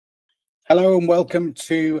Hello and welcome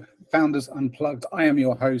to Founders Unplugged. I am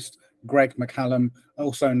your host, Greg McCallum,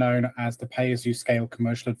 also known as the Pay-As-You-Scale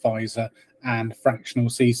Commercial Advisor and Fractional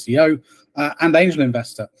CCO and Angel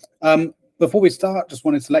Investor. Before we start, just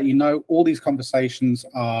wanted to let you know all these conversations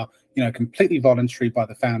are completely voluntary by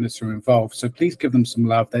the founders who are involved. So please give them some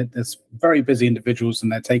love. There's very busy individuals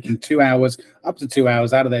and they're taking 2 hours, up to 2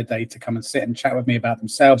 hours out of their day to come and sit and chat with me about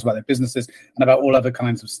themselves, about their businesses, and about all other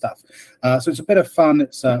kinds of stuff. So it's a bit of fun.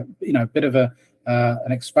 It's a bit of an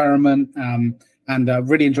experiment. And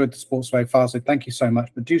really enjoyed the sport so far. So thank you so much.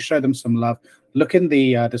 But do show them some love. Look in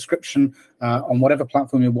the description on whatever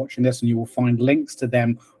platform you're watching this, and you will find links to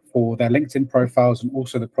them for their LinkedIn profiles and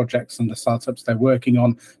also the projects and the startups they're working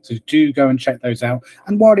on. So do go and check those out.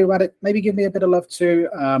 And while you're at it, maybe give me a bit of love too.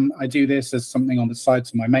 I do this as something on the side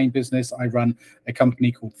to my main business. I run a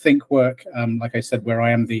company called ThinkWork, like I said, where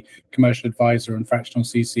I am the commercial advisor and fractional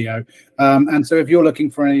CCO. And so if you're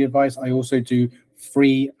looking for any advice, I also do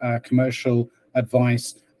free commercial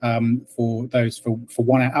advice for those for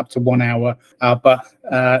 1 hour, up to 1 hour. But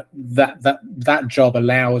that job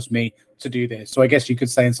allows me to do this. So I guess you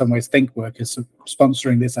could say in some ways ThinkWork is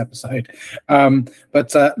sponsoring this episode.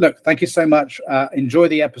 But look, thank you so much. Enjoy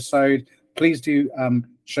the episode. Please do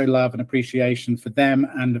show love and appreciation for them.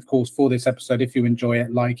 And of course, for this episode, if you enjoy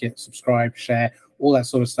it, like it, subscribe, share, all that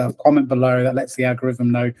sort of stuff. Comment below. That lets the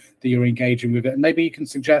algorithm know that you're engaging with it. And maybe you can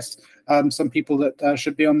suggest some people that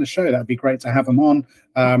should be on the show. That would be great to have them on.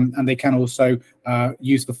 And they can also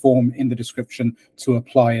use the form in the description to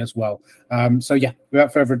apply as well. So yeah,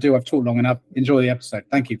 without further ado, I've talked long enough. Enjoy the episode.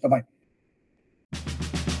 Thank you. Bye-bye.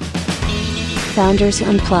 Founders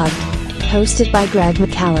Unplugged, hosted by Greg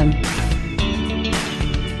McCallum.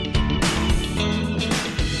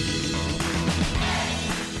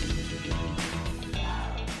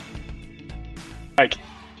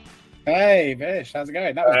 Hey, Vish, how's it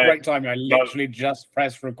going? That was great timing. I literally just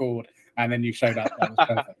pressed record and then you showed up. That was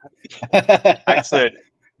perfect. Excellent.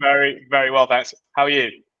 Very, very well, thanks. How are you?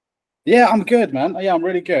 Yeah, I'm good, man. Yeah, I'm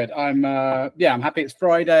really good. I'm happy it's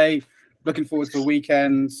Friday. Looking forward to the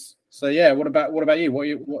weekends. So yeah, what about you?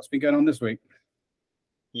 What's been going on this week?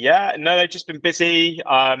 Yeah, no, they've just been busy.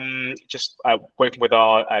 Just working with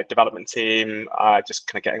our development team, just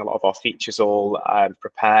kind of getting a lot of our features all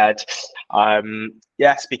prepared.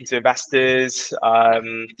 Speaking to investors.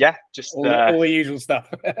 Just all the usual stuff.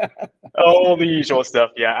 All the usual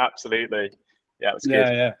stuff. Yeah, absolutely. Yeah, it was good.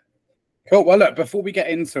 Yeah. Cool. Well, look, before we get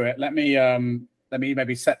into it, let me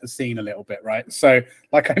maybe set the scene a little bit, right? So,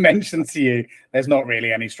 like I mentioned to you, there's not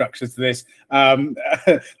really any structure to this.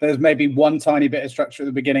 There's maybe one tiny bit of structure at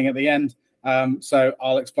the beginning, at the end. So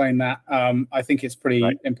I'll explain that. I think it's pretty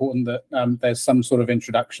important that there's some sort of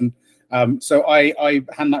introduction. So I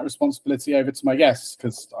hand that responsibility over to my guests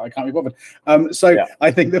because I can't be bothered. I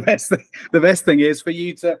think the best thing is for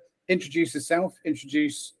you to introduce yourself,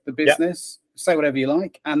 introduce the business. Say whatever you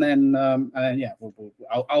like, and then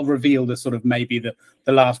I'll reveal the sort of maybe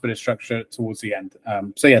the last bit of structure towards the end.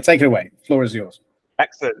 Take it away. The floor is yours.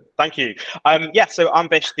 Excellent, thank you. So I'm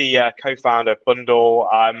Vish, the co-founder of bndle.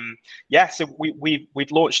 So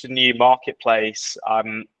we've launched a new marketplace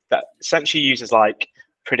that essentially uses like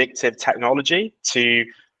predictive technology to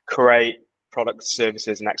create products,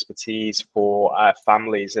 services, and expertise for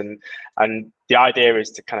families, and the idea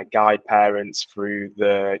is to kind of guide parents through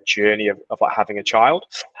the journey of like having a child.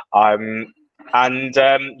 We've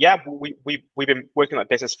been working on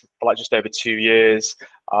business for like just over 2 years.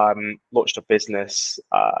 Launched a business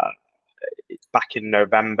back in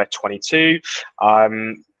November 22.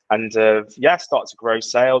 Started to grow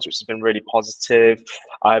sales, which has been really positive.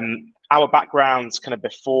 Our backgrounds kind of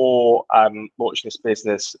before launching this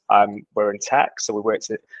business were in tech. So we worked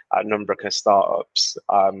at a number of kind of startups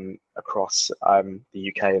across the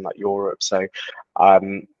UK and like Europe. So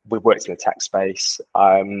we worked in the tech space.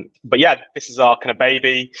 This is our kind of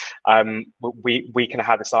baby. We kind of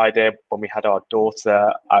had this idea when we had our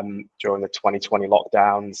daughter during the 2020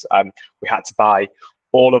 lockdowns. We had to buy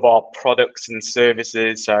all of our products and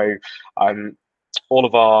services. So all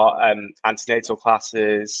of our antenatal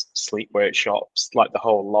classes, sleep workshops, like the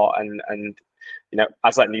whole lot. And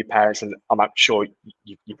as like new parents, and I'm sure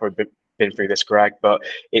you've probably been through this, Greg, but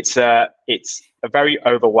it's a very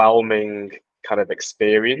overwhelming kind of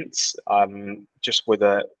experience, just with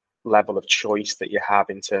a level of choice that you have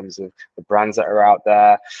in terms of the brands that are out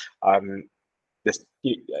there.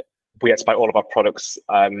 We had to buy all of our products.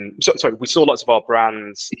 We saw lots of our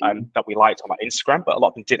brands that we liked on like Instagram, but a lot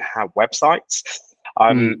of them didn't have websites.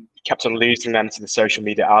 Kept on losing them to the social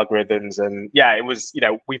media algorithms, and it was,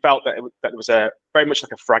 we felt that it was a very much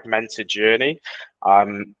like a fragmented journey,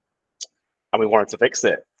 and we wanted to fix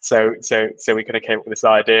it. so we kind of came up with this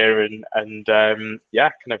idea and yeah,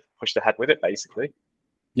 kind of pushed ahead with it basically.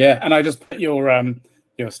 Yeah, and I just put your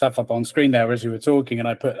stuff up on screen there as you were talking, and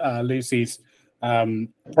I put Lucy's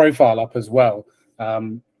profile up as well.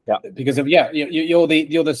 Yeah, because of you're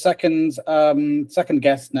the second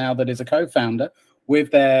guest now that is a co-founder with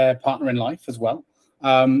their partner in life as well,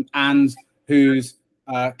 and whose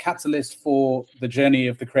catalyst for the journey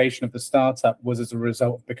of the creation of the startup was as a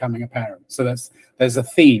result of becoming a parent. So there's a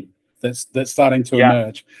theme that's starting to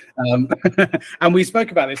emerge, and we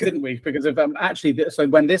spoke about this, didn't we? Because of actually, so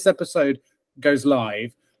when this episode goes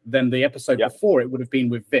live, then the episode before it would have been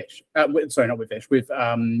with Vish. Sorry, not with Vish, with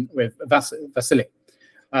Vasily.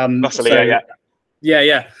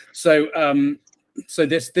 So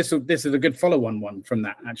this is a good follow-on one from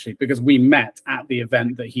that, actually, because we met at the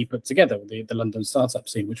event that he put together, the London startup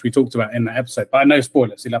scene, which we talked about in that episode. But I know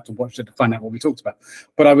spoilers, you'll have to watch it to find out what we talked about.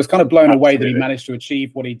 But I was kind of blown away that he managed to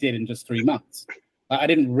achieve what he did in just 3 months. I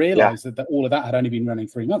didn't realize that all of that had only been running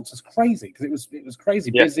 3 months. It's crazy, because it was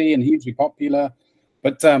crazy busy and hugely popular.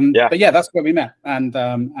 But that's where we met and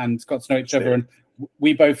got to know each other. And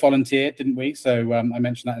we both volunteered, didn't we? So I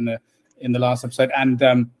mentioned that in the last episode, and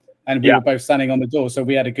we were both standing on the door, so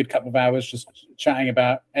we had a good couple of hours just chatting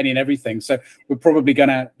about any and everything. So we're probably going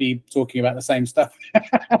to be talking about the same stuff.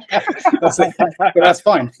 But that's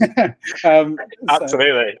fine.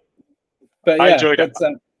 Absolutely. But I enjoyed it.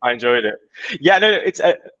 I enjoyed it. Yeah, no, it's.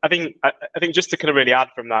 I think just to kind of really add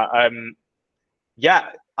from that.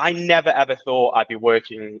 I never ever thought I'd be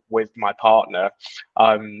working with my partner,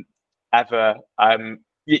 ever.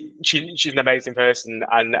 She's an amazing person,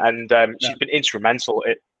 and she's been instrumental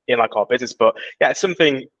in like our business. But yeah, it's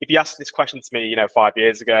something. If you asked this question to me, 5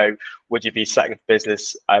 years ago, would you be setting up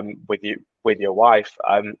business with your wife?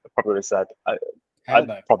 I probably would have said.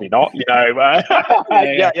 Probably not,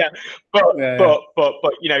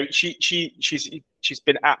 but she's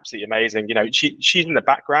been absolutely amazing. She's in the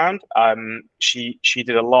background. She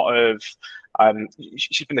did a lot of.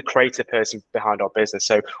 She's been the creative person behind our business.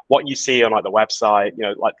 So what you see on like the website,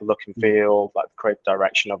 like the look and feel, like the creative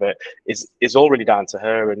direction of it, is all really down to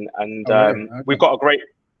her. And Okay. we've got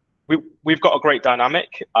a great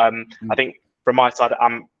dynamic. I think from my side,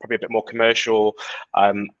 I'm probably a bit more commercial.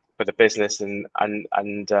 For the business and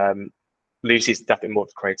Lucy's definitely more of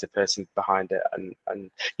the creative person behind it, and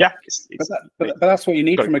but that's what you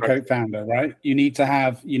need from a co-founder, right? You need to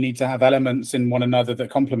have elements in one another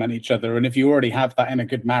that complement each other, and if you already have that in a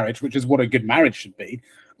good marriage, which is what a good marriage should be,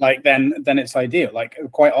 like then it's ideal. Like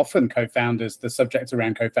quite often the subject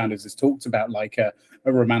around co-founders is talked about like a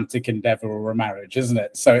romantic endeavor or a marriage, isn't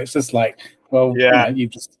it? So it's just like, well, you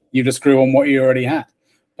just screw on what you already had.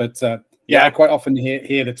 But I quite often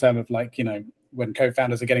hear the term of like, when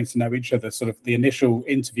co-founders are getting to know each other, sort of the initial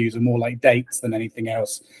interviews are more like dates than anything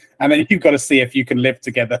else. And then you've got to see if you can live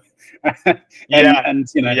together and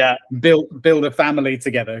build a family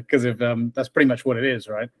together, because of that's pretty much what it is,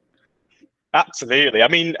 right? Absolutely. I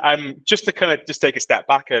mean, just to kind of just take a step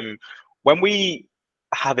back, when we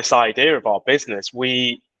had this idea of our business,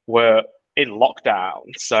 we were in lockdown.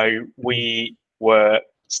 So we were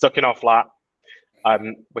stuck in our flat.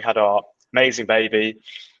 We had our amazing baby.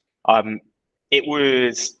 It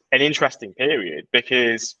was an interesting period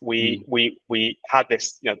because we had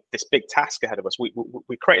this this big task ahead of us. We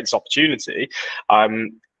created this opportunity.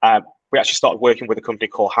 We actually started working with a company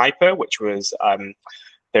called Hyper, which was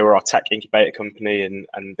they were our tech incubator company, and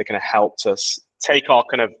they kind of helped us take our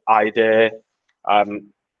kind of idea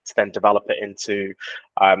to then develop it into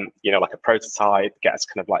like a prototype, get us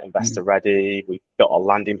kind of like investor ready. We built our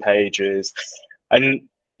landing pages, and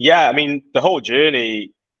I mean the whole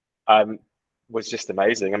journey was just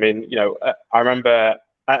amazing. I mean, I remember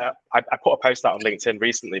I put a post out on LinkedIn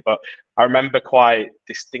recently, but I remember quite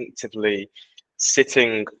distinctively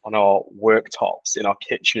sitting on our worktops in our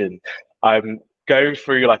kitchen, going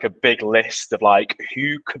through like a big list of like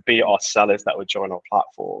who could be our sellers that would join our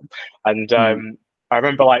platform. And I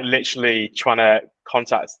remember like literally trying to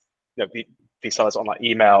contact these sellers on like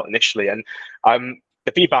email initially, and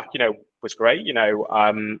the feedback was great.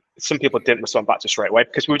 Some people didn't respond back to straight away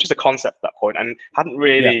because we were just a concept at that point and hadn't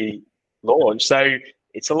really launched. So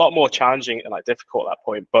it's a lot more challenging and like difficult at that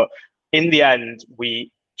point. But in the end,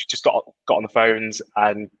 we just got on the phones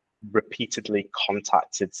and repeatedly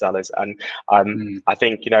contacted sellers, and I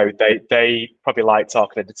think they probably liked our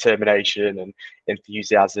kind of determination and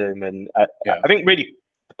enthusiasm, and I think really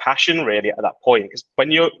the passion really at that point, because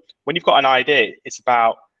when you've got an idea, it's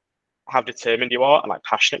about how determined you are and like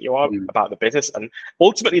passionate you are about the business, and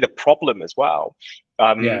ultimately the problem as well.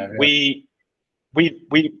 We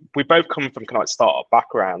both come from kind of like startup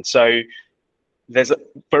background, so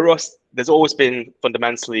for us, there's always been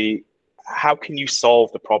fundamentally, how can you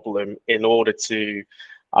solve the problem in order to,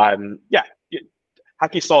 how can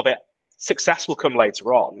you solve it? Success will come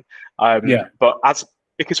later on. But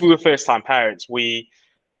because we were first time parents, we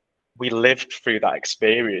lived through that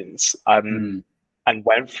experience and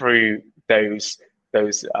went through those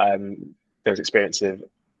experiences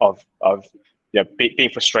of being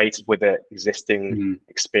frustrated with the existing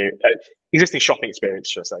existing shopping experience,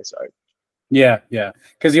 should I say so? Yeah,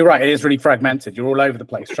 because you're right. It is really fragmented. You're all over the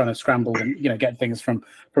place trying to scramble and get things from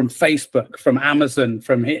Facebook, from Amazon,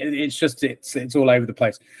 from it's all over the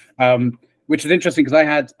place. Which is interesting because I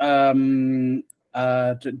had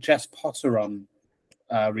Jess Potter on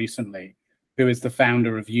recently, who is the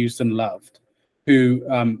founder of Used and Loved, who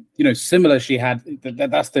similar. She had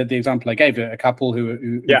that's the example I gave, a couple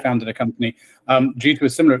who founded a company due to a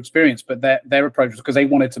similar experience, but their approach was because they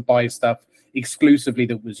wanted to buy stuff exclusively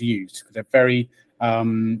that was used, because they're very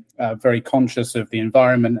very conscious of the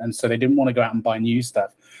environment, and so they didn't want to go out and buy new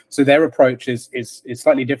stuff. So their approach is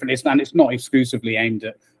slightly different. It's not exclusively aimed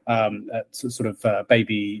at sort of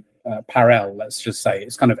baby apparel, let's just say.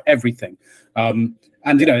 It's kind of everything.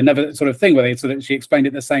 And another sort of thing where she explained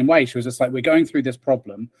it the same way. She was just like, we're going through this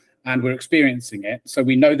problem and we're experiencing it, so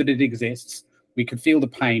we know that it exists. We can feel the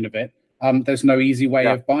pain of it. There's no easy way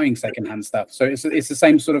of buying secondhand stuff. So it's the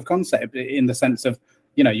same sort of concept in the sense of,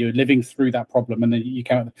 you're living through that problem, and then you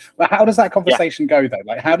come up. Well, how does that conversation go though?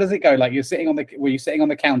 Like, how does it go? Like, were you sitting on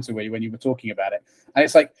the counter when you were talking about it? And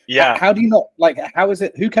it's like, how do you not, like, how is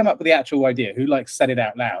it? Who came up with the actual idea? Who said it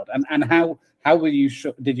out loud? And how were you?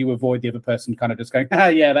 Did you avoid the other person kind of just going,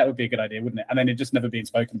 yeah, that would be a good idea, wouldn't it? And then it just never being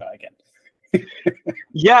spoken about again.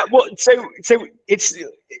 Well, so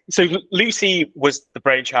Lucy was the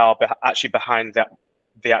brainchild actually behind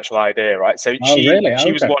the actual idea, right? So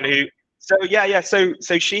she was one who. So she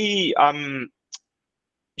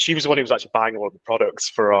was the one who was actually buying all of the products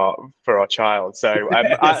for our child. So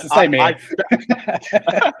it's the same here.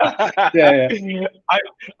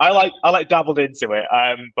 I like dabbled into it,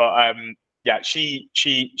 but she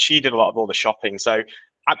did a lot of all the shopping. So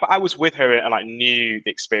I was with her and I knew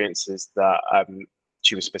the experiences that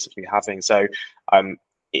she was specifically having. So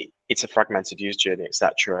it's a fragmented use journey,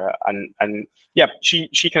 etc. And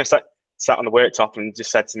she kind of sat on the worktop and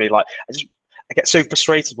just said to me, like, I get so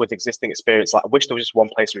frustrated with existing experience. Like, I wish there was just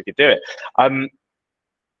one place where we could do it.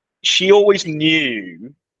 She always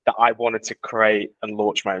knew that I wanted to create and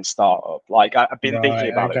launch my own startup. Like, I've been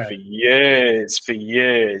thinking about it for years.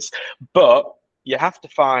 But you have to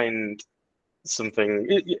find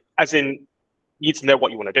something, as in, you need to know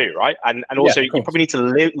what you want to do, right? And also, you probably need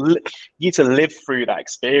to live through that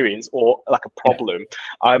experience or like a problem.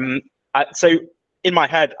 So in my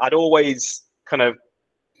head, I'd always kind of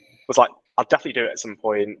was like, I'll definitely do it at some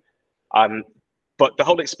point. But the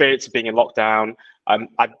whole experience of being in lockdown,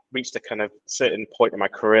 I'd reached a kind of certain point in my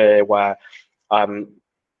career where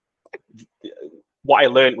what I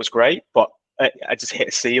learned was great, but I just hit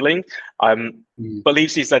a ceiling. But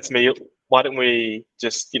Lucy said to me, why don't we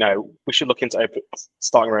just, we should look into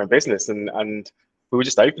starting our own business, and we were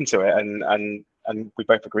just open to it, and we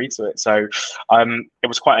both agreed to it. So it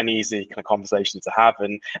was quite an easy kind of conversation to have.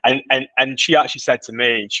 And she actually said to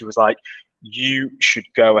me, she was like, you should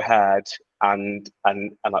go ahead and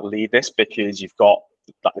like lead this, because you've got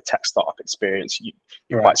like the tech startup experience.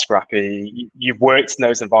 You're quite scrappy. You've worked in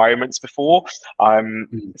those environments before.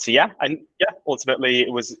 So ultimately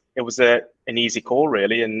it was an easy call,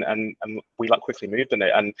 really, and we like quickly moved in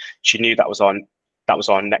it. And she knew that was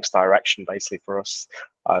our next direction, basically, for us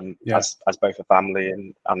as both a family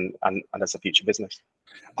and as a future business.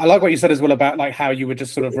 I like what you said as well about like how you were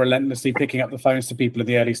just sort of relentlessly picking up the phones to people in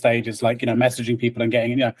the early stages, like, messaging people and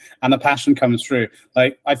getting, and the passion comes through.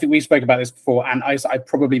 Like, I think we spoke about this before, and I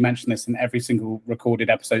probably mentioned this in every single recorded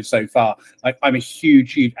episode so far. Like, I'm a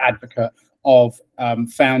huge advocate of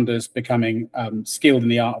founders becoming skilled in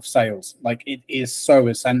the art of sales. Like, it is so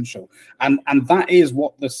essential, and that is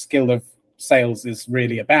what the skill of sales is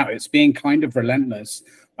really about. It's being kind of relentless,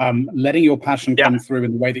 letting your passion come through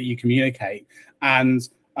in the way that you communicate, and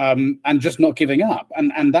just not giving up.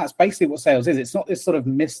 And that's basically what sales is. It's not this sort of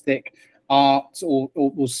mystic art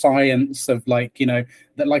or science of like,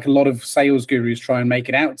 that like a lot of sales gurus try and make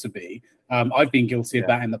it out to be. I've been guilty of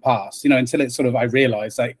that in the past, until it's sort of, I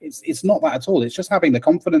realized like it's not that at all. It's just having the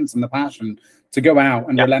confidence and the passion to go out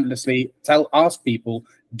and relentlessly ask people,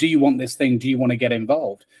 do you want this thing? Do you want to get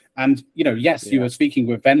involved? And, yes, you are speaking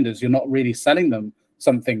with vendors. You're not really selling them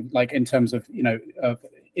something like in terms of,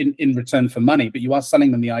 in return for money, but you are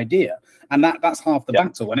selling them the idea. And that's half the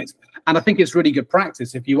battle. And I think it's really good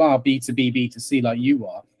practice if you are B2B, B2C like you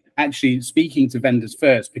are, actually speaking to vendors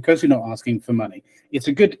first, because you're not asking for money, it's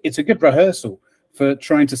a good rehearsal for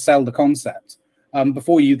trying to sell the concept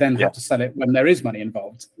before you then have to sell it when there is money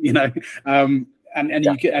involved, you know.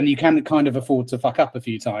 And you can kind of afford to fuck up a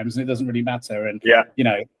few times, and it doesn't really matter. And you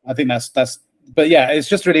know, I think that's. But yeah, it's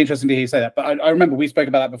just really interesting to hear you say that. But I remember we spoke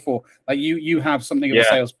about that before. Like you have something of a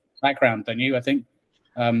sales background, don't you? I think.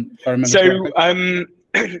 If I remember so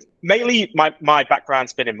mainly my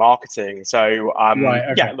background's been in marketing. So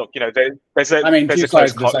right, okay. yeah, look, you know, there's a there's a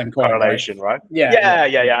close correlation, right? Yeah.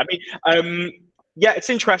 I mean, yeah, it's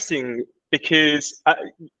interesting because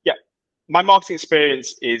my marketing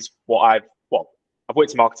experience is I've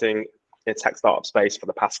worked in marketing in a tech startup space for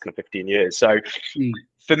the past kind of 15 years. So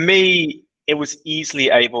for me, it was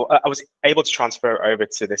I was able to transfer over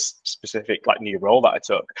to this specific like new role that I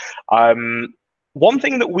took. One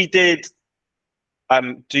thing that we did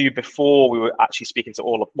do before we were actually speaking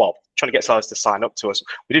to trying to get sellers to sign up to us,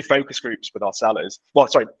 we did focus groups with our sellers. Well,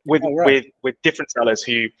 sorry, with different sellers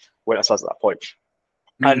who weren't our sellers at that point.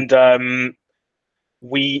 And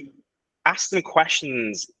we asked them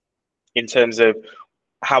questions in terms of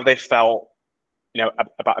how they felt, you know,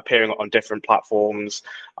 about appearing on different platforms.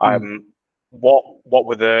 What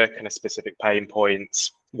were their kind of specific pain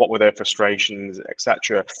points? What were their frustrations,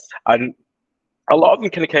 etc. And a lot of them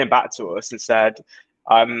kind of came back to us and said,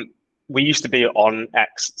 we used to be on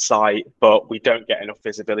X site, but we don't get enough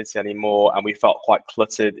visibility anymore, and we felt quite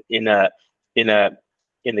cluttered in the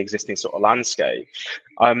existing sort of landscape.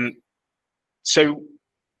 So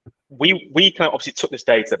we kind of obviously took this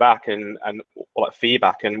data back and like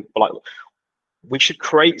feedback, and like we should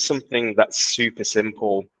create something that's super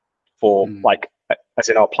simple for like as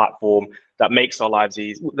in our platform that makes our lives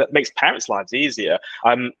easy, that makes parents' lives easier.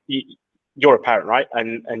 You're a parent, right?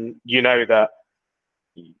 And you know that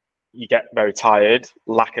you get very tired,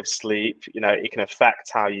 lack of sleep, you know, it can affect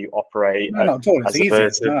how you operate as a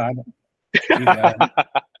person.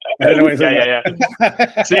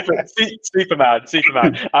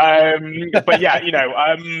 Superman. But yeah, you know,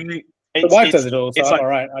 the wife does it all, so I'm like, all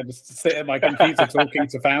right. I just sit at my computer talking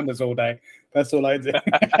to founders all day. That's all I do.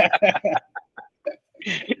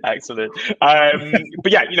 Excellent.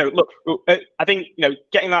 But yeah, you know, look, I think, you know,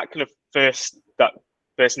 getting that kind of first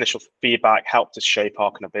initial feedback helped us shape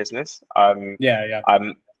our kind of business. But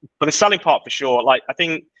the selling part for sure, like I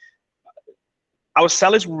think our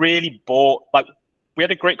sellers really bought, like we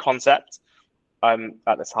had a great concept at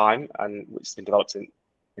the time, and it's been developed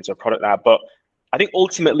into a product now. But I think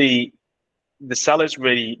ultimately the sellers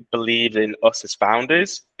really believed in us as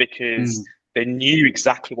founders because they knew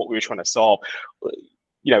exactly what we were trying to solve.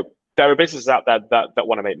 You know, there are businesses out there that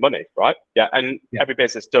want to make money, right? Yeah, and every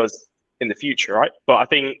business does in the future, right? But I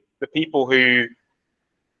think the people who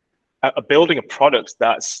are building a product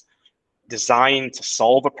that's designed to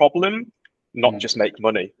solve a problem, not just make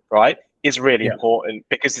money, right, is really important,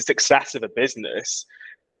 because the success of a business,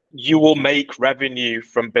 you will make revenue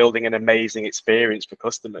from building an amazing experience for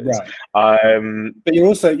customers. But you're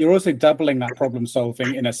also doubling that problem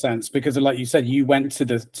solving in a sense, because like you said, you went to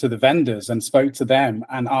the vendors and spoke to them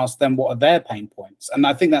and asked them what are their pain points. And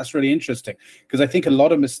I think that's really interesting, because I think a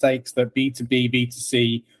lot of mistakes that B2B,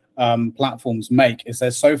 B2C platforms make is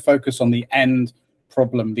they're so focused on the end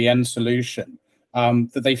problem, the end solution,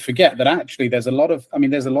 that they forget that actually there's a lot of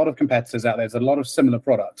competitors out there, there's a lot of similar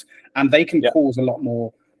products, and they can cause a lot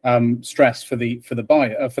more stress for the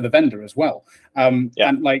buyer, for the vendor as well. And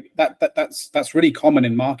like that's really common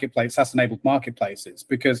in SaaS enabled marketplaces,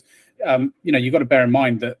 because you know, you've got to bear in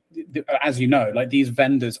mind that as you know, like these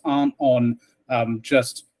vendors aren't on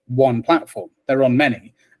just one platform, they're on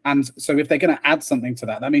many. And so if they're going to add something to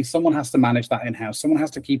that means someone has to manage that in-house. Someone has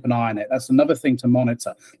to keep an eye on it. That's another thing to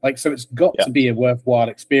monitor. Like, so it's got to be a worthwhile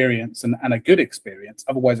experience and a good experience.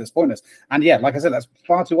 Otherwise, it's pointless. And yeah, like I said, that's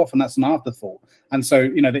far too often that's an afterthought. And so,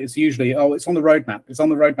 you know, it's usually, it's on the roadmap. It's on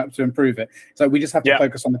the roadmap to improve it. So we just have to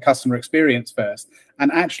focus on the customer experience first.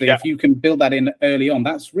 And actually, if you can build that in early on,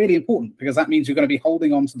 that's really important, because that means you're going to be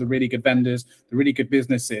holding on to the really good vendors, the really good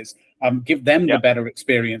businesses. Give them the better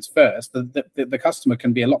experience first. The customer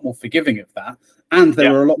can be a lot more forgiving of that, and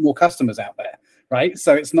there are a lot more customers out there, right?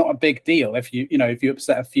 So it's not a big deal if you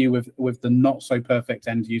upset a few with the not so perfect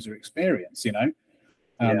end user experience, you know.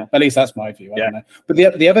 At least that's my view. I don't know. But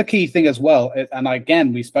the other key thing as well, and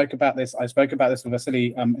again, I spoke about this with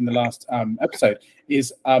Vasily in the last episode,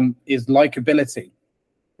 is likability.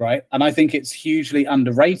 Right. And I think it's hugely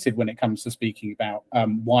underrated when it comes to speaking about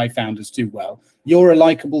why founders do well. You're a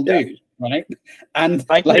likable dude, right? And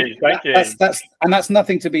thank you. That's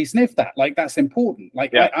nothing to be sniffed at. Like, that's important.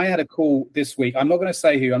 Like I had a call this week. I'm not going to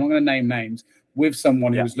say who, I'm not going to name names, with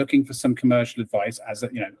someone who was looking for some commercial advice as a,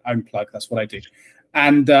 unplug. That's what I do.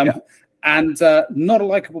 And not a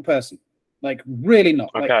likable person, like really not.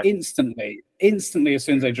 Okay. Like instantly, as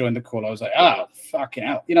soon as I joined the call, I was like, oh, fucking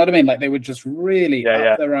hell. You know what I mean? Like they were just really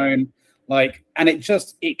up their own, like, and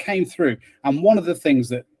it came through. And one of the things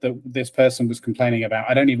that this person was complaining about,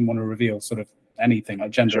 I don't even want to reveal sort of anything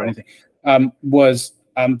like gender or anything, was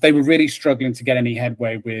they were really struggling to get any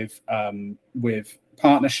headway with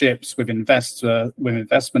partnerships, with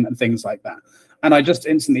investment and things like that. And I just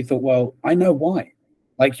instantly thought, well, I know why.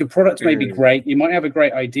 Like your product may be great, you might have a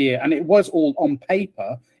great idea, and it was all on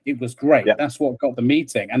paper. It was great. Yeah. That's what got the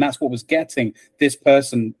meeting, and that's what was getting this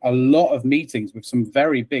person a lot of meetings with some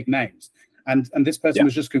very big names. And this person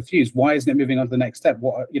was just confused. Why isn't it moving on to the next step?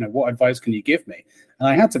 What advice can you give me? And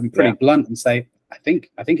I had to be pretty blunt and say, I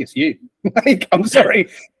think it's you. Like, I'm sorry.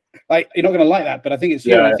 Like, you're not going to like that, but I think it's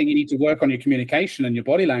you. I think you need to work on your communication and your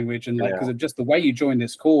body language, and like, because of just the way you joined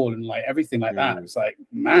this call and like everything like that. It's like,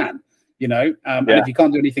 man, and if you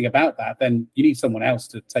can't do anything about that, then you need someone else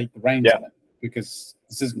to take the reins on it, because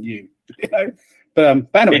this isn't you. But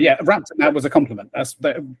anyway, that was a compliment. That's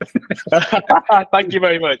thank you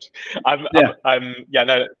very much.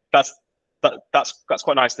 That's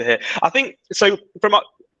quite nice to hear. I think so.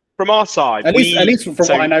 From our side, at least from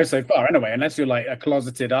what I know so far, anyway. Unless you're like a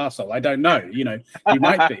closeted arsehole, I don't know. You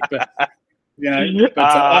might be, but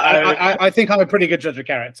I think I'm a pretty good judge of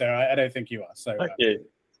character. I don't think you are. So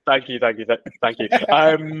thank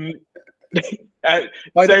you.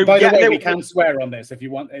 By the way, we can swear on this if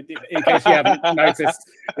you want. In case you haven't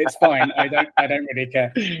noticed, it's fine. I don't really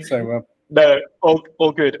care. So no,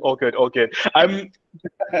 all good.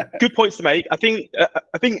 Good points to make. I think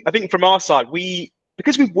from our side,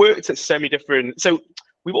 because we've worked at so many different. So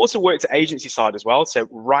we've also worked at agency side as well. So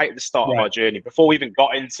right at the start of our journey, before we even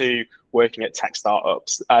got into working at tech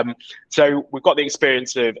startups. So we've got the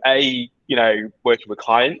experience of working with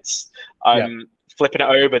clients. Flipping it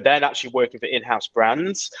over, then actually working for in-house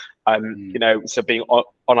brands, so being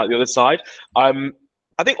on like the other side. I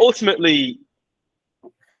think ultimately,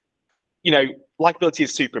 likability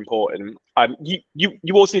is super important.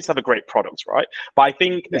 You also need to have a great product, right? But I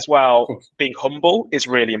think as well, being humble is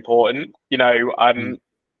really important. I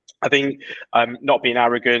think not being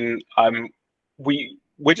arrogant.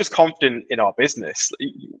 We're just confident in our business.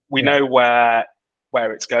 We know where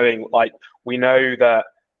it's going. Like, we know that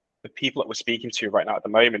the people that we're speaking to right now at the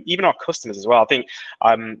moment, even our customers as well. I think,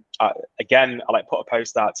 again, I put a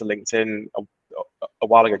post out to LinkedIn a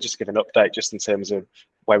while ago, just to give an update, just in terms of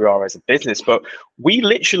where we are as a business. But we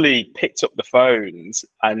literally picked up the phones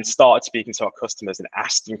and started speaking to our customers and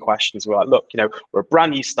asked them questions. We're like, look, we're a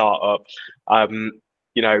brand new startup.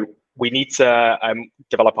 We need to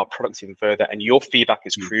develop our products even further, and your feedback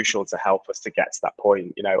is crucial to help us to get to that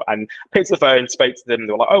point. And picked the phone, spoke to them.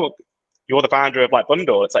 They were like, oh, you're the founder of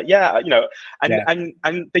bndle. It's like, and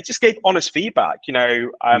they just gave honest feedback,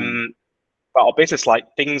 about our business, like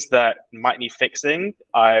things that might need fixing.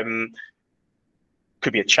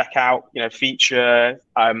 Could be a checkout, feature,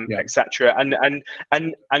 etc. And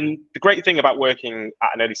the great thing about working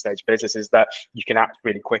at an early stage business is that you can act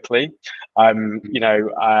really quickly. We're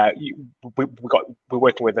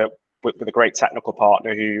working with a great technical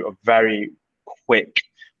partner who are very quick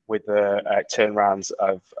with the turnarounds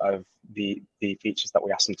of the features that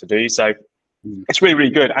we ask them to do. So it's really, really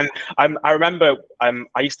good. And I remember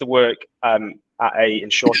I used to work at a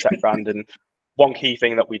insurtech brand, and one key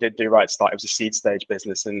thing that we did do right at the start, it was a seed stage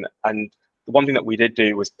business, and the one thing that we did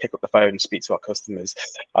do was pick up the phone and speak to our customers,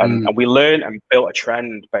 and we learned and built a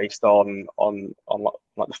trend based on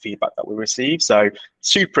like the feedback that we received. So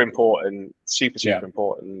super important, super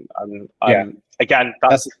important. And again,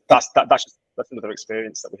 that's another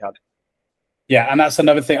experience that we had. Yeah, and that's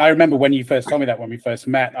another thing. I remember when you first told me that, when we first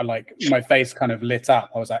met, my face kind of lit up.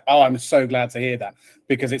 I was like, oh, I'm so glad to hear that,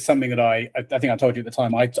 because it's something that I think I told you at the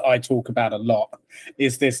time, I talk about a lot,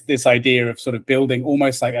 is this idea of sort of building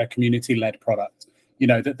almost like a community-led product.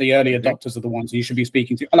 That the early adopters are the ones you should be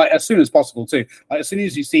speaking to, like as soon as possible too. Like as soon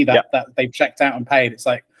as you see that they've checked out and paid, it's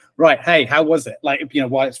like, right, hey, how was it? Like,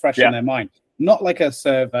 while it's fresh in their mind. Not like a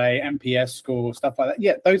survey, NPS score, stuff like that.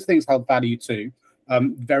 Yeah, those things hold value too.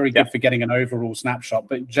 Very good for getting an overall snapshot,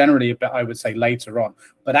 but generally a bit, I would say, later on.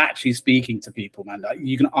 But actually speaking to people, man,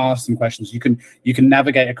 you can ask them questions. You can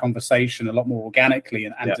navigate a conversation a lot more organically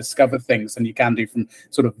and discover things than you can do from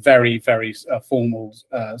sort of very, very formal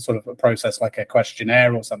sort of a process like a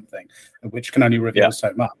questionnaire or something, which can only reveal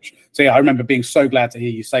so much. So I remember being so glad to hear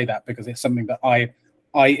you say that, because it's something that I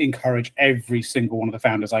encourage every single one of the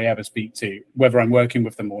founders I ever speak to, whether I'm working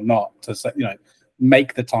with them or not, to say,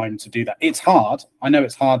 make the time to do that. It's hard. I know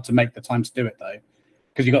it's hard to make the time to do it though,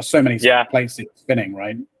 because you've got so many plates spinning,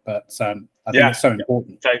 right? But I think it's so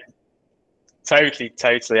important. Totally.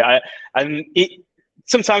 And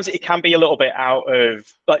sometimes it can be a little bit out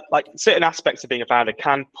of like certain aspects of being a founder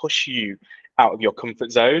can push you out of your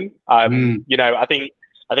comfort zone. You know, I think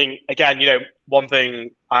again, you know, one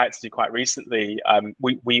thing I had to do quite recently,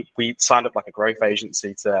 we signed up like a growth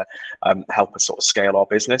agency to help us sort of scale our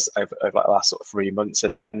business over like the last sort of 3 months.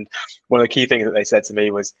 And one of the key things that they said to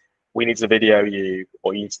me was, we need to video you,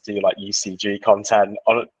 or you need to do like UCG content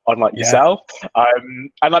on like yourself. And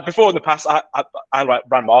like before in the past, I like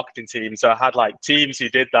ran marketing teams, so I had like teams who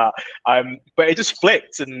did that. But it just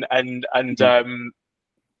flipped, and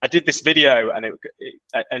I did this video,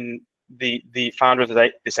 and the founder of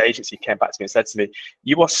this agency came back to me and said to me,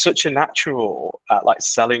 "You are such a natural at like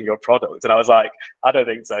selling your product." And I was like, "I don't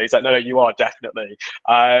think so." He's like, "No, you are definitely."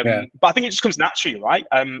 But I think it just comes naturally, right?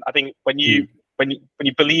 I think when you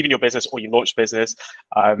believe in your business or you launch business,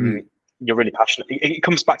 you're really passionate. It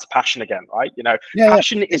comes back to passion again, right? You know,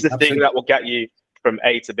 passion is the thing that will get you from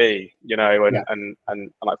A to B, you know, and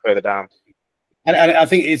like further down. And I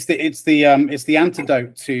think it's the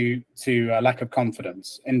antidote to lack of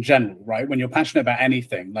confidence in general, right? When you're passionate about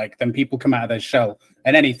anything, like, then people come out of their shell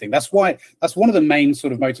and anything. That's one of the main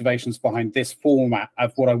sort of motivations behind this format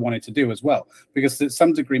of what I wanted to do as well. Because to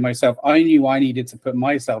some degree myself, I knew I needed to put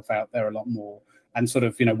myself out there a lot more and sort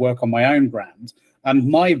of, you know, work on my own brand. And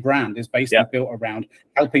my brand is basically built around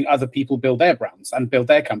helping other people build their brands and build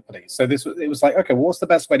their companies. So it was like, okay, well, what's the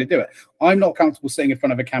best way to do it? I'm not comfortable sitting in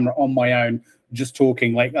front of a camera on my own, just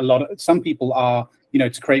talking. Like some people are, you know,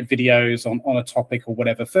 to create videos on a topic or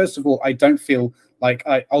whatever. First of all, I don't feel like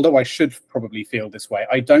although I should probably feel this way,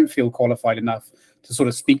 I don't feel qualified enough to sort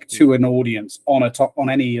of speak to an audience on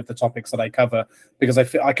any of the topics that I cover, because I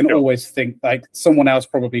feel I can always think like someone else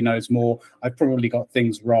probably knows more. I've probably got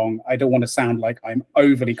things wrong. I don't want to sound like I'm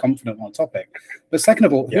overly confident on a topic. But second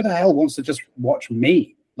of all, who the hell wants to just watch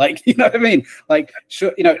me? Like, you know what I mean? Like,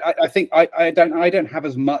 sure, you know, I think I don't have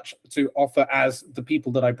as much to offer as the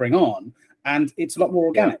people that I bring on. And it's a lot more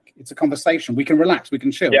organic. It's a conversation. We can relax. We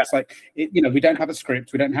can chill. It's like, you know, we don't have a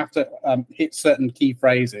script. We don't have to hit certain key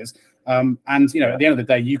phrases. And, you know, at the end of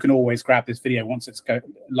the day, you can always grab this video once it's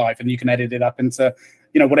live and you can edit it up into,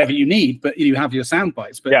 you know, whatever you need, but you have your sound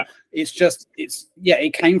bites. But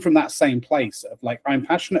it came from that same place of like, I'm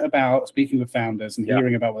passionate about speaking with founders and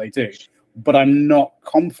hearing about what they do, but I'm not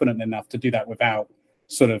confident enough to do that without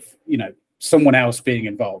sort of, you know, someone else being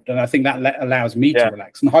involved. And I think that allows me to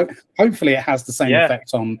relax. And hopefully it has the same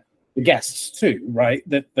effect on the guests too, right?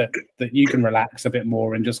 That you can relax a bit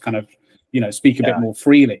more and just kind of, you know, speak a bit more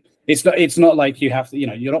freely. It's not like you have to, you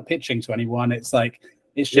know, you're not pitching to anyone. It's like,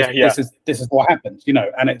 it's just, this is what happens, you know,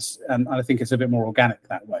 and I think it's a bit more organic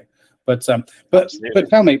that way. But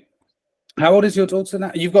tell me, how old is your daughter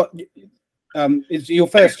now? You've got, is your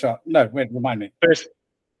first child? No, wait, remind me. First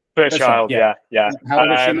child, yeah. How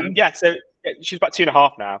old is she now? Yeah, so she's about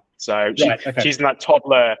 2.5 now. So she's in that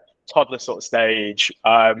toddler sort of stage.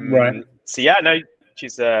 So yeah, no,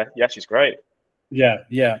 she's great.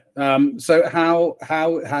 Yeah. So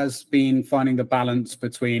how has been finding the balance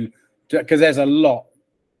between, because there's a lot,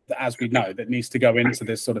 as we know, that needs to go into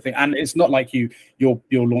this sort of thing, and it's not like you're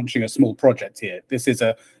launching a small project here. This is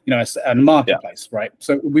a marketplace, right?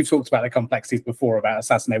 So we've talked about the complexities before about a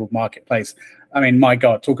SaaS-enabled marketplace. I mean, my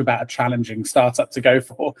God, talk about a challenging startup to go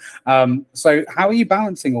for. So how are you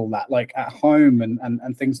balancing all that, like at home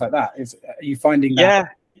and things like that? Are you finding that?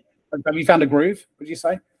 Have you found a groove, would you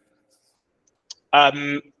say?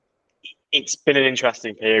 It's been an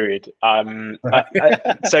interesting period.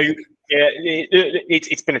 So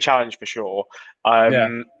it's been a challenge for sure.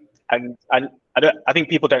 And I think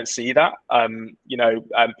people don't see that.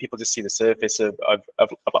 People just see the surface of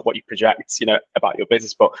what you project, you know, about your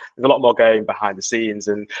business, but there's a lot more going behind the scenes.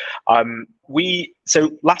 And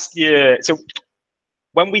last year, so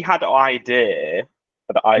when we had our idea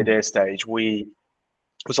at the idea stage, there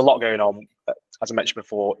was a lot going on. As I mentioned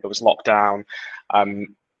before, it was lockdown.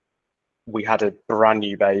 We had a brand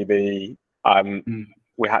new baby.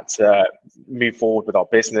 We had to move forward with our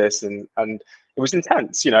business, and it was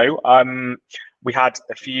intense. You know, we had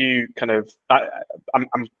a few kind of.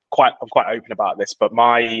 I'm quite open about this, but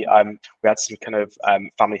we had some kind of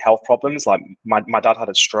family health problems. Like my dad had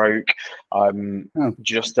a stroke,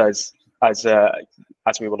 just as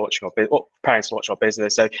we were launching preparing to launch our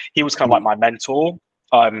business. So he was kind of like my mentor.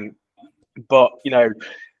 But you know,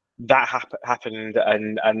 that happened,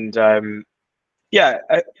 and a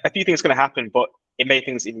few things going to happen, but it made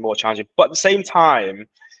things even more challenging. But at the same time,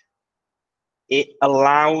 it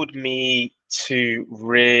allowed me to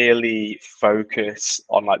really focus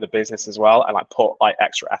on like the business as well, and like put like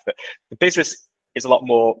extra effort. The business is a lot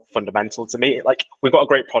more fundamental to me. Like, we've got a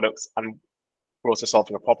great product and we're also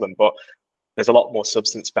solving a problem, but there's a lot more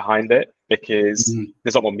substance behind it, because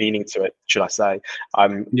there's a lot more meaning to it, should I say.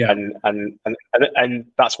 Yeah. And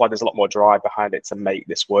that's why there's a lot more drive behind it to make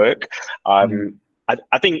this work. I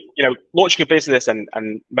think, you know, launching a business, and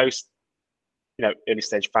most, you know, early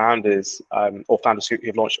stage founders, or founders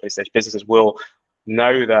who've launched early stage businesses will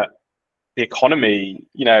know that the economy,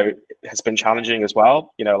 you know, has been challenging as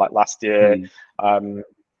well, you know, like last year.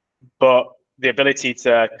 But the ability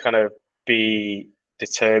to kind of be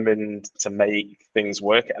determined to make things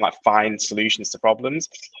work and like find solutions to problems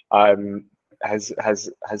has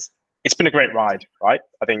it's been a great ride, right?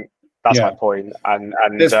 I think that's my point. And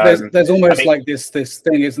there's almost like this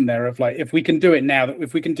thing, isn't there, of like, if we can do it now,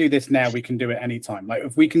 if we can do this now, we can do it anytime. Like,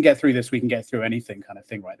 if we can get through this, we can get through anything, kind of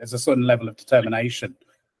thing, right? There's a certain level of determination,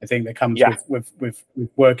 I think, that comes with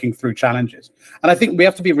working through challenges. And I think we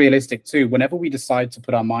have to be realistic too. Whenever we decide to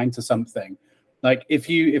put our mind to something, like if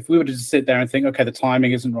we were to just sit there and think, okay, the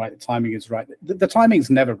timing isn't right, the timing is right. The timing's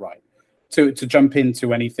never right to jump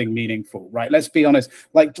into anything meaningful, right? Let's be honest.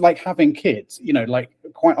 Like having kids, you know, like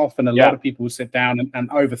quite often a lot of people will sit down and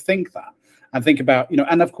overthink that and think about, you know,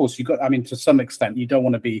 and of course you got, I mean, to some extent, you don't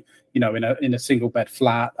want to be, you know, in a single bed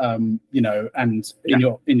flat, you know, and in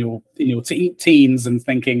your teens and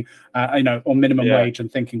thinking, you know, on minimum wage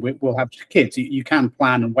and thinking we'll have kids. You can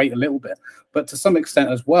plan and wait a little bit, but to some extent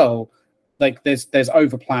as well, like there's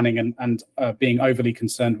over planning and being overly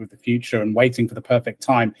concerned with the future and waiting for the perfect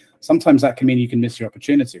time. Sometimes that can mean you can miss your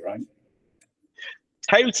opportunity, right?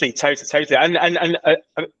 Totally. And I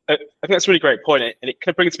think that's a really great point, and it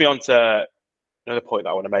kind of brings me on to another point that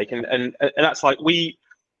I want to make, and that's like we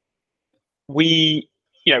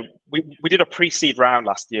did a pre-seed round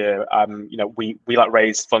last year. You know, we like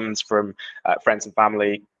raised funds from friends and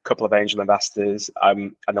family, a couple of angel investors,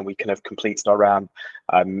 and then we kind of completed our round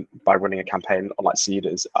by running a campaign on like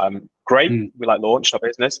seeders. Great. We like launched our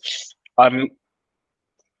business.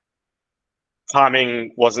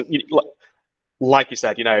 Timing wasn't, like you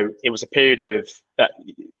said, you know, it was a period of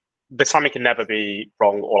the timing can never be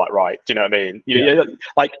wrong or like right. Do you know what I mean?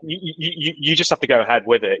 You just have to go ahead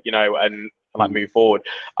with it, you know, and like move forward.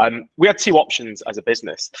 We had two options as a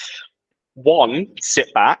business. One,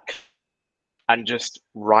 sit back and just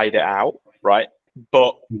ride it out, right?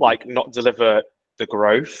 But like not deliver the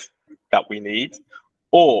growth that we need,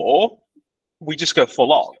 or we just go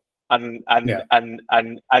full on and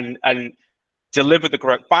deliver the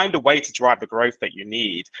growth, find a way to drive the growth that you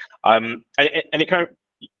need. And it kind of,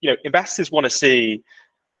 you know, investors want to see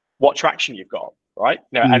what traction you've got, right?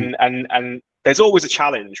 You know, and there's always a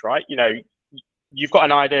challenge, right? You know, you've got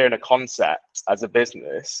an idea and a concept as a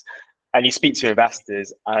business, and you speak to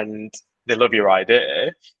investors and they love your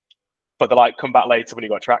idea, but they're like, come back later when you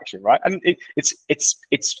got traction, right? And it's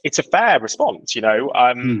a fair response, you know.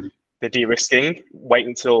 The de-risking, wait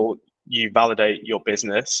until you validate your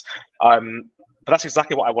business. But that's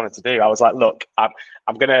exactly what I wanted to do. I was like, look, I'm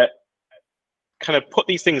gonna kind of put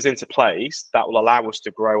these things into place that will allow us to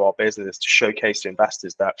grow our business, to showcase to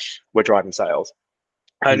investors that we're driving sales.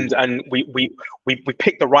 And we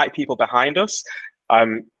pick the right people behind us.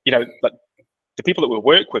 You know, like the people that we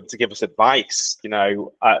work with to give us advice, you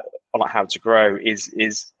know, on how to grow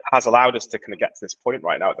has allowed us to kind of get to this point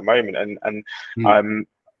right now at the moment. And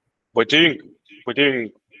we're doing.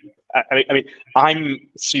 I mean, I'm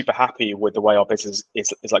super happy with the way our business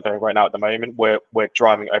is like going right now at the moment. We're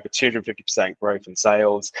driving over 250% growth in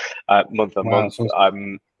sales month on month.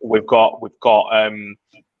 Awesome. We've got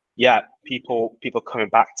people coming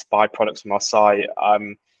back to buy products from our site.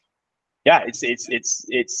 It's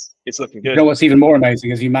looking good. You know what's even more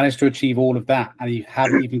amazing is you managed to achieve all of that, and you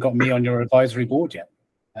haven't even got me on your advisory board yet.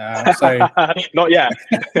 So not yet.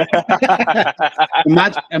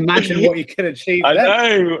 imagine what you could achieve. I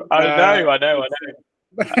know.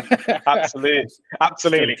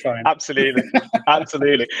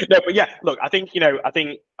 Absolutely. No, but yeah, look, I think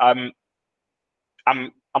I'm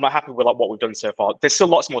not happy with like what we've done so far. There's still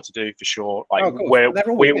lots more to do for sure. Like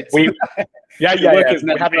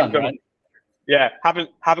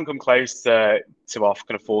haven't come close to our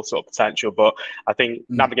kind of full sort of potential, but I think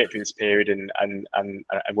navigate through this period and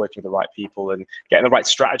working with the right people and getting the right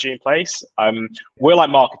strategy in place. We're like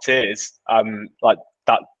marketeers, like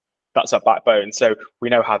that's our backbone. So we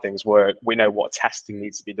know how things work. We know what testing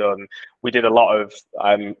needs to be done. We did a lot of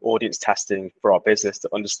audience testing for our business to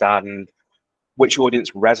understand which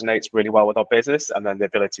audience resonates really well with our business, and then the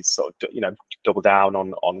ability to sort of, you know, double down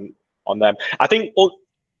on them. I think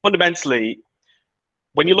fundamentally,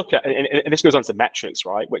 when you look at, and this goes on to metrics,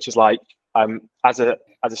 right? Which is like, as a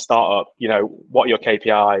startup, what are your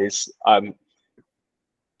KPIs, and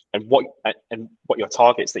what your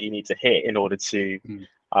targets that you need to hit in order to,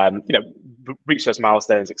 reach those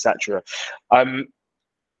milestones, etc.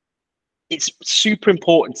 It's super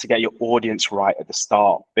important to get your audience right at the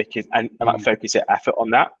start, because and like focus your effort on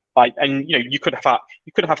that. Like, and you could have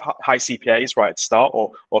high CPAs right at the start,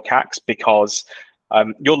 or CACs, because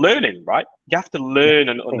you're learning, right? You have to learn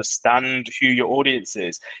and understand who your audience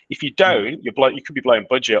is. If you don't, you could be blowing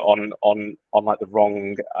budget on like the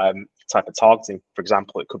wrong type of targeting. For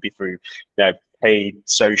example, it could be through paid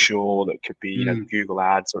social, it could be Google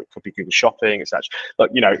ads, or it could be Google Shopping, etc.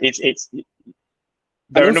 Look, it's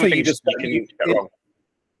there are a number of things you can get wrong.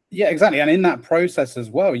 Yeah, exactly. And in that process as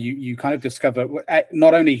well, you kind of discover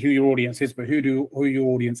not only who your audience is, but who your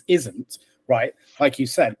audience isn't, right? Like you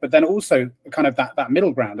said, but then also kind of that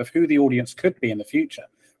middle ground of who the audience could be in the future,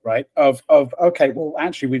 right? Of okay, well,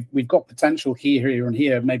 actually, we've got potential here, and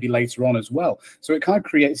here, maybe later on as well. So it kind of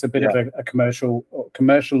creates a bit of a commercial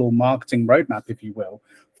or marketing roadmap, if you will,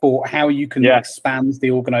 for how you can expand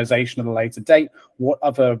the organization at a later date, what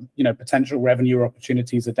other potential revenue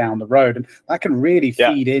opportunities are down the road, and that can really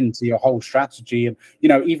feed into your whole strategy. And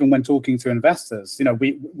even when talking to investors,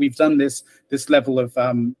 we've done this level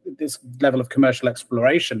of commercial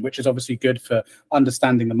exploration, which is obviously good for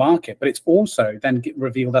understanding the market, but it's also then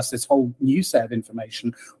revealed us this whole new set of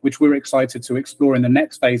information which we're excited to explore in the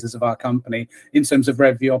next phases of our company in terms of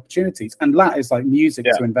revenue opportunities. And that is like music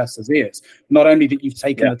to investors' ears. Not only that you've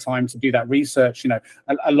taken the time to do that research,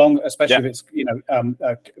 along, especially if it's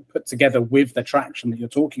put together with the traction that you're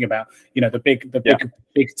talking about, the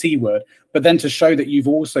big T word, but then to show that you've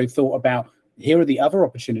also thought about, here are the other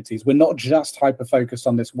opportunities. We're not just hyper focused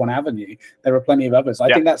on this one avenue. There are plenty of others.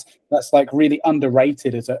 I think that's like really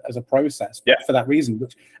underrated as a process for that reason,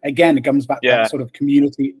 which again, it comes back to that sort of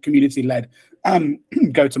community led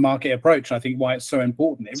go to market approach. And I think why it's so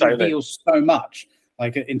important. It reveals so much,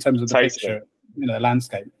 like in terms of the picture, the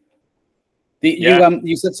landscape.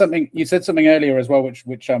 You said something earlier as well, which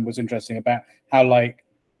was interesting, about how like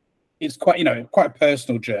it's quite quite a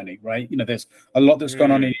personal journey, right? There's a lot that's gone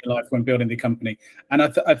on in your life when building the company, and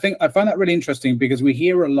I think I find that really interesting, because we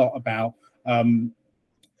hear a lot about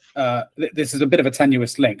this is a bit of a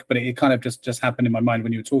tenuous link, but it kind of just happened in my mind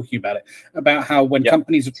when you were talking about it, about how when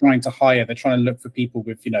companies are trying to hire, they're trying to look for people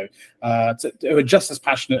with who are just as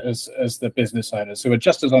passionate as the business owners, who are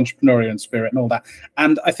just as entrepreneurial in spirit and all that.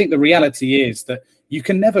 And I think the reality is that you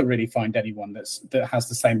can never really find anyone that has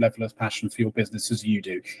the same level of passion for your business as you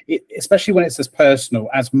do, especially when it's as personal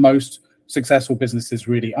as most successful businesses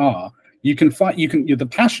really are. The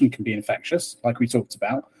passion can be infectious, like we talked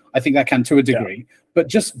about. I think that can, to a degree, but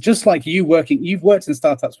just like you've worked in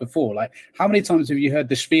startups before. Like, how many times have you heard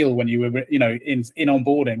the spiel when you were, in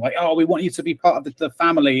onboarding, like, oh, we want you to be part of the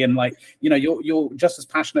family, and like, you're just as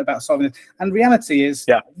passionate about solving it. And reality is,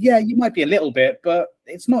 you might be a little bit, but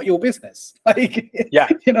it's not your business. Like, you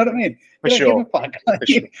know what I mean? For sure.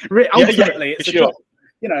 Ultimately, it's for sure.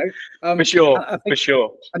 For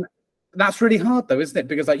sure. And that's really hard, though, isn't it?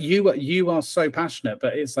 Because like you are so passionate,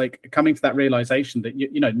 but it's like coming to that realization that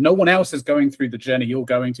no one else is going through the journey you're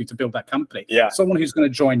going to build that company. Someone who's going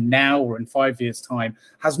to join now or in 5 years' time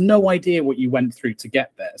has no idea what you went through to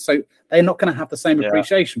get there, so they're not going to have the same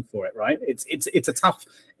appreciation for it, right? It's a tough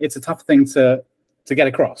thing to get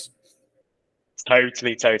across.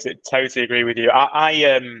 Totally agree with you.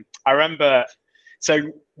 I remember, so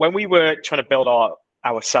when we were trying to build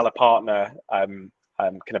our seller partner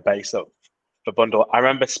kind of base up for Bundle, I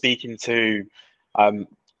remember speaking to there's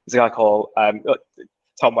a guy called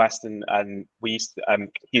Tom West, and we used to,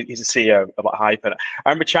 he's a CEO of Hype, and I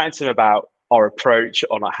remember chatting to him about our approach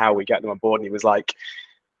on how we get them on board, and he was like,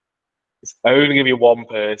 it's only going to be one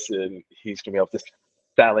person who's going to be able to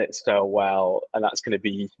sell it so well, and that's going to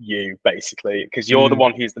be you, basically, because you're the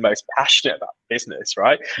one who's the most passionate about business,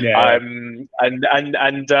 right? Look,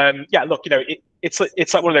 it's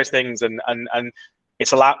like one of those things, and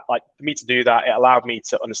it's allowed, like, for me to do that. It allowed me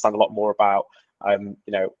to understand a lot more about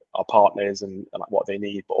our partners and like what they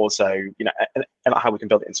need, but also and how we can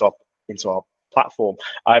build it into our platform.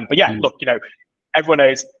 Look, everyone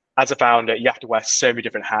knows, as a founder, you have to wear so many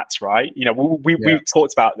different hats, right? We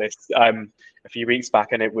talked about this a few weeks back,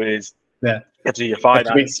 and it was you have to do your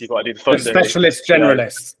finance, you've got to do the funding, specialist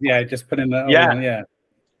generalist, just put in the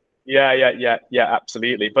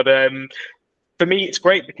absolutely. But for me, it's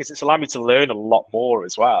great because it's allowed me to learn a lot more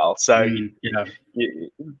as well. So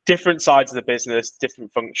different sides of the business,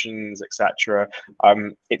 different functions, etc.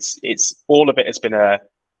 It's all of it has been a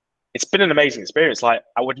it's been an amazing experience. Like,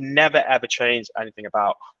 I would never ever change anything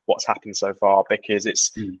about what's happened so far, because it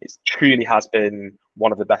truly has been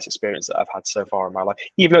one of the best experiences that I've had so far in my life.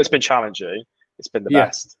 Even though it's been challenging, it's been the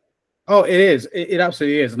best. Oh, it is. It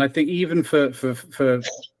absolutely is. And I think even for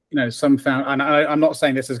some and I'm not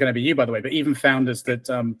saying this is going to be you, by the way, but even founders that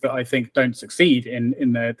I think don't succeed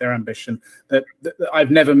in their ambition, that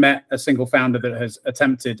I've never met a single founder that has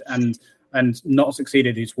attempted and not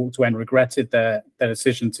succeeded, who's walked away and regretted their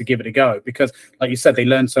decision to give it a go, because, like you said, they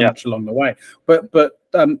learned so much along the way. But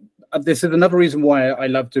this is another reason why I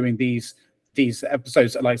love doing these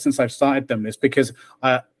episodes, like, since I've started them, is because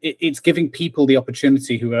it's giving people the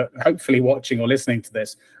opportunity who are hopefully watching or listening to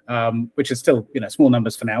this, which is still, small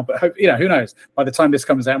numbers for now, but who knows, by the time this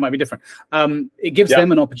comes out, it might be different. It gives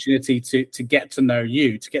them an opportunity to get to know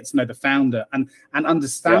you, to get to know the founder, and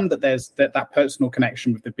understand that there's that personal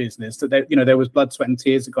connection with the business, that there was blood, sweat and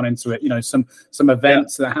tears that gone into it, some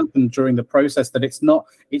events that happened during the process, that it's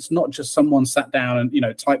not just someone sat down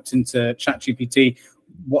and typed into ChatGPT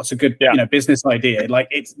what's a good business idea.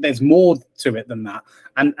 Like, there's more to it than that,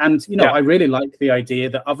 and I really like the idea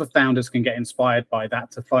that other founders can get inspired by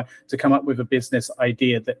that to come up with a business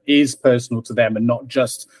idea that is personal to them and not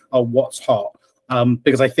just what's hot,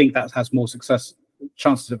 because I think that has more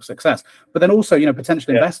chances of success. But then also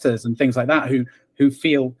potential investors and things like that who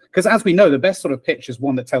feel, because as we know, the best sort of pitch is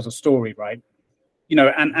one that tells a story, right?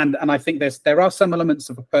 And I think there are some elements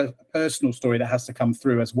of a personal story that has to come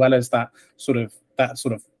through, as well as that sort of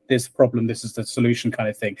this problem, this is the solution kind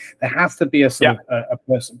of thing. There has to be a sort of a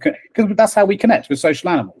person, because that's how we connect with social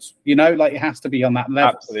animals. Like, it has to be on that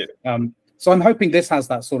level. Absolutely. So I'm hoping this has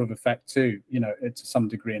that sort of effect too, to some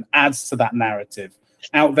degree, and adds to that narrative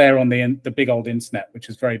out there on the big old internet, which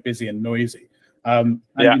is very busy and noisy.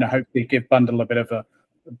 Hopefully give bndle a bit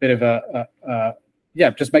of a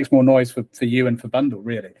just makes more noise for you and for bndle,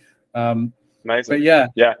 really. Amazing.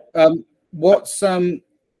 But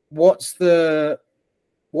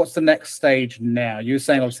what's the next stage now? You were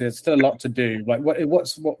saying obviously there's still a lot to do. Like,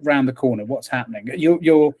 what's round the corner? What's happening?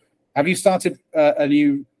 Have you started a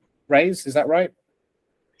new raise? Is that right?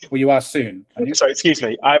 Well, you are soon. Sorry, excuse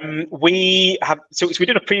me. We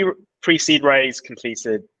did a pre-seed raise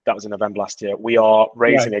completed. That was in November last year. We are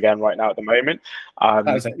raising again right now at the moment.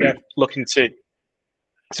 Looking to.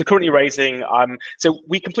 So currently raising, so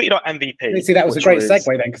we completed our MVP. See, that was a great segue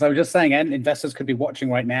then, because I was just saying, investors could be watching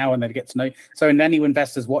right now and they'd get to know. So, in any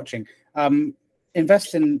investors watching,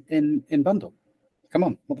 invest in bndle. Come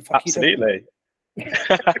on, what the fuck? Absolutely.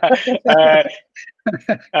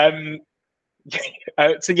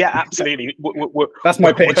 So yeah, absolutely. That's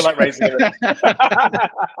my pitch. Like raising it.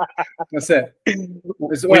 That's it.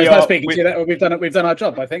 We've done our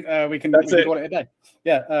job. I think we can call it a day.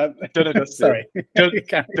 Yeah. Sorry.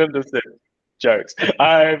 Done jokes.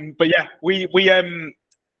 But yeah, we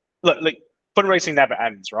look, fundraising never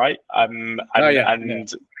ends, right?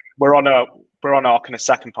 We're on our kind of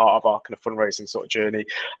second part of our kind of fundraising sort of journey.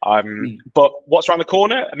 But what's around the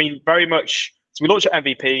corner? I mean, very much. So we launched at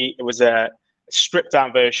MVP. It was a stripped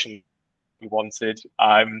down version we wanted,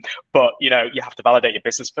 but you have to validate your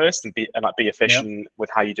business first and be efficient with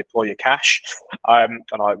how you deploy your cash on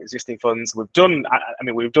our existing funds. We've done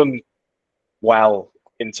well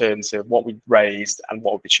in terms of what we've raised and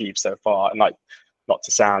what we've achieved so far, and like, not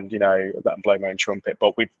to sound that blow my own trumpet,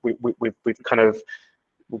 but we've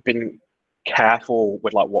been careful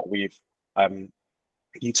with like what we've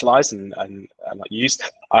utilized and like used.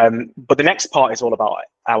 But the next part is all about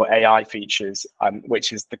our AI features,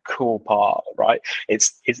 which is the cool part, right?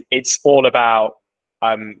 It's all about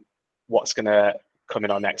what's going to come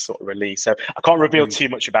in our next sort of release. So I can't reveal too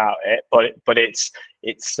much about it, but it's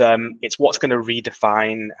what's going to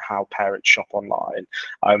redefine how parents shop online.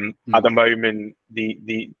 At the moment,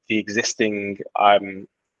 the existing kind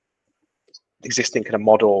of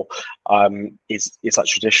model is like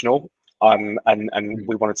traditional. And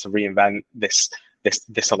we wanted to reinvent this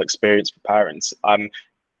whole experience for parents.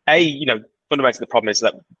 Fundamentally the problem is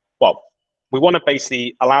that, well, we want to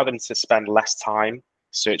basically allow them to spend less time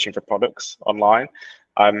searching for products online.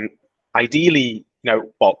 Ideally,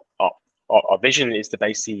 our vision is to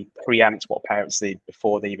basically preempt what parents need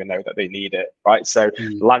before they even know that they need it, right? So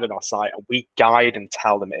land on our site and we guide and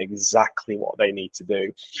tell them exactly what they need to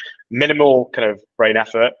do. Minimal kind of brain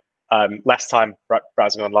effort, less time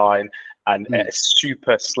browsing online, and a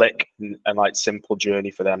super slick and like simple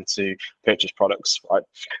journey for them to purchase products, right?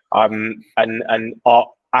 And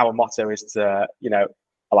our motto is to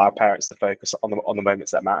allow parents to focus on the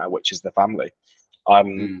moments that matter, which is the family.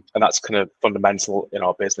 And that's kind of fundamental in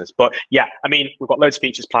our business. But yeah, I mean, we've got loads of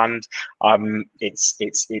features planned.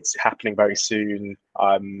 It's happening very soon.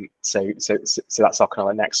 So that's our kind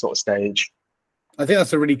of next sort of stage. I think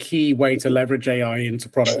that's a really key way to leverage AI into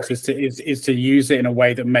products is to use it in a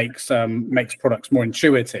way that makes products more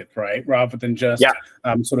intuitive, right? Rather than just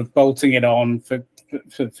sort of bolting it on for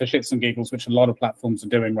shits and giggles, which a lot of platforms are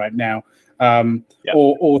doing right now,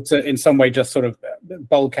 or to in some way just sort of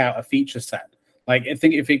bulk out a feature set. Like, I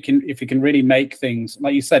think if it can really make things,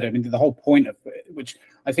 like you said, I mean, the whole point of which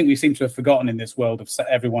I think we seem to have forgotten in this world of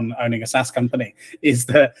everyone owning a SaaS company is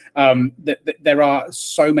that, that there are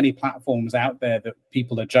so many platforms out there that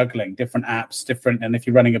people are juggling, different apps, and if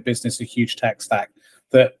you're running a business, a huge tech stack,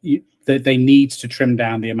 that they need to trim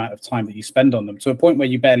down the amount of time that you spend on them to a point where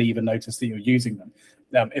you barely even notice that you're using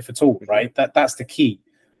them, if at all, right? That's the key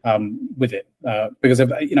with it, because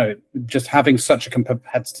of, just having such a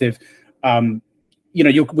competitive,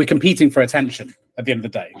 we're competing for attention at the end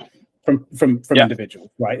of the day from individuals,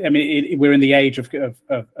 right? I mean, we're in the age of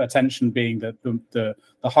attention being the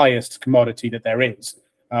highest commodity that there is,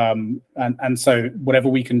 and so whatever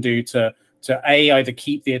we can do to A, either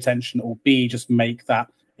keep the attention, or B, just make that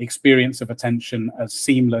experience of attention as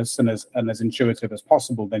seamless and as intuitive as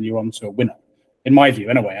possible, then you're on to a winner, in my view.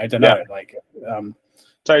 Anyway, I don't know,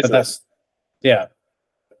 totally. But that's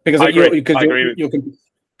because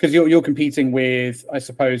you're competing with, I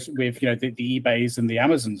suppose, with the eBays and the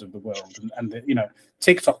Amazons of the world, and the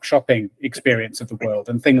TikTok shopping experience of the world,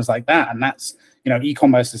 and things like that. And that's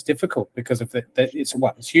e-commerce is difficult because of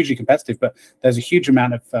it's hugely competitive, but there's a huge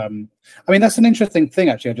amount of I mean, that's an interesting thing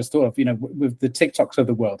actually. I just thought of with the TikToks of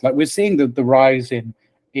the world, like we're seeing the rise in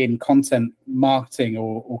content marketing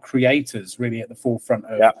or creators really at the forefront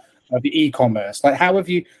of the e-commerce. Like, have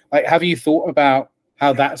you thought about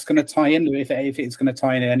how that's going to tie in, if it's going to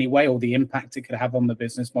tie in any way, or the impact it could have on the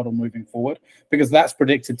business model moving forward? Because that's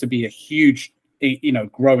predicted to be a huge,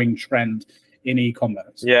 growing trend in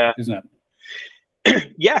e-commerce. Yeah, isn't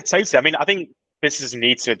it? Yeah, totally. I mean, I think businesses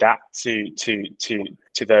need to adapt to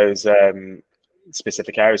those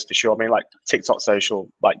specific areas for sure. I mean, like TikTok social,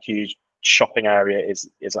 like huge shopping area is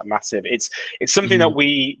like massive. It's something that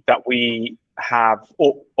we have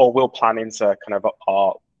or will plan into kind of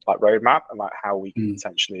our like roadmap and like how we can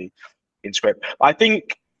potentially integrate. I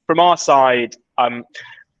think from our side, a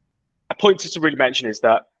point to really mention is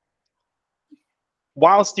that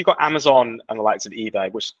whilst you've got Amazon and the likes of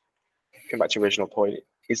eBay, which come back to your original point,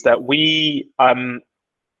 is that we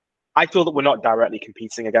I feel that we're not directly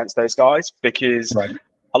competing against those guys, because a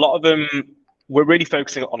lot of them, we're really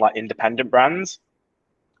focusing on like independent brands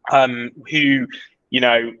who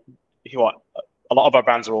are, a lot of our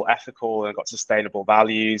brands are all ethical and got sustainable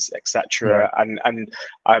values, etc. And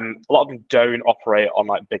a lot of them don't operate on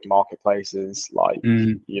like big marketplaces like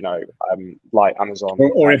like Amazon.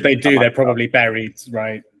 Or if they do, they're probably buried,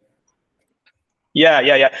 right?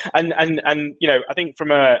 Yeah. And I think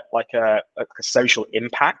from a social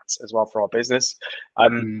impact as well for our business,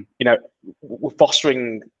 we're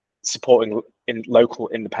fostering, supporting in local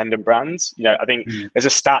independent brands. I think there's a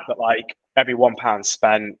stat that like every £1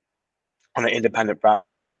 spent on an independent brand,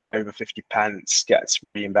 over 50 pence gets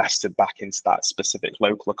reinvested back into that specific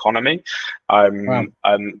local economy of the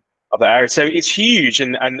area. So it's huge,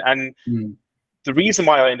 and the reason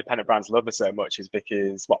why our independent brands love us so much is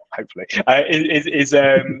because, well, hopefully, is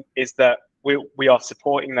that we are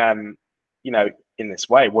supporting them, in this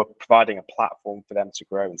way. We're providing a platform for them to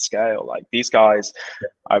grow and scale. Like, these guys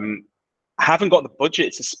haven't got the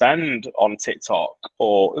budget to spend on TikTok,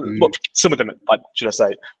 or well, some of them, like, should I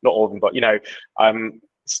say, not all of them, but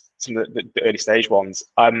some of the early stage ones.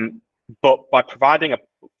 But by providing a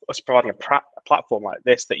platform like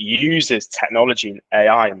this that uses technology and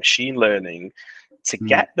AI and machine learning to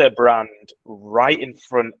get their brand right in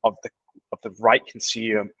front of the right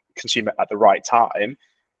consumer at the right time,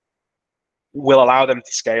 will allow them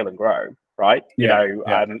to scale and grow. Right?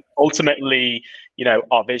 Ultimately,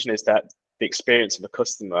 our vision is that the experience of the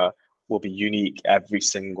customer will be unique every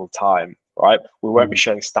single time. Right? We won't be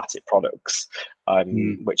showing static products,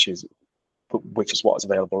 which is what is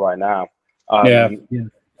available right now.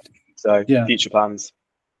 So future plans.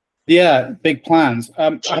 Yeah, big plans.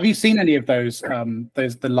 Have you seen any of those?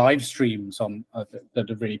 The live streams on that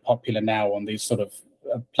are really popular now on these sort of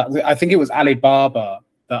platforms? I think it was Alibaba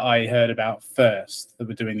that I heard about first that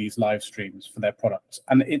were doing these live streams for their products,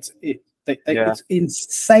 and it's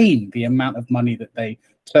insane the amount of money that they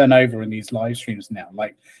turn over in these live streams now.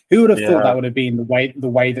 Like, who would have thought that would have been the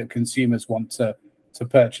way that consumers want to to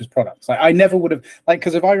purchase products. Like I never would have, like,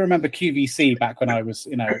 because if I remember QVC back when I was,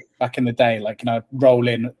 back in the day, like, I'd roll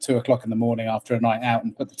in at 2:00 in the morning after a night out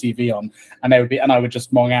and put the TV on, and I would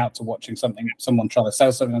just mong out to watching someone try to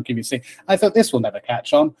sell something on QVC. I thought this will never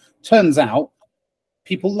catch on. Turns out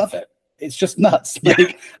people love it. It's just nuts.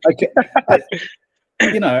 Like, I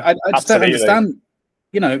just don't understand,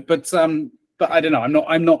 but I don't know.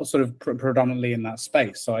 I'm not sort of predominantly in that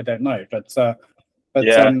space, so I don't know. But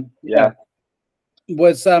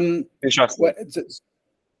was interesting.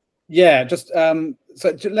 Just so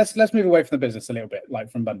let's move away from the business a little bit, like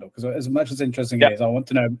from Bundle, because as much as interesting it is, I want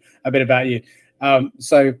to know a bit about you.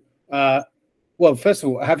 Well, first of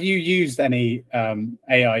all, have you used any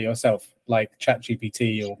AI yourself, like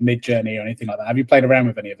ChatGPT or Midjourney or anything like that? Have you played around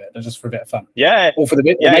with any of it, or just for a bit of fun? Yeah, or for the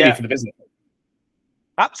maybe for the business.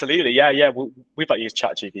 Absolutely, yeah. We've used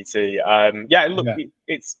ChatGPT. Look,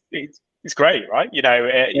 it's great, right?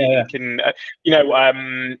 It can,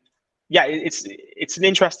 it's an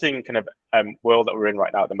interesting kind of world that we're in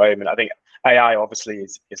right now at the moment. I think AI obviously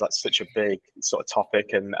is like such a big sort of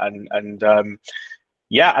topic, and I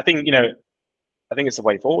think I think it's the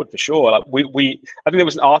way forward for sure. Like I think there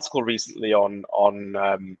was an article recently on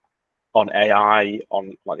AI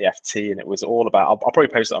on like the FT, and it was all about. I'll probably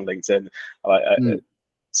post it on LinkedIn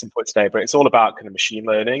some point today, but it's all about kind of machine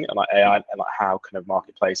learning and like AI and like how kind of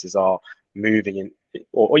marketplaces are moving in,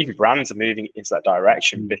 or even brands are moving into that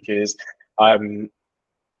direction, because everything's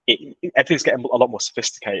getting a lot more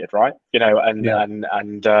sophisticated, right?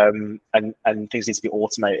 And things need to be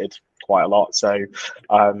automated quite a lot. So,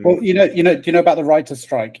 well, do you know about the writer's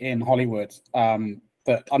strike in Hollywood?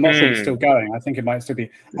 But I'm not sure it's still going. I think it might still be.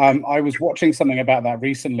 I was watching something about that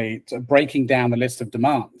recently, breaking down the list of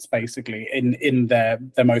demands, basically in their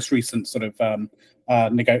most recent sort of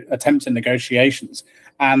attempt at negotiations.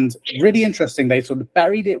 And really interesting, they sort of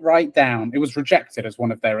buried it right down. It was rejected as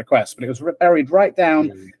one of their requests, but it was buried right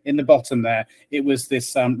down in the bottom there. It was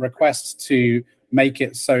this request to make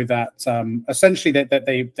it so that essentially that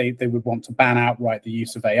they would want to ban outright the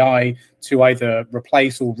use of AI to either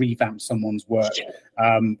replace or revamp someone's work,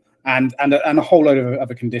 and a whole load of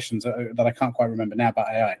other conditions that I can't quite remember now about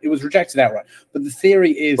AI. It was rejected outright, but the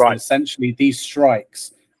theory is that essentially these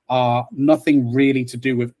strikes are nothing really to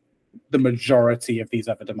do with the majority of these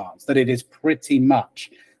other demands. That it is pretty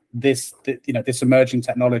much this emerging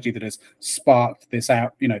technology that has sparked this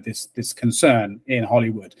this concern in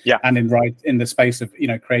Hollywood and in the space of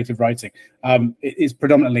creative writing. It is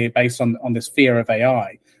predominantly based on this fear of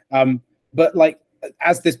AI. But like,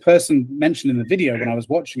 as this person mentioned in the video when I was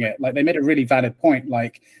watching it, like, they made a really valid point.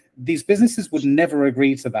 Like, these businesses would never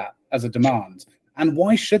agree to that as a demand, and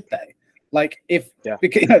why should they? Like,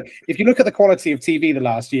 because if you look at the quality of TV the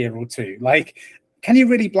last year or two, like, can you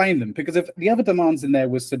really blame them? Because if the other demands in there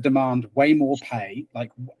was to demand way more pay,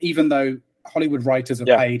 like, even though Hollywood writers are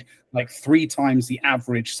paid like 3 times the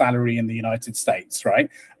average salary in the United States, right?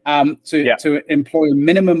 To employ a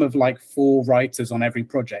minimum of like 4 writers on every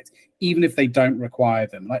project, even if they don't require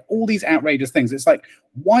them, like all these outrageous things. It's like,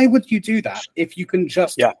 why would you do that if you can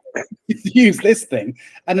just use this thing?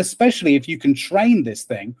 And especially if you can train this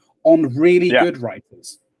thing on really good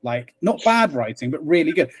writers. Like, not bad writing, but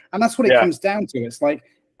really good. And that's what it comes down to. It's like,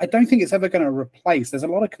 I don't think it's ever going to replace. There's a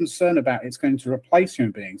lot of concern about it's going to replace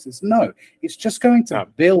human beings. It's just going to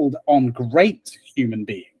build on great human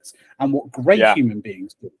beings and what great human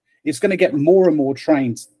beings do. It's going to get more and more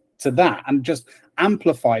trained to that and just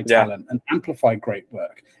amplify talent and amplify great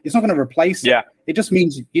work. It's not going to replace it. It just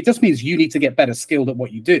means you need to get better skilled at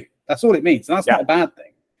what you do. That's all it means. And that's not a bad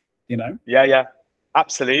thing, Yeah.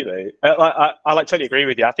 Absolutely. I totally agree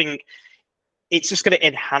with you. I think it's just going to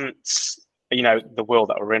enhance, the world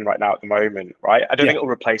that we're in right now at the moment, right? I don't think it'll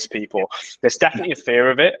replace people. There's definitely a fear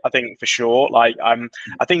of it, I think, for sure. Like, I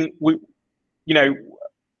think we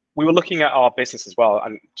were looking at our business as well,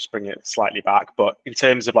 and just bringing it slightly back, but in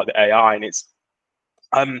terms of like the AI, and it's,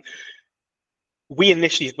 we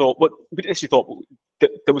initially thought that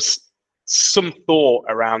there was some thought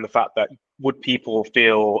around the fact that would people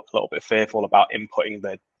feel a little bit fearful about inputting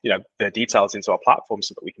their details into our platform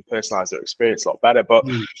so that we can personalize their experience a lot better. But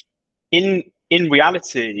in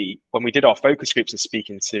reality, when we did our focus groups and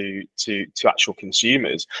speaking to actual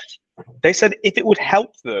consumers, they said if it would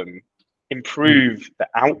help them improve the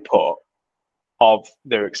output of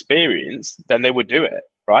their experience, then they would do it,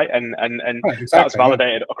 right? And exactly, that was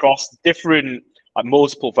validated across different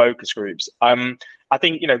multiple focus groups. I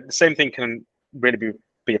think the same thing can really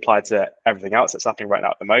be applied to everything else that's happening right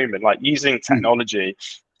now at the moment, like using technology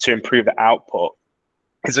to improve the output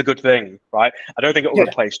is a good thing, right? I don't think it will Yeah.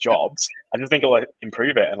 replace jobs. I just think it will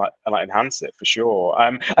improve it and like enhance it for sure.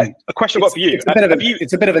 A question I've got for you. It's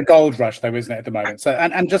a bit of a gold rush though, isn't it, at the moment? So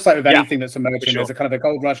and just like with anything that's emerging, sure. there's a kind of a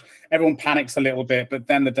gold rush. Everyone panics a little bit, but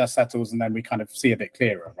then the dust settles and then we kind of see a bit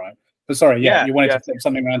clearer, right? But sorry, you wanted to flip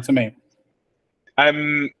something around to me.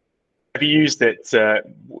 Have you used it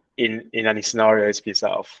in any scenarios for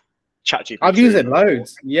yourself? ChatGPT. I've used it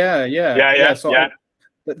loads. Yeah. So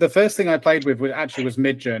the first thing I played with was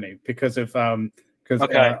Midjourney because of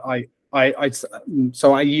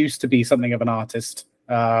I used to be something of an artist.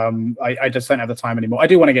 I just don't have the time anymore. I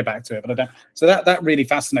do want to get back to it, but I don't. So that really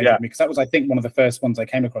fascinated me because that was, I think, one of the first ones I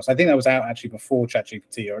came across. I think that was out actually before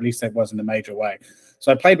ChatGPT, or at least it was in a major way.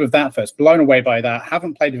 So I played with that first, blown away by that.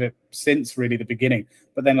 Haven't played with it since really the beginning,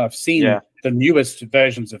 but then I've seen the newest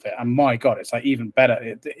versions of it, and my God, it's like even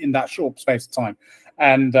better in that short space of time.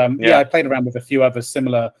 And I played around with a few other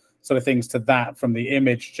similar sort of things to that from the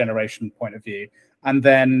image generation point of view. And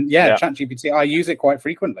then, ChatGPT, I use it quite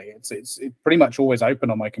frequently. It's pretty much always open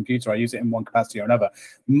on my computer. I use it in one capacity or another.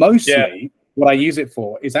 Mostly what I use it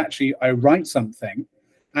for is actually I write something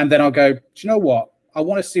and then I'll go, do you know what? I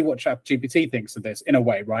want to see what ChatGPT thinks of this in a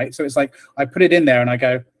way, right? So it's like I put it in there and I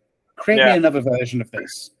go, create me another version of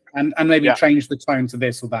this and maybe change the tone to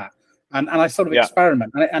this or that. And I sort of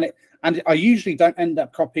experiment. And I usually don't end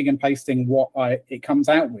up copying and pasting what it comes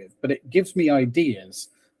out with, but it gives me ideas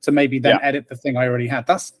to maybe then edit the thing I already had.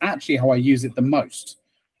 That's actually how I use it the most,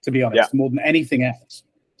 to be honest, more than anything else.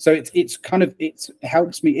 So it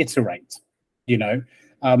helps me iterate, you know.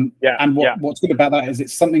 And what's good about that is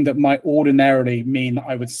it's something that might ordinarily mean that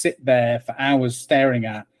I would sit there for hours staring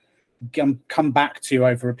at, come back to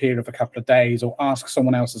over a period of a couple of days, or ask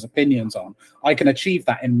someone else's opinions on. I can achieve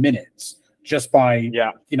that in minutes just by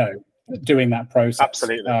doing that process.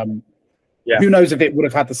 Absolutely. Who knows if it would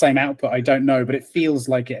have had the same output? I don't know, but it feels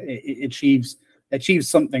like it achieves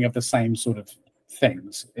something of the same sort of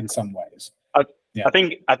things in some ways. I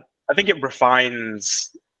think it refines.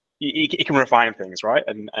 It can refine things, right?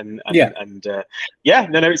 It's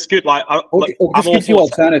good. Like, or just gives you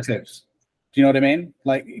alternatives. Do you know what I mean?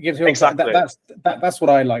 Like, it gives you exactly. That's what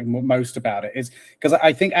I like most about it, is because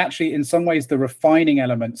I think actually in some ways the refining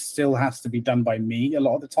element still has to be done by me a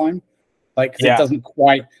lot of the time. Like, because it doesn't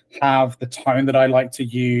quite have the tone that I like to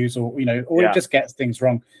use, or it just gets things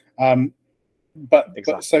wrong. But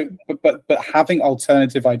having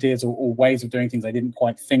alternative ideas or ways of doing things I didn't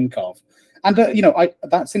quite think of, and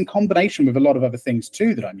that's in combination with a lot of other things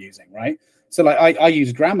too that I'm using, right? So like I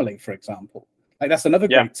use Grammarly, for example. Like, that's another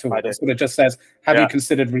great tool. It sort of just says, have you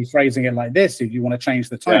considered rephrasing it like this? If you want to change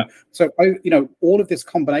the tone. So all of this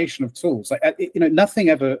combination of tools, like nothing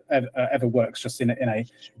ever works just in a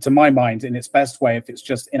to my mind, in its best way, if it's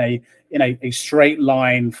just in a straight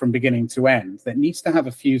line from beginning to end. That needs to have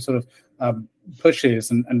a few sort of pushes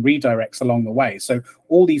and redirects along the way. So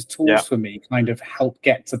all these tools for me kind of help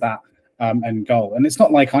get to that end goal. And it's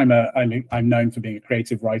not like I'm known for being a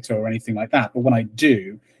creative writer or anything like that, but when I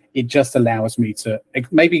do, it just allows me to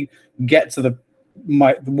maybe get to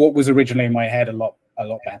what was originally in my head a lot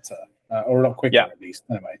better, or a lot quicker at least.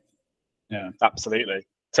 Anyway, absolutely,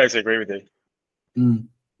 totally agree with you.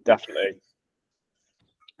 Definitely.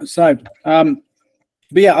 So,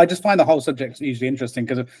 but I just find the whole subject usually interesting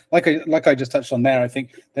because, like I just touched on there, I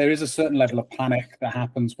think there is a certain level of panic that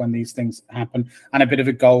happens when these things happen, and a bit of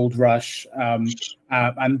a gold rush, and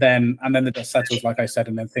then the dust settles, like I said,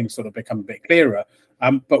 and then things sort of become a bit clearer.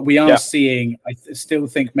 But we are seeing, I still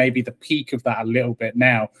think, maybe the peak of that a little bit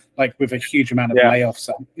now, like with a huge amount of layoffs.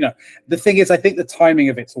 The thing is, I think the timing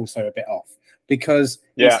of it's also a bit off, because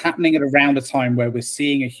it's happening at around a time where we're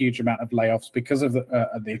seeing a huge amount of layoffs because of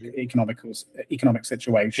the economic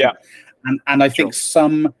situation. And I think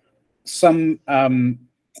some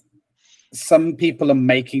people are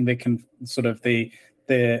making the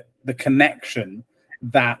connection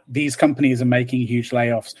that these companies are making huge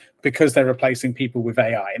layoffs because they're replacing people with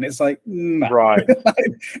AI, and it's like, no. Right?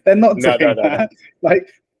 They're not doing that. Like,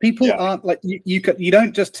 people aren't like you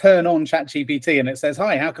don't just turn on ChatGPT and it says,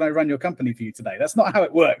 "Hi, how can I run your company for you today?" That's not how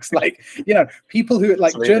it works. Like, people who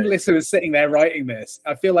journalists who are sitting there writing this,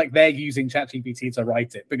 I feel like they're using ChatGPT to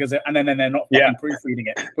write it and then they're not fucking proofreading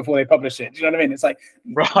it before they publish it. Do you know what I mean? It's like,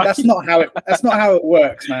 that's not how it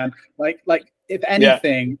works, man. Like if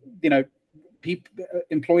anything,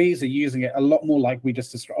 employees are using it a lot more like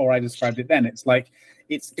I described it then. It's like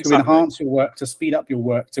to enhance your work, to speed up your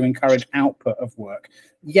work, to encourage output of work.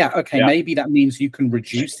 Maybe that means you can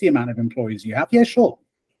reduce the amount of employees you have. Yeah, sure.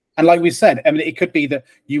 And like we said, I mean, it could be that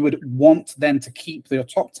you would want then to keep your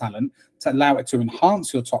top talent, to allow it to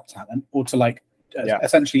enhance your top talent, or to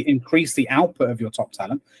essentially increase the output of your top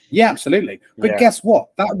talent? Yeah, absolutely. But guess what?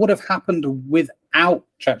 That would have happened without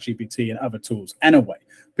ChatGPT and other tools anyway,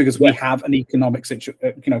 because we have an economic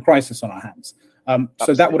crisis on our hands.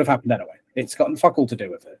 So that would have happened anyway. It's got fuck all to do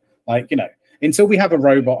with it. Like, until we have a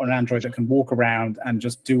robot or an android that can walk around and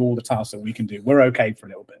just do all the tasks that we can do, we're okay for a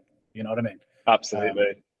little bit. You know what I mean?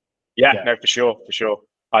 Absolutely. No, for sure.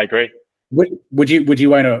 I agree. Would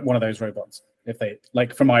you own one of those robots if they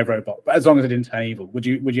like from iRobot? But as long as it didn't turn evil, would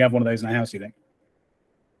you have one of those in the house? You think?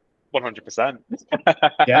 100%.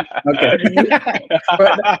 Yeah. Okay.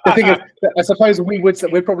 But the thing is, I suppose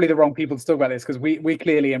we're probably the wrong people to talk about this, because we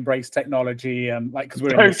clearly embrace technology, because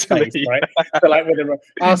we're in this space, right? So like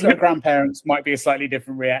ask our grandparents might be a slightly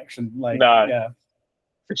different reaction. Like, yeah.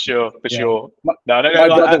 For sure. My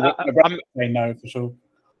brother say no for sure.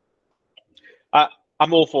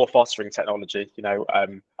 I'm all for fostering technology.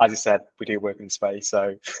 As I said, we do work in space,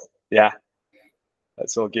 so yeah,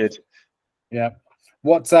 that's all good. Yeah.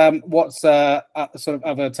 What's sort of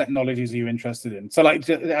other technologies are you interested in? So, like,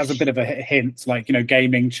 as a bit of a hint, like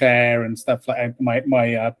gaming chair and stuff, like my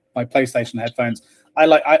PlayStation headphones.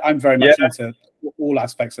 I'm very much into all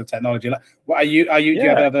aspects of technology. Like, do you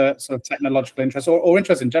have other sort of technological interests or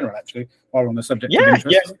interest in general? Actually, while we're on the subject of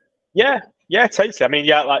interest. Yeah, totally. I mean,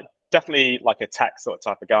 like definitely like a tech sort of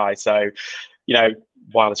type of guy. So,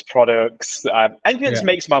 wireless products, anything that just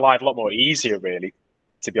makes my life a lot more easier, really.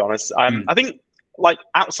 To be honest, I think, like,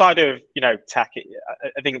 outside of tech,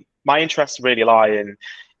 I think my interests really lie in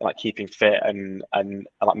like keeping fit and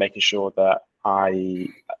like making sure that my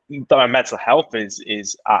mental health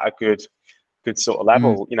is at a good sort of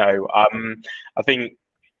level. I think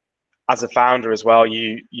as a founder as well,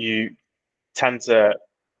 you tend to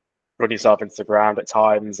run yourself into the ground at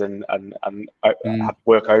times and have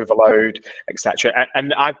work overload, etc.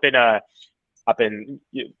 And I've been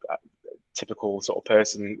typical sort of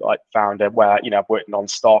person, like founder, where I've worked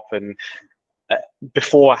non-stop, and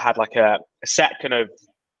before I had like a set kind of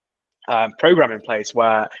program in place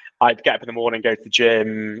where I'd get up in the morning, go to the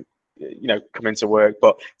gym, come into work.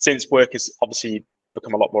 But since work has obviously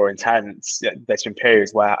become a lot more intense, there's been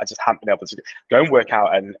periods where I just haven't been able to go and work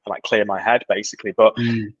out and like clear my head, basically. But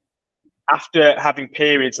after having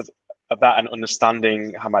periods of that and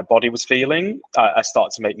understanding how my body was feeling, I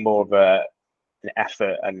started to make more of an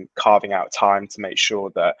effort and carving out time to make sure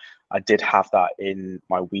that I did have that in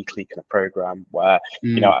my weekly kind of program where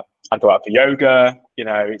I go out for yoga.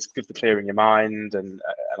 It's good for clearing your mind and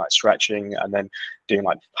like stretching, and then doing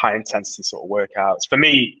like high intensity sort of workouts. For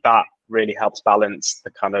me, that really helps balance the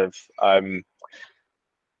kind of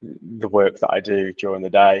the work that I do during the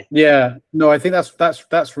day. Yeah, no, I think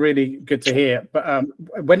that's really good to hear. But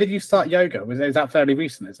when did you start yoga? Is that fairly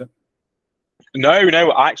recent? Is it? No,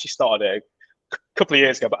 I actually started it a couple of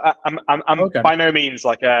years ago, but I'm by no means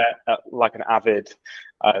like an avid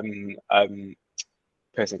person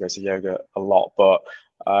who goes to yoga a lot. But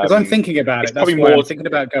because I'm thinking about it, that's why I'm thinking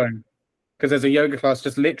about going. Because there's a yoga class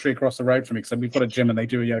just literally across the road from me. So we've got a gym and they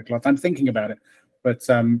do a yoga class. I'm thinking about it, but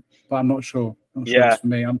I'm not sure. It's for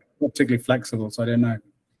me. I'm not particularly flexible, so I don't know.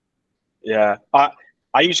 Yeah,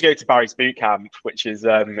 I usually go to Barry's boot camp, which is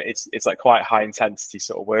it's like quite high intensity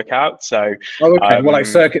sort of workout. So well, like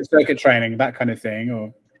circuit training, that kind of thing,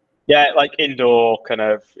 or like indoor kind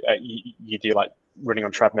of. You do like running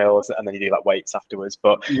on treadmills, and then you do like weights afterwards.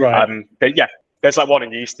 But but yeah, there's like one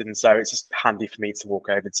in Euston, so it's just handy for me to walk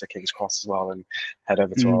over to King's Cross as well and head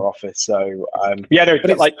over to our office. So I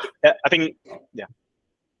think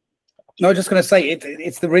No, I was just going to say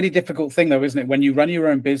it's the really difficult thing, though, isn't it? When you run your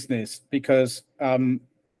own business, because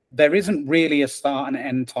there isn't really a start and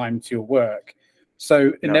end time to your work.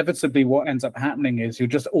 So inevitably what ends up happening is you're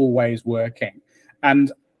just always working.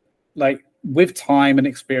 And like with time and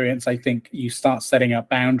experience, I think you start setting up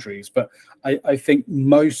boundaries. But I think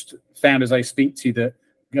most founders I speak to that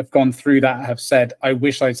have gone through that have said, I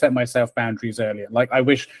wish I'd set myself boundaries earlier. Like, I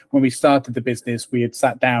wish when we started the business, we had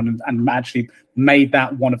sat down and actually made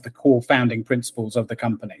that one of the core founding principles of the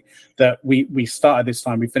company, that we started this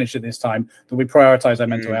time, we finished at this time, that we prioritize our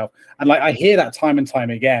mental health. And like, I hear that time and time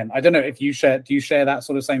again. I don't know if do you share that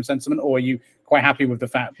sort of same sentiment, or are you quite happy with the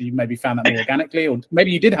fact that you maybe found that more organically, or maybe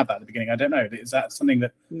you did have that at the beginning? I don't know. Is that something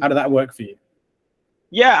how did that work for you?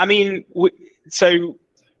 Yeah, I mean, so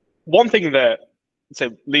one thing so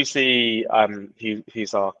Lucy,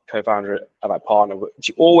 who's our co-founder and my partner,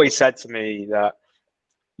 she always said to me that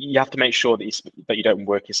you have to make sure that you don't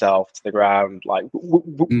work yourself to the ground. Like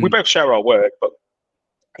we both share our work, but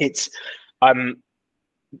it's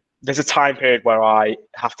there's a time period where I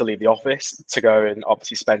have to leave the office to go and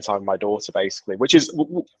obviously spend time with my daughter, basically, which is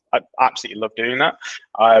I absolutely love doing that.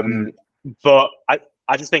 but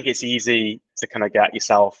I just think it's easy to kind of get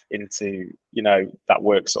yourself into, you know, that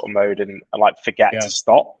work sort of mode and like forget to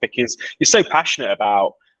stop, because you're so passionate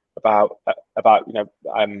about you know,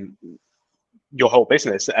 your whole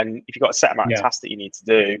business, and if you've got a set amount of tasks that you need to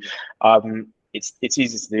do, it's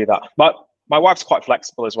easy to do that. But my wife's quite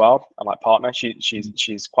flexible as well, and my partner,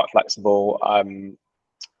 she's quite flexible.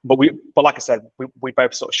 But like I said, we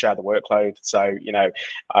both sort of share the workload. So, you know,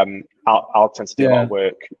 I'll tend to do a lot of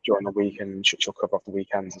work during the week, and she'll cover off the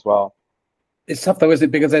weekends as well. It's tough though, isn't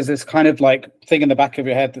it? Because there's this kind of like thing in the back of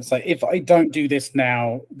your head that's like, if I don't do this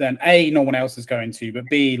now, then A, no one else is going to, but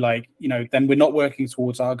B, like, you know, then we're not working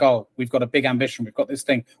towards our goal. We've got a big ambition. We've got this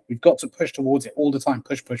thing. We've got to push towards it all the time.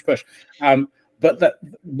 Push. But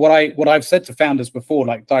what I've said to founders before,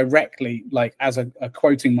 like directly, like as a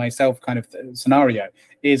quoting myself kind of scenario,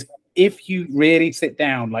 is if you really sit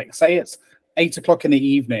down, like say it's 8 o'clock in the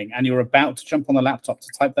evening and you're about to jump on the laptop to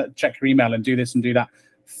type that, check your email and do this and do that,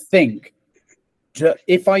 think,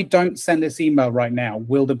 if I don't send this email right now,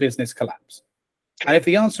 will the business collapse? And if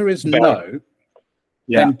the answer is no,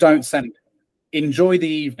 then don't send it. Enjoy the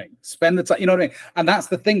evening, spend the time, you know what I mean? And that's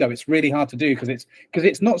the thing though, it's really hard to do because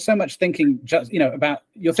it's not so much thinking just, you know, about,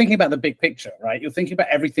 you're thinking about the big picture, right? You're thinking about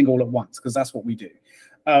everything all at once, because that's what we do.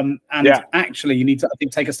 Actually you need to, I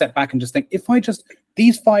think, take a step back and just think, if I just,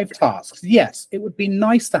 these 5 tasks, yes, it would be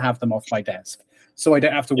nice to have them off my desk so I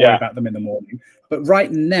don't have to worry about them in the morning. But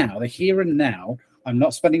right now, the here and now, I'm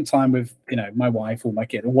not spending time with, you know, my wife or my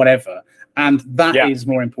kid or whatever. And that is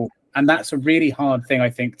more important. And that's a really hard thing, I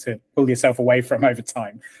think, to pull yourself away from over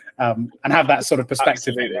time, and have that sort of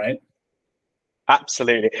perspective, right?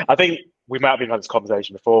 Absolutely. I think we might have been having this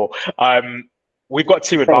conversation before. We've got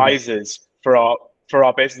 2 advisors for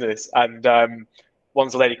our business, and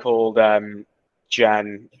one's a lady called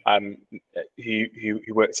Jen, who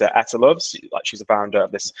works at Etta Loves. Like, she's the founder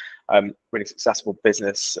of this really successful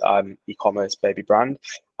business, e-commerce baby brand.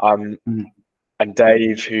 And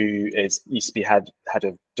Dave, who used to be head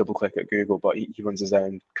of DoubleClick at Google, but he runs his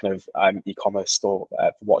own kind of e-commerce store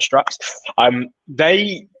for watch straps.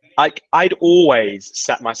 I'd always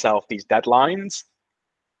set myself these deadlines,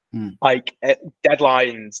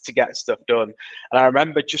 deadlines to get stuff done. And I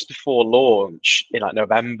remember just before launch in like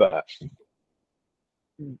November,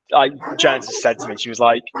 Janice said to me, she was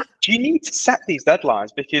like, "Do you need to set these deadlines?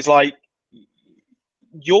 Because like,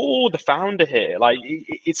 you're the founder here. Like,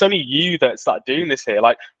 it's only you that start doing this here.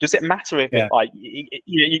 Like, does it matter if it, like,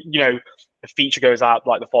 you know, a feature goes out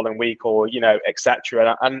like the following week, or, you know,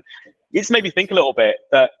 etc." And it's made me think a little bit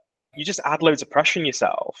that you just add loads of pressure on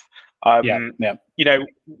yourself. You know,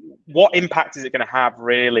 what impact is it going to have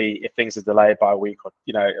really if things are delayed by a week, or,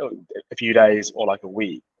 you know, a few days, or like a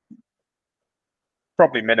week?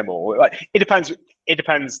 Probably minimal. Like, it depends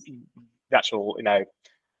the actual, you know,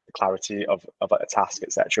 clarity of a task,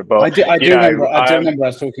 etc. But I do remember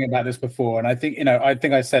us talking about this before, and I think, you know,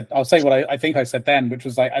 I'll say what I think I said then, which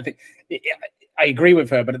was like, I think I agree with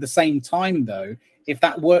her, but at the same time though, if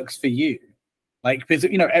that works for you, like, because,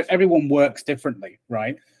 you know, everyone works differently,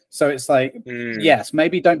 right? So it's like, yes,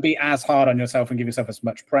 maybe don't be as hard on yourself and give yourself as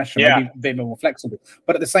much pressure. Maybe be a bit more flexible.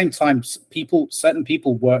 But at the same time, certain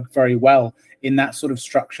people work very well in that sort of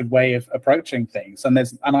structured way of approaching things. And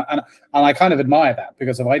I kind of admire that,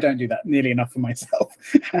 because if I don't do that nearly enough for myself,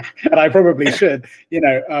 and I probably should, you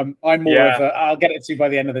know, I'm more of a, I'll get it to you by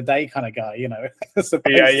the end of the day kind of guy, you know.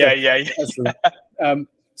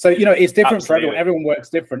 So, you know, it's different for everyone. Everyone works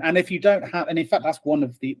different. And if you don't have, and in fact, that's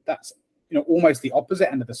you know, almost the opposite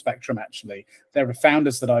end of the spectrum, actually. There are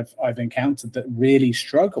founders that I've encountered that really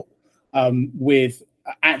struggle with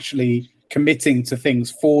actually committing to things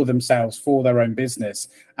for themselves, for their own business,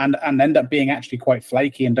 and end up being actually quite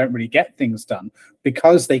flaky and don't really get things done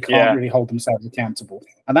because they can't really hold themselves accountable.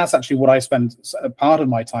 And that's actually what I spend a part of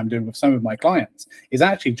my time doing with some of my clients, is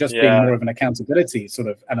actually just being more of an accountability sort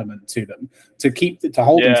of element to them, to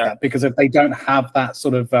hold them to that, because if they don't have that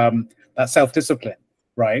sort of that self-discipline,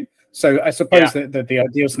 right? So I suppose that the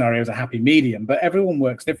ideal scenario is a happy medium, but everyone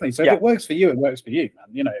works differently. So if it works for you, it works for you, man.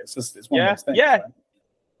 You know, it's one of those things. Right?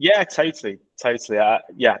 Yeah, totally. But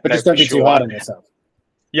just don't be too hard on yourself.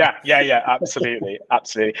 Yeah, absolutely.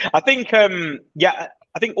 I think, I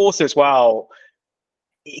think also as well,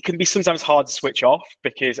 it can be sometimes hard to switch off,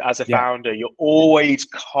 because as a founder, you're always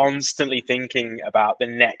constantly thinking about the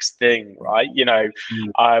next thing, right? You know,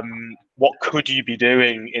 what could you be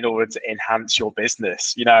doing in order to enhance your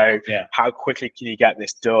business? You know, how quickly can you get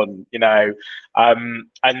this done? You know,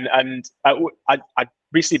 and I've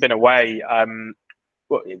recently been away,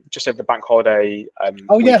 just over the bank holiday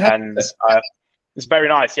weekends. It's very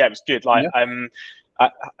nice. Yeah, it was good. Like, I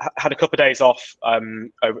had a couple of days off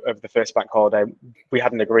over the first bank holiday. We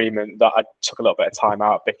had an agreement that I took a little bit of time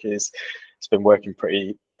out because it's been working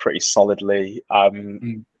pretty solidly.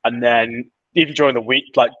 And then even during the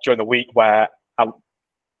week, where I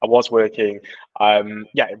was working,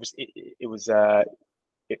 it was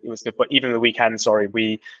good. But even the weekend, I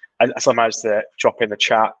still managed to drop in the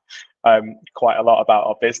chat quite a lot about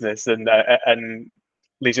our business, and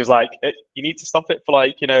Lisa was like, "You need to stop it for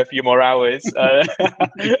a few more hours." But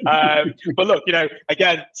look,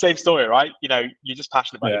 again, same story, right? You're just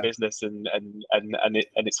passionate about your business, and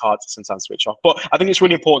it's hard to sometimes switch off. But I think it's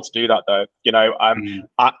really important to do that, though.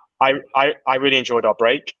 I really enjoyed our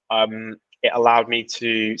break. It allowed me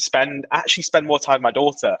to spend more time with my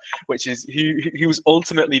daughter, which is who's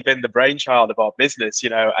ultimately been the brainchild of our business.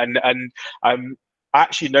 And I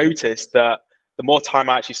actually noticed that the more time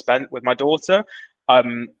I actually spent with my daughter,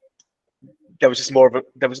 there was more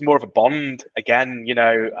of a bond again. She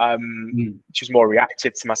was more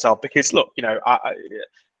reactive to myself because look,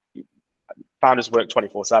 founders work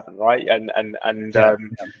 24/7, right? And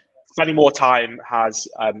spending more time has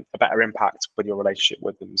a better impact with your relationship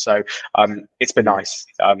with them. So it's been nice.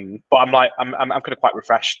 But I'm kind of quite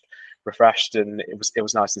refreshed, and it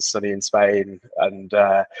was nice and sunny in Spain. And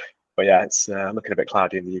but yeah, it's looking a bit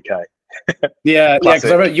cloudy in the UK. Yeah, because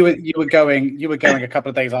I remember you were going a couple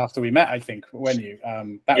of days after we met, I think, when you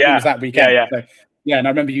it was that weekend. Yeah, and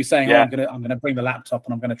I remember you saying, "I'm gonna bring the laptop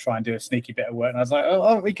and I'm gonna try and do a sneaky bit of work." And I was like,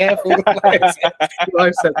 "Oh, be careful."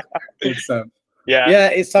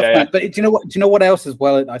 It's tough, man. But do you know what else as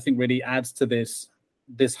well? I think really adds to this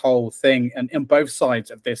whole thing, and on both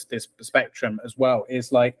sides of this spectrum as well,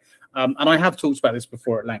 is and I have talked about this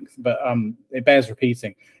before at length, but it bears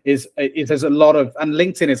repeating. Is there's a lot of, and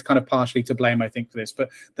LinkedIn is kind of partially to blame, I think, for this, but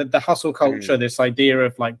the hustle culture, this idea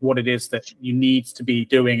of what it is that you need to be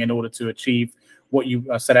doing in order to achieve what you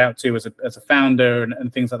set out to as a founder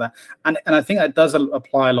and things like that. And I think that does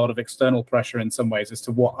apply a lot of external pressure in some ways as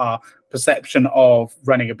to what our perception of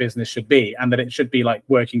running a business should be, and that it should be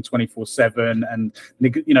working 24/7 and,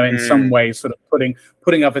 in some ways sort of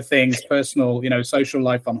putting other things, personal, social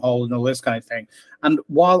life on hold and all this kind of thing. And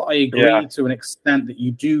while I agree to an extent that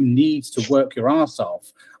you do need to work your ass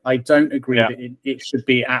off, I don't agree that it should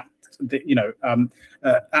be at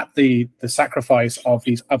the sacrifice of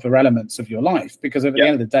these other elements of your life, because at the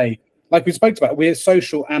end of the day, like we spoke about, we're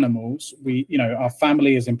social animals. Our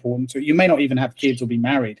family is important to you. May not even have kids or be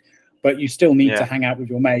married, but you still need to hang out with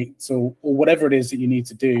your mates or whatever it is that you need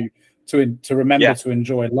to do to remember to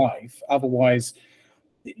enjoy life. Otherwise,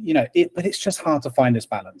 but it's just hard to find this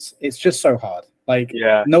balance. It's just so hard.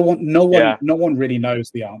 No one really knows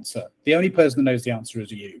the answer. The only person that knows the answer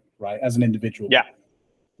is you, right? As an individual. Yeah.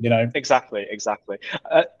 Exactly.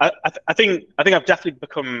 I think I've definitely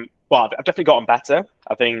become, I've definitely gotten better.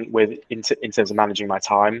 I think in terms of managing my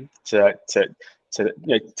time to take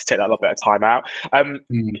that little bit of time out.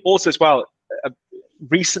 Also as well,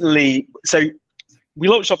 recently, so we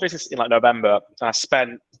launched our business in November, and I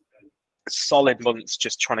spent solid months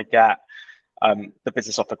just trying to get the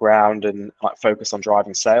business off the ground and focus on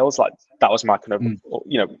driving sales. That was my kind of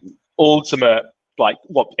ultimate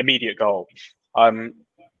immediate goal.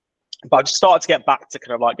 But I just started to get back to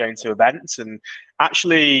kind of going to events, and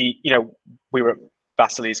actually, we were at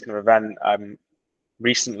Vasily's kind of event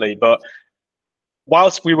recently, but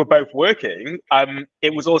whilst we were both working,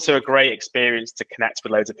 it was also a great experience to connect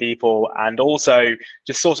with loads of people and also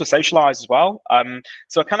just sort of socialize as well.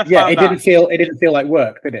 So I kind of found it didn't feel like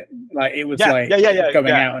work, did it? It was going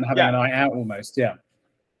out and having a night out almost. And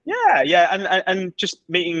just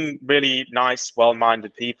meeting really nice,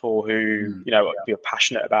 well-minded people who feel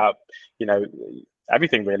passionate about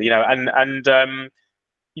everything really, and I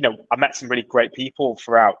met some really great people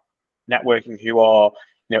throughout networking who are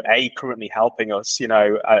currently helping us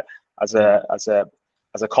as a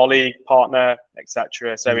colleague, partner,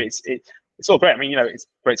 etc. So it's all great. I mean, it's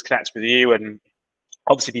great to connect with you and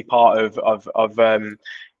obviously be part of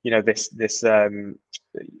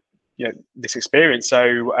this experience.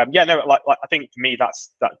 So I think for me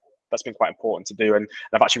that's been quite important to do, and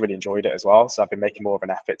I've actually really enjoyed it as well. So I've been making more of an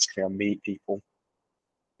effort to meet people.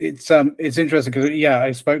 It's interesting because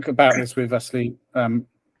I spoke about this with Vasily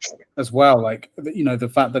as well.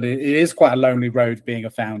 The fact that it is quite a lonely road being a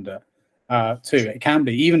founder too. It can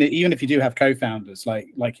be even if you do have co-founders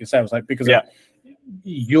like yourselves, because I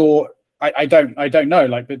don't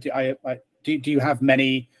know, but do you have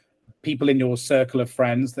many people in your circle of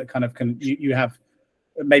friends that kind of you have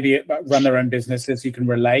maybe run their own businesses you can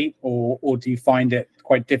relate, or do you find it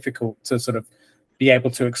quite difficult to sort of be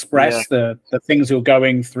able to express the things you're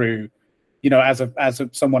going through, as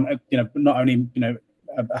someone, not only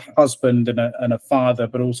a husband and a father,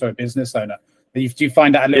 but also a business owner. Do you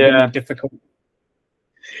find that a little bit more difficult?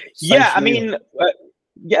 Yeah, I mean,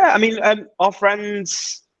 our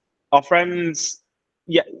friends,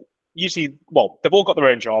 yeah, usually, well, they've all got their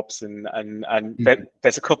own jobs, and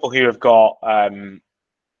there's a couple who have got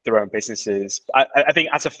their own businesses. I think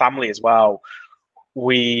as a family as well,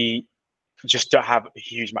 we just don't have a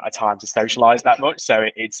huge amount of time to socialize that much. So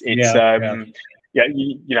it's just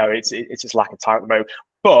lack of time at the moment.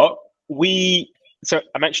 But so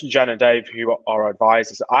I mentioned Jen and Dave, who are our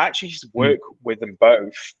advisors. I actually used to work with them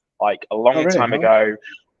both like a long time ago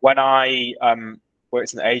when I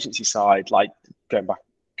worked in the agency side, like going back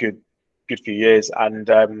good few years. And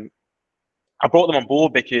I brought them on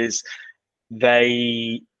board because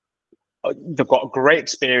they've got a great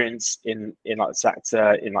experience in like the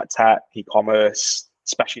sector, in like tech, e-commerce,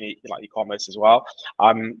 especially in like e-commerce as well.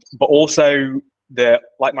 But also they're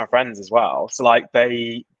like my friends as well. So like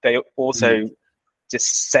they also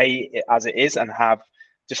just say it as it is and have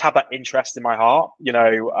that interest in my heart,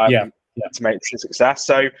 to make this a success.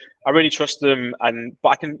 So I really trust them, but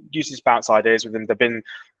I can usually just bounce ideas with them. They've been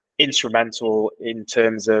instrumental in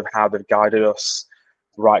terms of how they've guided us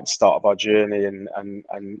right at the start of our journey, and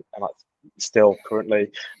like still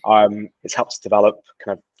currently, it's helped us develop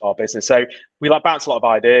kind of our business. So we like bounce a lot of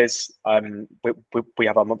ideas. We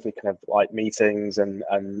have our monthly kind of like meetings, and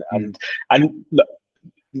look,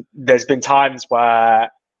 there's been times where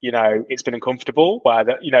it's been uncomfortable, where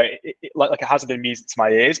like it hasn't been music to my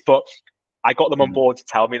ears, but I got them on board to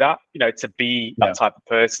tell me that, to be that type of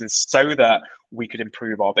person, so that we could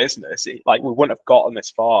improve our business. Like we wouldn't have gotten this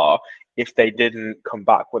far if they didn't come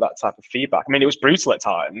back with that type of feedback. I mean, it was brutal at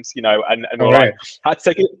times, and we're like, I had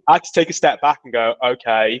to take a step back and go,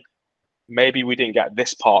 okay, maybe we didn't get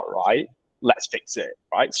this part right. Let's fix it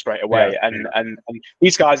right straight away. And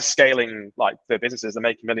these guys are scaling like their businesses. They're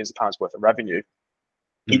making millions of pounds worth of revenue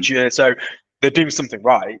each year, so they're doing something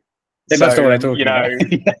right. They must know what they're talking about.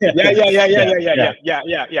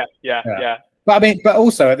 Yeah. But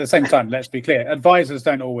also at the same time, let's be clear, advisors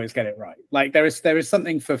don't always get it right. Like there is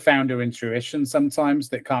something for founder intuition sometimes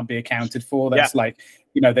that can't be accounted for. That's like,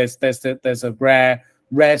 there's a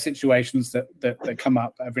rare situations that come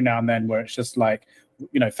up every now and then where it's just like,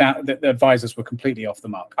 the advisors were completely off the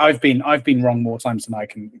mark. I've been wrong more times than I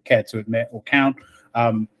can care to admit or count.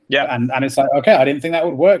 And it's like, okay, I didn't think that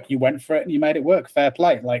would work. You went for it and you made it work. Fair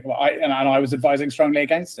play. Like, I was advising strongly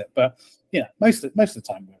against it, but most of the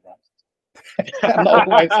time we're right. Not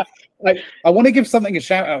always. I want to give something a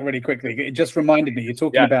shout out really quickly. It just reminded me. You're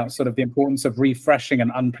talking about sort of the importance of refreshing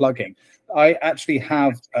and unplugging. I actually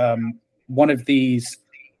have one of these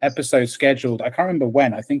episodes scheduled. I can't remember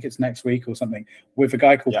when. I think it's next week or something, with a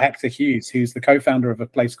guy called Hector Hughes, who's the co-founder of a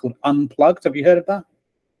place called Unplugged. Have you heard of that?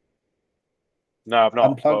 No, I've not.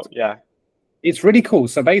 Unplugged. But, it's really cool.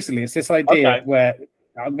 So basically, it's this idea where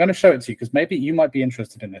I'm going to show it to you because maybe you might be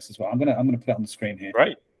interested in this as well. I'm going to put it on the screen here.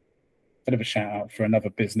 Right. Bit of a shout out for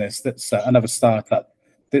another business that's another startup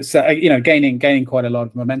that's gaining quite a lot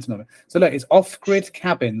of momentum on it. So look, it's off-grid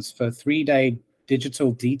cabins for 3-day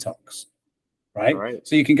digital detox. Right.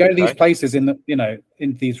 So you can go to these places in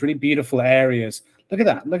in these really beautiful areas. Look at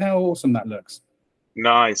that. Look how awesome that looks.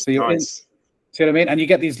 Nice. So see what I mean? And you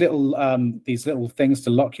get these little things to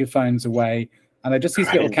lock your phones away, and they're just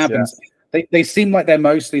these little cabins. They seem like they're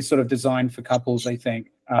mostly sort of designed for couples, I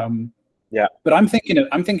think. But I'm thinking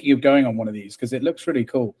of going on one of these because it looks really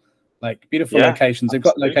cool. Like beautiful locations. They've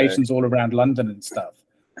got locations all around London and stuff.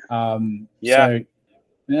 I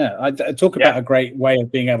talk about a great way of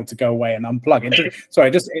being able to go away and unplug.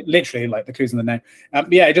 Literally like the clues in the name.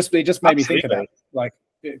 It just made me think of that. Like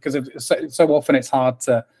because so often it's hard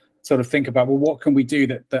to sort of think about, well, what can we do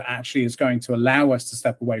that actually is going to allow us to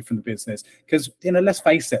step away from the business? Because let's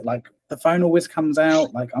face it, like the phone always comes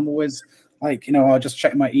out. Like I'm always like, I'll just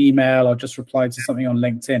check my email, I'll just reply to something on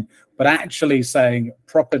LinkedIn. But actually saying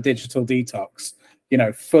proper digital detox,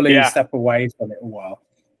 fully step away for a little while.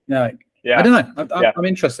 I don't know. I'm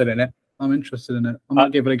interested in it. I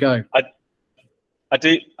might give it a go. I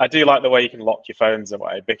do like the way you can lock your phones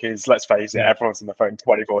away because let's face it, everyone's on the phone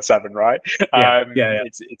 24/7, right?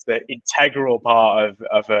 It's the integral part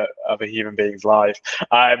of a human being's life.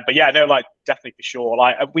 But definitely for sure.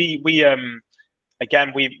 Like we've had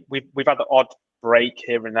the odd break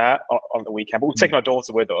here and there on the weekend, but we've taken our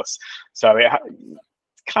daughter with us, so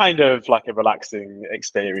it's kind of like a relaxing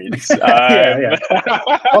experience.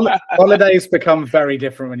 Holidays become very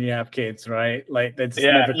different when you have kids, right? Like it's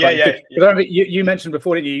You mentioned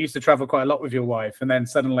before that you used to travel quite a lot with your wife, and then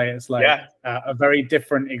suddenly it's like a very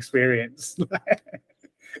different experience.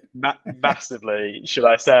 Massively, should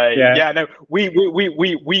I say? Yeah. No, we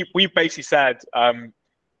basically said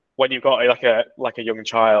when you've got like a young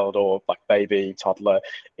child or like baby toddler,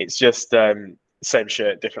 it's just same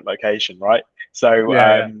shit, different location, right? So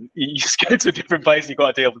you just go to a different place, you've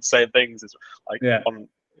got to deal with the same things as like on.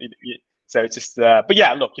 So it's just, but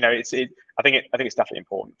yeah, look, I think it's definitely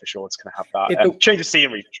important for sure to kind of have that change of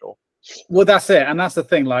scenery for sure. Well, that's it, and that's the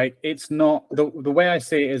thing. Like, it's not the way I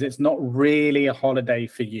see it is it's not really a holiday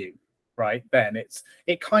for you, right? Ben,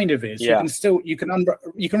 it kind of is. Yeah. You can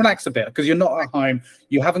relax a bit because you're not at home.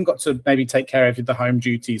 You haven't got to maybe take care of the home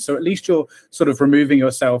duties, so at least you're sort of removing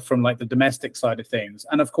yourself from like the domestic side of things,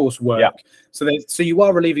 and of course work. Yeah. So you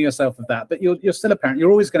are relieving yourself of that, but you're still a parent. You're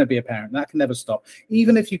always going to be a parent. That can never stop.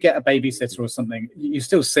 Even if you get a babysitter or something, you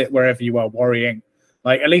still sit wherever you are worrying.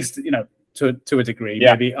 Like, at least to a degree.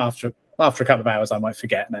 Maybe after a couple of hours I might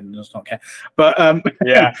forget and then just not care, but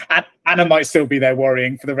Anna might still be there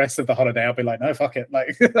worrying for the rest of the holiday. I'll be like, no, fuck it,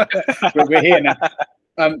 like we're here now.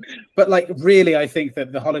 But like, really, I think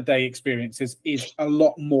that the holiday experience is a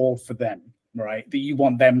lot more for them, right? That you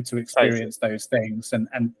want them to experience those things and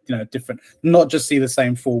different, not just see the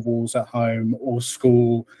same four walls at home or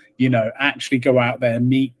school, actually go out there,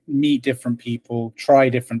 meet different people, try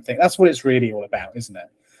different things. That's what it's really all about, isn't it?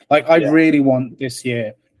 Like, I really want this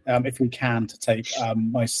year, if we can, to take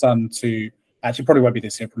my son to, actually probably won't be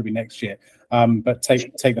this year, probably next year, but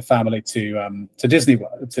take the family to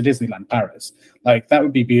Disneyland Paris. Like, that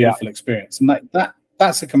would be a beautiful experience. And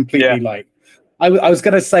that's a completely like, I was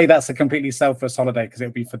going to say that's a completely selfless holiday because it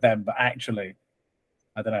would be for them, but actually,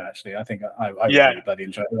 I don't know. Actually, I think I really bloody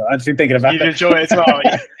enjoy it. I'm actually thinking about it. You enjoy it as well.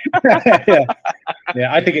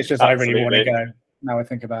 Yeah. I think it's just I really want to go. Now I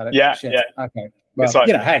think about it. Yeah. Shit. Yeah. Okay. Well, like,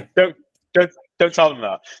 hey, don't tell them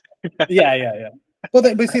that. Yeah. Well,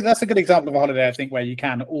 but see, that's a good example of a holiday, I think, where you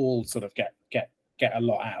can all sort of get a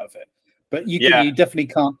lot out of it. But you definitely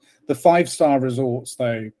can't. The 5-star resorts,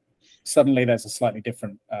 though, suddenly there's a slightly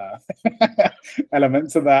different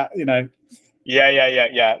element to that.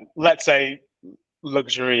 Yeah. Let's say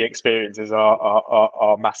luxury experiences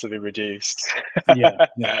are massively reduced. yeah.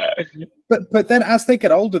 But then as they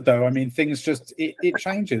get older, though, I mean, things just it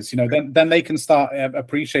changes. Then they can start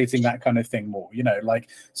appreciating that kind of thing more. Like,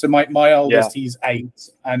 so my oldest, he's 8,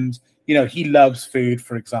 and he loves food,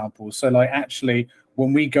 for example. So like, actually,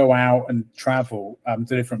 when we go out and travel to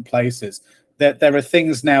different places, there are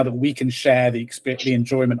things now that we can share the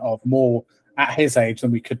enjoyment of more at his age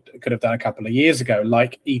than we could have done a couple of years ago,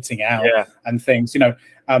 like eating out and things,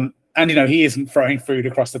 and he isn't throwing food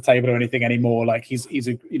across the table or anything anymore. Like, he's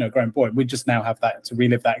a grown boy. We just now have that to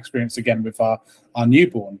relive that experience again with our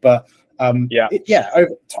newborn. But over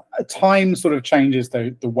time sort of changes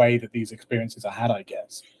the way that these experiences are had, I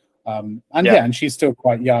guess. And she's still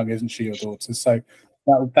quite young, isn't she, your daughter? So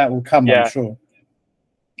that will come, I'm sure.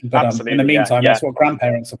 But in the meantime, that's what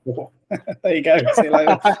grandparents are for. There you go. See you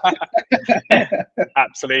later.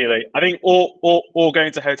 Absolutely. I think all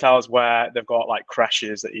going to hotels where they've got like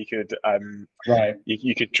crashes that you could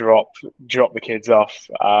you could drop the kids off.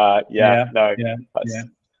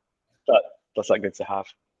 That's like good to have.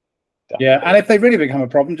 Definitely. Yeah, and if they really become a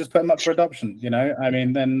problem, just put them up for adoption. I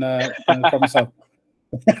mean, then the problem solved.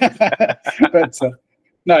 But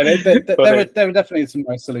no, there are definitely some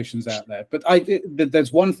nice solutions out there. But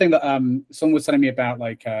there's one thing that someone was telling me about,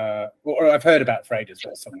 like, or I've heard about for ages,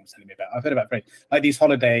 but someone was telling me about. I've heard about for ages, like these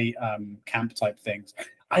holiday camp type things.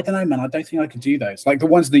 I don't know, man. I don't think I could do those. Like the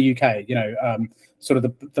ones in the UK, sort of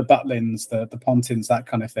the Butlins, the Pontins, that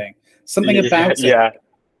kind of thing. Something about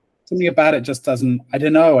it just doesn't. I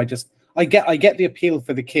don't know. I get the appeal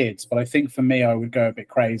for the kids, but I think for me, I would go a bit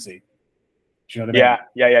crazy. Do you know what I mean?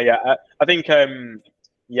 Yeah. I think.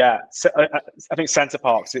 So I think Centre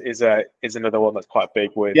Parks is another one that's quite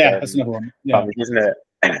big with that's another one, families, isn't it?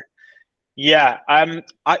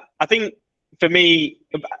 I think for me,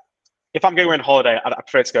 if I'm going on holiday, I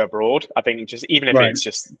prefer to go abroad. I think just even if it's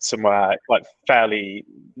just somewhere like fairly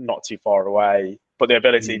not too far away, but the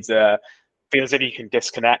ability to feel as if you can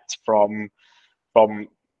disconnect from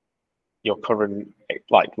your current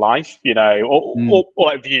like life, or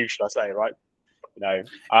like view, should I say, right?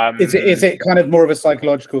 Is it kind of more of a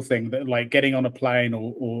psychological thing that, like, getting on a plane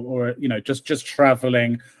or just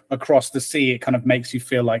traveling across the sea, it kind of makes you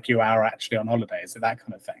feel like you are actually on holiday? Is it that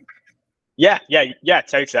kind of thing? Yeah,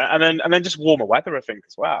 totally. And then just warmer weather, I think,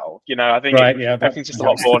 as well. I think everything's just a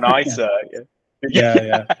lot more nicer.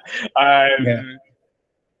 Yeah. No,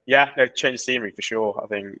 change the scenery for sure. I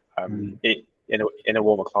think in a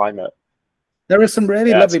warmer climate. There are some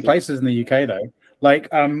really lovely places in the UK though. Like,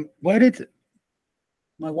 where did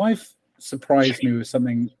my wife surprised me with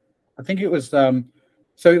something? I think it was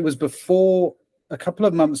So it was before, a couple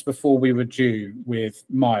of months before we were due with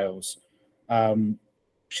Miles.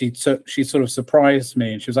 She sort of surprised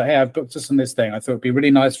me, and she was like, "Hey, I've booked us on this thing. I thought it'd be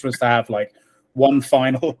really nice for us to have like one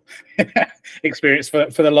final experience for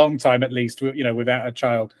the long time, at least, you know, without a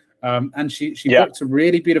child." And she booked a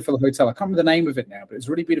really beautiful hotel. I can't remember the name of it now, but it's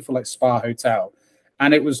a really beautiful like spa hotel,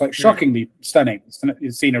 and it was like shockingly stunning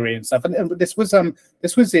scenery and stuff. And this was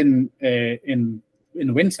in the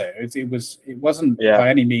winter. It wasn't by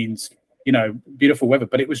any means, you know, beautiful weather,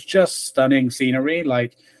 but it was just stunning scenery.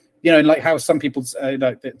 Like, you know, like how some people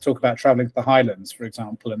like they talk about traveling to the Highlands, for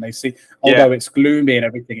example, and they see, although it's gloomy and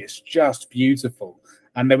everything, it's just beautiful.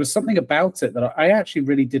 And there was something about it that I actually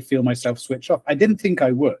really did feel myself switch off. I didn't think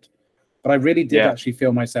I would, but I really did actually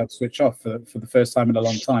feel myself switch off for the first time in a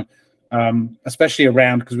long time, especially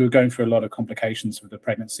around, because we were going through a lot of complications with the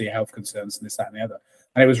pregnancy, health concerns, and this, that, and the other.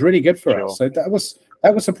 And it was really good for us. So that was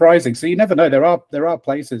surprising. So you never know. There are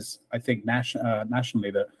places, I think,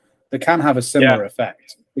 nationally that can have a similar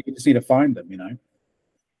effect. We just need to find them, you know.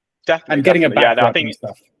 Definitely. And getting a back I think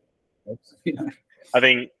stuff. You know? I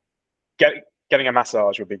think getting a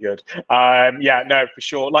massage would be good. No, for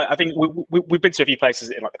sure. Like, I think we've been to a few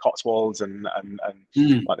places in like the Cotswolds and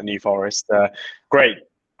like the New Forest. Great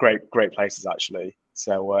places actually.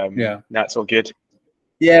 So that's all good.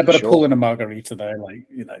 Yeah, but a pool and a margarita though, like,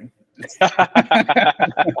 you know.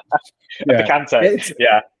 The Canto. I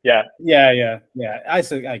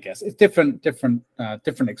guess it's different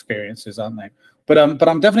experiences, aren't they? But I'm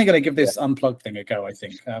definitely going to give this unplugged thing a go. I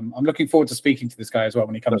think I'm looking forward to speaking to this guy as well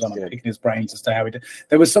when he comes on and picking his brains as to how he did.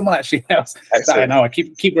 There was someone actually else that I know. I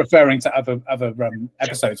keep referring to other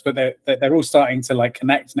episodes, but they're all starting to like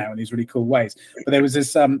connect now in these really cool ways. But there was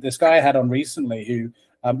this guy I had on recently who.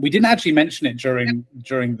 We didn't actually mention it during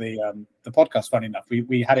the podcast. Funny enough,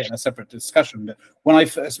 we had it in a separate discussion. But when I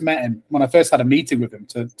first met him, when I first had a meeting with him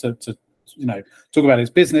to you know, talk about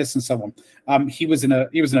his business and so on, he was in a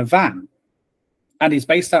van, and he's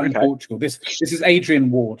based out in Portugal. This is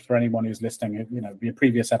Adrian Ward for anyone who's listening. You know, the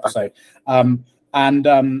previous episode,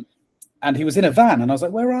 and he was in a van, and I was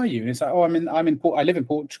like, "Where are you?" And he's like, "Oh, I live in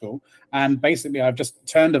Portugal, and basically I've just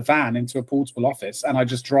turned a van into a portable office, and I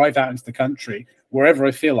just drive out into the country wherever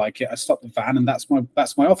I feel like it. I stop the van, and that's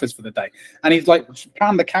my office for the day." And he's like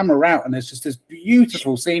panned the camera out, and there's just this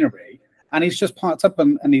beautiful scenery, and he's just parked up,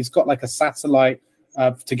 and he's got like a satellite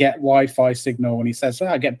to get Wi-Fi signal, and he says,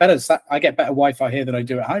 "I get better Wi-Fi here than I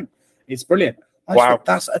do at home. It's brilliant." I was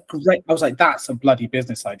like, that's a bloody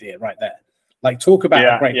business idea right there. Like, talk about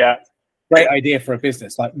a great idea for a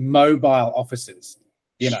business, like mobile offices,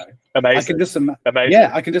 you know. Amazing. I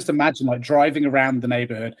can just imagine like driving around the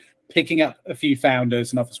neighborhood, picking up a few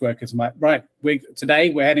founders and office workers. I'm like, right,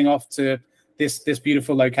 today we're heading off to this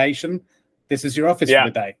beautiful location. This is your office for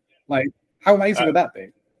the day. Like, how amazing would that be?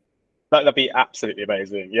 That'd be absolutely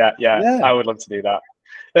amazing. Yeah. I would love to do that.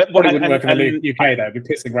 Probably wouldn't work in the UK though. It'd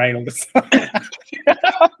be pissing rain all the time.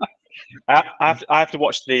 I have to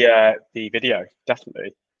watch the video,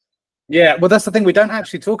 definitely. Yeah, well, that's the thing. We don't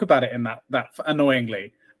actually talk about it in that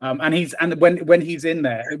annoyingly. And when he's in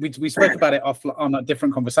there, we spoke about it on a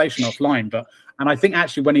different conversation offline. And I think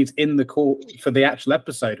actually when he's in the call for the actual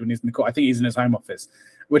episode, when he's in the call, I think he's in his home office,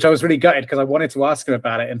 which I was really gutted because I wanted to ask him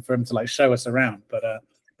about it and for him to like show us around. But oh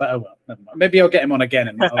well, never mind. Maybe I'll get him on again,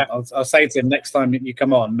 and I'll say to him next time you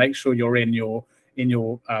come on, make sure you're in your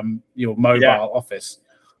mobile office.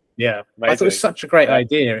 Yeah, amazing. I thought it was such a great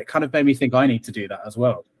idea. It kind of made me think I need to do that as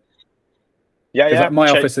well. Yeah. My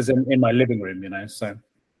office is in my living room, you know. So.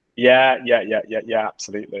 Yeah,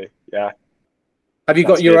 absolutely. Yeah. Have you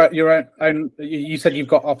got your own? You said you've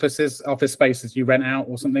got office spaces you rent out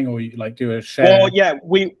or something, or you like do a share? Well, yeah,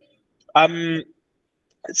 we're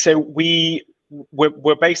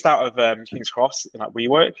based out of King's Cross in like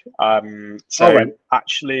WeWork.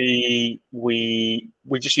 Actually, we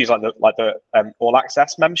just use like the all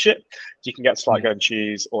access membership. You can get to like go and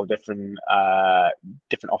choose all different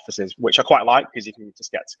offices, which I quite like because you can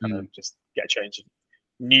just get to kind of just get a change of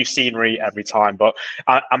new scenery every time. But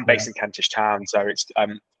I'm based in Kentish Town, so it's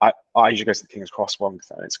I usually go to the King's Cross one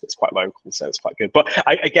because it's quite local, so it's quite good. But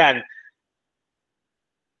I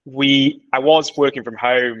was working from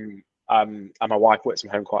home. And my wife works from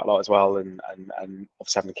home quite a lot as well, and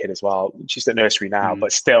obviously having a kid as well. She's at nursery now,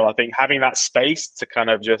 but still, I think having that space to kind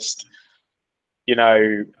of just, you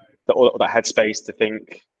know, that headspace to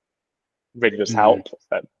think really does help.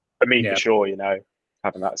 For me, for sure, you know,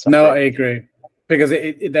 having that. No, I agree. because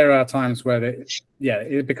there are times where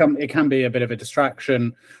it can be a bit of a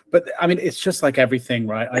distraction. But I mean, it's just like everything,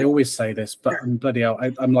 right? I always say this, but bloody hell,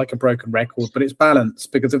 I'm like a broken record. But it's balance,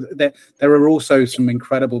 because there are also some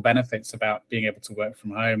incredible benefits about being able to work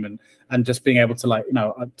from home and just being able to, like, you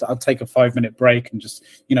know, I'll take a 5-minute break and just,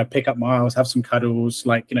 you know, pick up Miles, have some cuddles,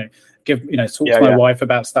 like, you know, talk to my wife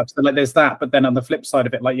about stuff. So like there's that. But then on the flip side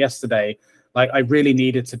of it, like yesterday, like I really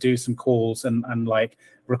needed to do some calls and like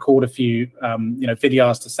record a few you know,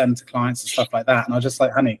 videos to send to clients and stuff like that. And I was just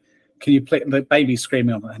like, honey, can you play? The baby's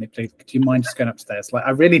screaming on, honey, please, do you mind just going upstairs? Like I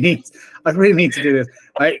really need to do this.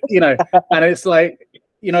 Like, you know, and it's like,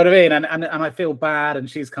 you know what I mean? And I feel bad, and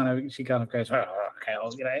she kind of goes, oh, okay,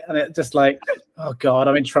 you know, and it's just like, oh God,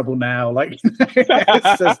 I'm in trouble now. Like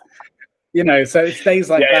it's just, you know, so it's days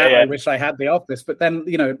like that. I wish I had the office, but then,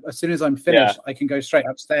 you know, as soon as I'm finished, I can go straight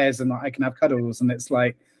upstairs and I can have cuddles, and it's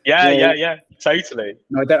like, totally.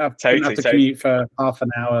 No, I don't have to commute for half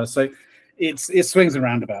an hour, so it swings and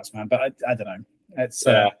roundabouts, man. But I don't know. It's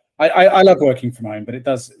I love working from home, but it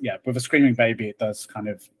does, with a screaming baby, it does kind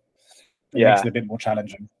of makes it a bit more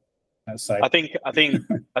challenging. So I think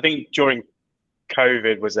during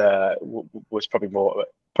COVID was probably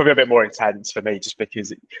a bit more intense for me, just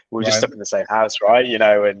because we were just stuck in the same house, right? You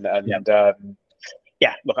know, and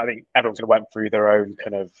look, I think everyone kind of went through their own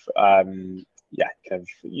kind of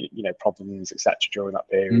you know, problems, etc. during that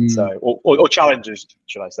period. So or challenges,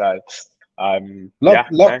 should I say?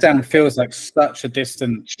 Lockdown feels like such a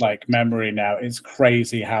distant like memory now. It's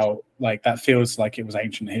crazy how like that feels like it was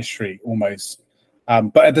ancient history almost.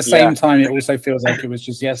 But at the same time, it also feels like it was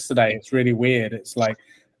just yesterday. It's really weird. It's like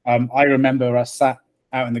I remember us sat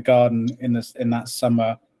out in the garden in that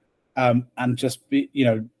summer, and just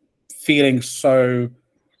feeling so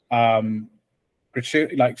so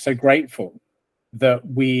grateful that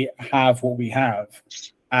we have what we have,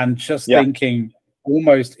 and just thinking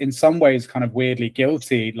almost in some ways kind of weirdly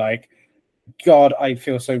guilty, like, God, I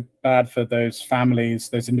feel so bad for those families,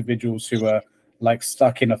 those individuals who are like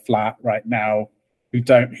stuck in a flat right now, who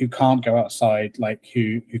can't go outside, like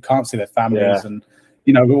who can't see their families, and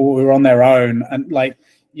who are on their own, and like,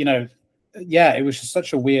 it was just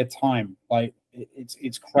such a weird time. Like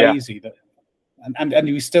it's crazy that, and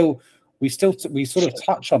we sort of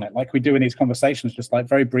touch on it like we do in these conversations, just like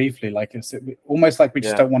very briefly, like it's almost like we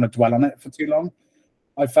just don't want to dwell on it for too long.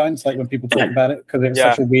 I find it's like when people talk about it, because it's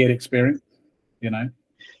such a weird experience,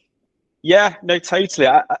 Yeah, no, totally.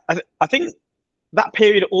 I think that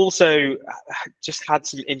period also just had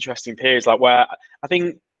some interesting periods, like where I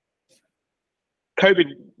think COVID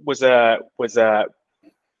was a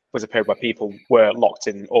period where people were locked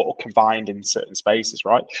in or confined in certain spaces,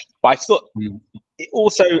 right? But I thought it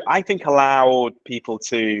also, I think, allowed people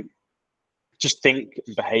to just think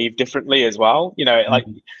and behave differently as well. Like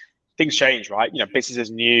things change, right?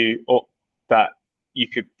 Businesses knew that you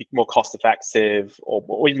could be more cost effective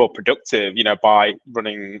or even more productive, by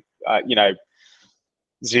running,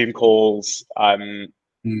 Zoom calls,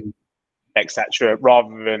 etc.,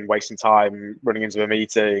 rather than wasting time running into a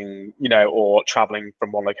meeting, or traveling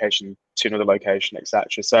from one location to another location,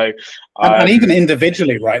 etc. So, and even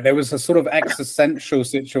individually, right? There was a sort of existential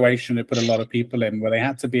situation that put a lot of people in, where they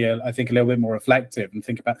had to be, I think, a little bit more reflective and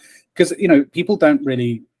think about, because people don't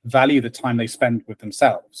really value the time they spend with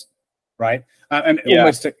themselves, right? And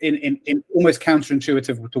almost in almost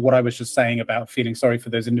counterintuitive to what I was just saying about feeling sorry for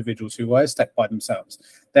those individuals who were stuck by themselves.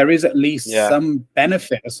 There is at least some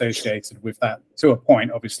benefit associated with that, to a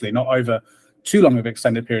point, obviously, not over too long of an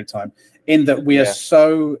extended period of time, in that we are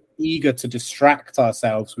so eager to distract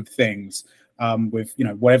ourselves with things, with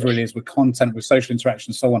whatever it is, with content, with social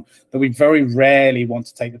interaction, and so on, that we very rarely want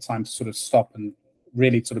to take the time to sort of stop and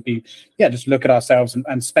really sort of be, just look at ourselves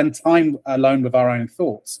and spend time alone with our own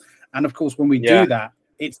thoughts. And of course, when we do that,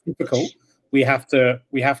 it's difficult. We have to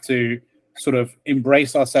sort of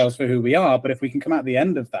embrace ourselves for who we are. But if we can come out the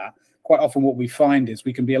end of that, quite often what we find is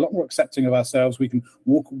we can be a lot more accepting of ourselves. We can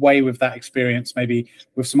walk away with that experience, maybe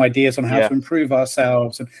with some ideas on how to improve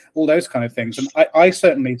ourselves and all those kind of things. And I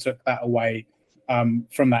certainly took that away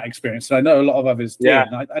from that experience. And I know a lot of others did.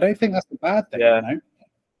 And I don't think that's a bad thing.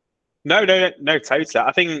 No, totally.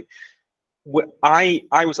 I think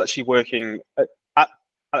I was actually working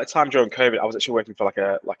at the time during COVID. I was actually working for like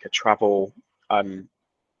a travel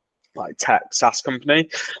like tech SaaS company,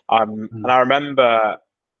 and I remember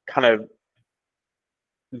kind of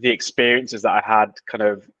the experiences that I had, kind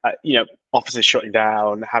of offices shutting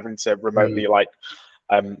down, having to remotely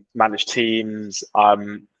manage teams,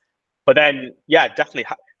 but then definitely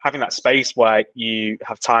having that space where you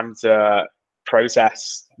have time to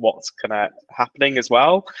process what's kind of happening as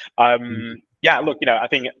well. Look, I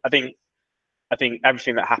think I think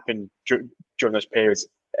everything that happened during those periods,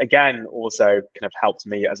 again, also kind of helped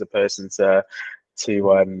me as a person to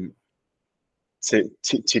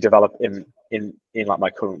develop in like my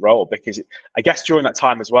current role, because I guess during that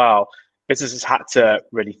time as well, businesses had to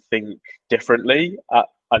really think differently,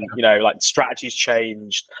 and like strategies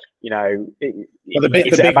changed. Well, the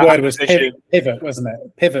big word was pivot, wasn't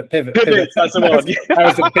it? Pivot. That's the one.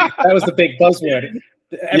 That was the big buzzword.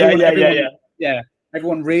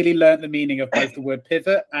 Everyone really learned the meaning of both the word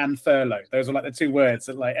pivot and furlough. Those were like the 2 words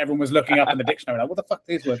that like everyone was looking up in the dictionary. Like, what the fuck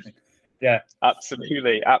do these words mean? Yeah,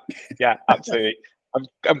 absolutely. Absolutely.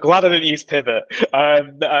 I'm glad I didn't use pivot.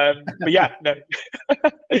 But yeah, no.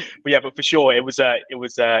 But for sure, it was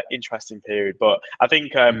a interesting period. But I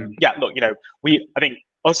think, look, I think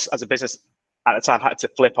us as a business at the time had to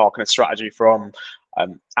flip our kind of strategy from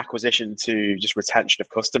acquisition to just retention of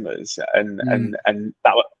customers, and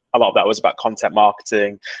that a lot of that was about content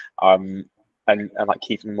marketing, and like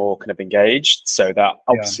keeping more kind of engaged, so that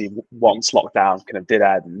obviously once lockdown kind of did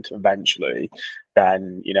end eventually,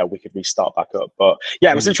 then we could restart back up. But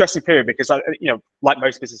yeah, it was an interesting period because like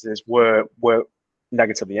most businesses were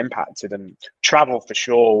negatively impacted, and travel for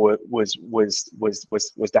sure was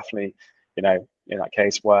definitely in that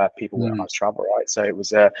case where people weren't allowed to travel, right? So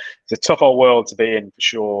it's a tough old world to be in for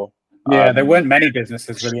sure. Yeah, there weren't many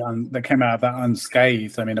businesses really that came out of that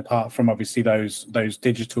unscathed. I mean, apart from obviously those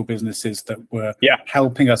digital businesses that were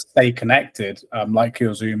helping us stay connected, like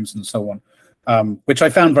your Zooms and so on, which I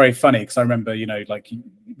found very funny because I remember, like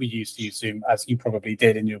we used to use Zoom, as you probably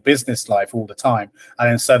did in your business life, all the time, and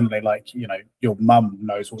then suddenly, like, your mum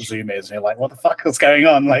knows what Zoom is, and you're like, what the fuck is going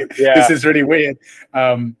on? Like, this is really weird.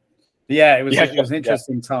 It was an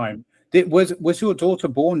interesting time. Was your daughter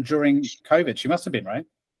born during COVID? She must have been, right?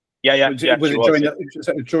 Was it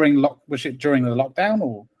during the lockdown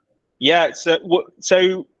or? Yeah,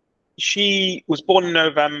 so she was born in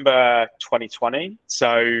November 2020.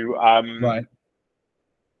 So right.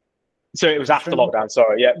 So it was after lockdown.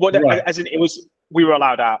 Sorry, yeah. Well, right. As in, we were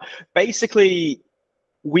allowed out. Basically,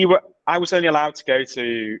 I was only allowed to go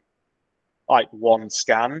to like 1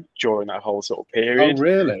 scan during that whole sort of period. Oh,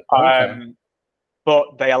 really? Okay.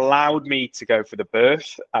 But they allowed me to go for the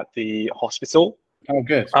birth at the hospital. Oh,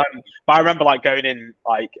 good. But I remember like going in,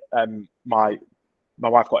 like my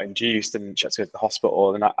wife got induced and she had to go to the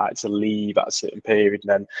hospital, and I had to leave at a certain period, and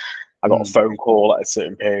then I got a phone call at a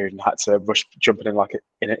certain period and had to rush jumping in like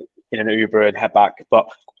in an Uber and head back. But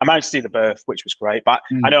I managed to see the birth, which was great. But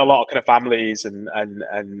I know a lot of kind of families and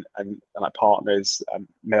like partners,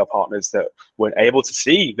 male partners, that weren't able to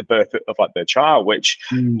see the birth of like their child, which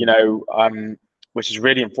which is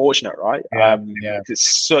really unfortunate, right?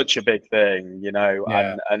 It's such a big thing,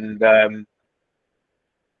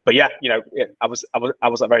 but yeah, I was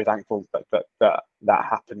very thankful that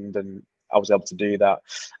happened, and I was able to do that.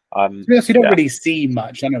 You don't really see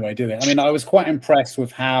much anyway, do they? I mean, I was quite impressed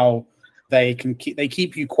with how they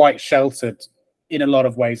keep you quite sheltered in a lot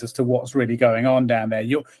of ways as to what's really going on down there.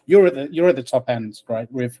 You're at the top end,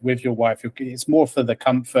 right? With your wife, it's more for the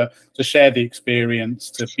comfort, to share the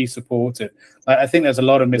experience, to be supported. I think there's a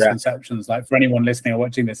lot of misconceptions, like for anyone listening or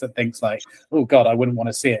watching this, that thinks like, oh God, I wouldn't want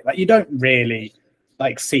to see it. Like, you don't really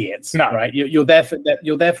like see it, right? You're there for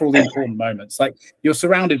all the important moments. Like, you're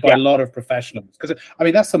surrounded by a lot of professionals, because I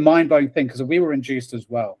mean that's the mind-blowing thing, because we were induced as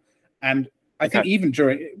well, and I think even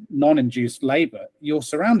during non-induced labor, you're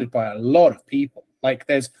surrounded by a lot of people. Like,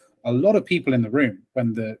 there's a lot of people in the room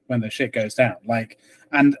when the shit goes down. Like,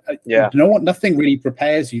 and nothing really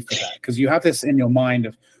prepares you for that, because you have this in your mind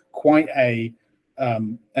of quite a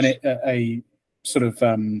sort of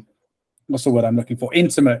what's the word I'm looking for?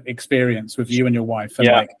 Intimate experience with you and your wife, and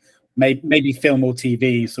like maybe film or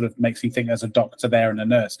TV sort of makes you think there's a doctor there and a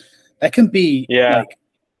nurse. There can be like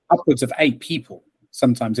upwards of 8 people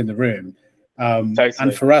sometimes in the room. Totally.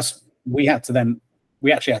 And for us, we actually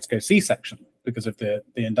had to go C-section because of the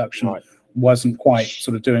induction wasn't quite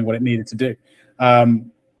sort of doing what it needed to do.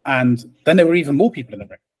 And then there were even more people in the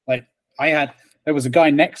room. Like, there was a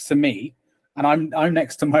guy next to me, and I'm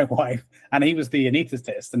next to my wife, and he was the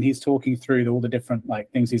anaesthetist, and he's talking through all the different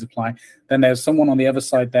like things he's applying. Then there's someone on the other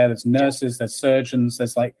side there. There's nurses, there's surgeons.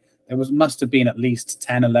 Must have been at least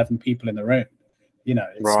 10, 11 people in the room.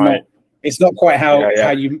 It's not quite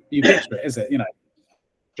how you picture it, is it?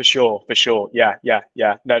 For sure. Yeah. No,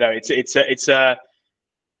 it's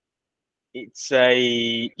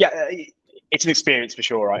an experience for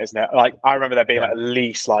sure, right? Isn't it? Like, I remember there being like at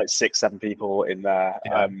least like 6, 7 people in there.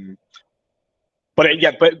 but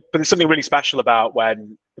there's something really special about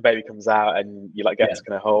when the baby comes out and you like get to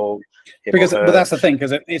kind of hold him or her. But that's the thing,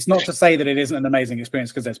 because it's not to say that it isn't an amazing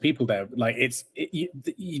experience because there's people there. Like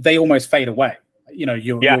they almost fade away. You know,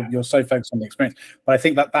 you're so focused on the experience. But I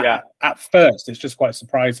think that at first it's just quite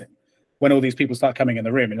surprising when all these people start coming in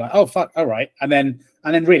the room and you're like, oh fuck, all right, and then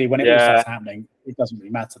really when it all starts happening, it doesn't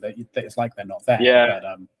really matter that it's like they're not there.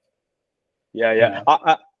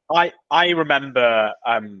 But, I remember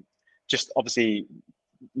just obviously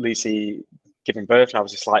Lucy giving birth, and I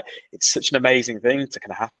was just like, it's such an amazing thing to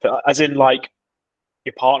kind of happen, as in like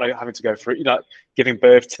your partner having to go through, you know, giving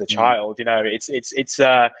birth to the child. You know, it's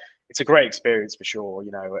a great experience for sure.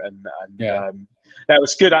 You know, and that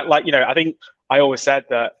was good. Like, you know, I think I always said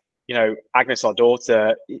that, you know, Agnes, our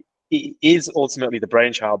daughter, is ultimately the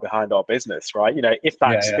brainchild behind our business, right? You know, if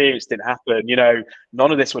that experience didn't happen, you know,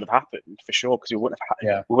 none of this would have happened for sure, because we wouldn't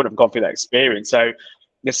have gone through that experience. So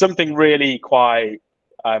there's something really quite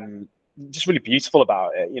just really beautiful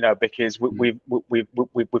about it, you know, because we've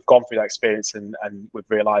gone through that experience and we've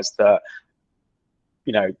realized that,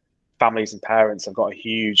 you know, families and parents have got a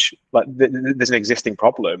huge, like, there's an existing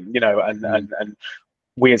problem, you know, and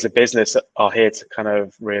we as a business are here to kind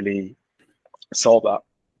of really solve that.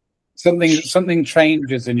 Something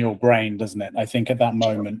changes in your brain, doesn't it? I think at that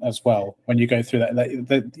moment as well, when you go through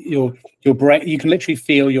that, your brain, you can literally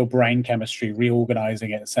feel your brain chemistry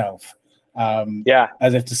reorganizing itself.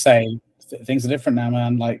 As if to say, things are different now,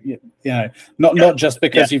 man. Like, you know, not just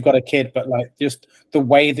because you've got a kid, but like just the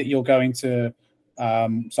way that you're going to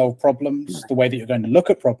solve problems, the way that you're going to look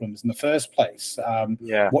at problems in the first place,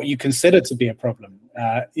 what you consider to be a problem.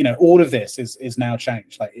 You know, all of this is now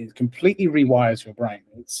changed. Like, it completely rewires your brain.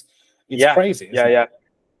 It's crazy.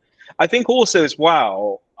 I think also as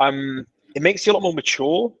well, it makes you a lot more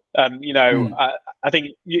mature. You know, I think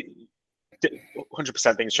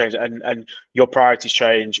 100% things change, and your priorities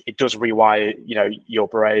change. It does rewire, you know, your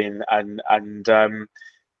brain, and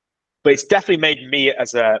but it's definitely made me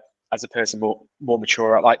as a person more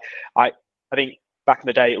mature. Like, I think back in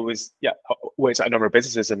the day, it was I worked at a number of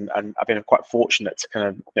businesses, and I've been quite fortunate to kind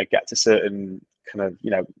of, you know, get to certain kind of,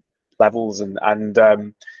 you know, levels, and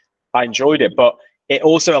I enjoyed it, but it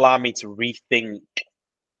also allowed me to rethink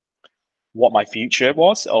what my future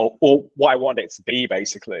was, or what I wanted it to be,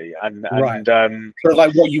 basically, and sort of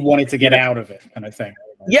like what you wanted to get out of it, kind of thing.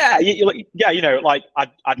 You know, like I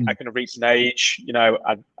kind of reached an age, you know,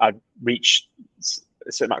 I'd reached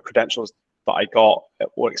a certain amount of credentials that I got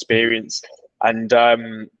or experience, and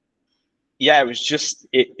it was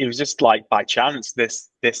just like by chance this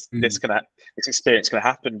experience kind of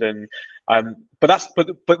happened, and but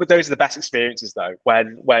those are the best experiences though,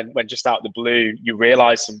 when just out of the blue you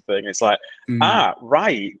realize something. It's like,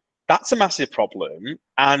 right, that's a massive problem,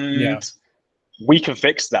 and we can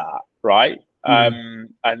fix that, right?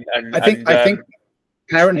 And I think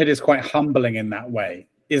parenthood is quite humbling in that way,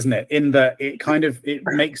 isn't it? In that it kind of, it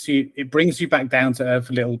brings you back down to earth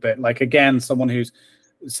a little bit. Like, again, someone who's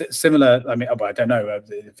similar, I mean, I don't know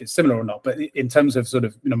if it's similar or not, but in terms of sort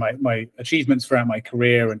of, you know, my achievements throughout my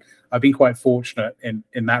career, and I've been quite fortunate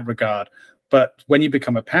in that regard. But when you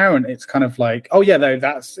become a parent, it's kind of like, oh yeah, though,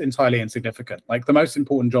 that's entirely insignificant. Like, the most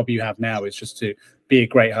important job you have now is just to be a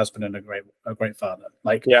great husband and a great father.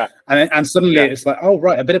 Like, and suddenly it's like, oh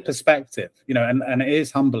right, a bit of perspective, you know, and it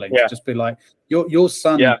is humbling to just be like, your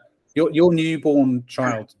son, your newborn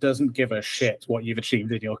child doesn't give a shit what you've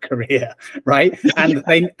achieved in your career, right? And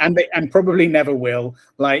they probably never will.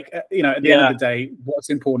 Like, you know, at the end of the day, what's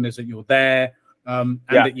important is that you're there, and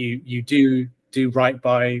that you do right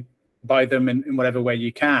by them in whatever way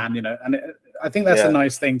you can, you know. And I think that's a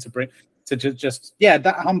nice thing to bring, to just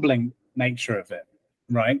that humbling nature of it,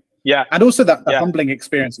 right? And also that the humbling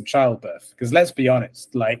experience of childbirth, because let's be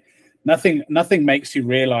honest, like, nothing makes you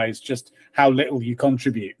realize just how little you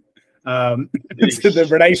contribute to the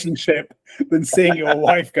relationship than seeing your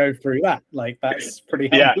wife go through that. Like, that's pretty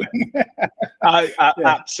humbling.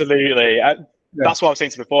 Absolutely. That's what I was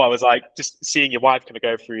saying to before. I was like, just seeing your wife kind of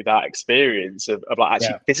go through that experience of like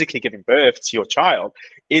actually physically giving birth to your child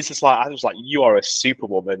is just like, I was like, you are a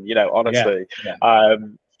superwoman, you know, honestly.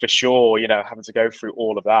 For sure, you know, having to go through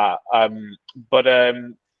all of that. But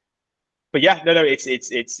yeah, no,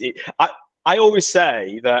 I always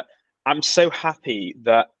say that I'm so happy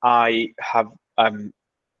that I have the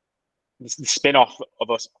spin-off of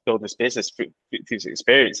us building this business through these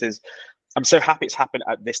experiences. I'm so happy it's happened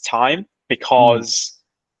at this time, because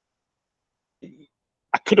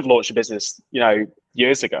I could have launched a business, you know,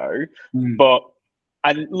 years ago, but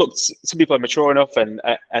and look, some people are mature enough and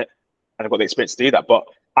I've got the experience to do that. But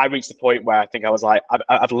I reached the point where I think I was like,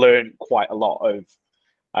 I've learned quite a lot of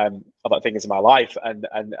other things in my life, and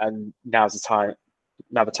now's the time.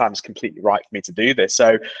 Now the time is completely right for me to do this.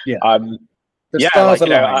 So yeah, the yeah, stars like,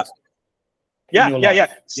 you know, aligned.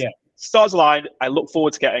 Yeah. Stars aligned. I look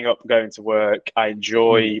forward to getting up and going to work. I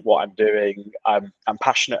enjoy what I'm doing. I'm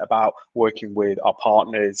passionate about working with our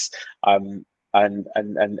partners, and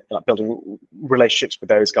like building relationships with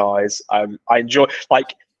those guys. I enjoy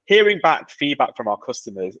like hearing back feedback from our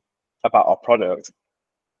customers about our product,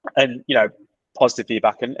 and positive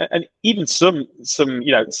feedback, and even some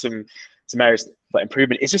areas for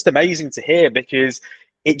improvement. It's just amazing to hear, because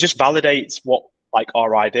it just validates what, like,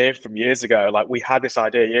 our idea from years ago. Like, we had this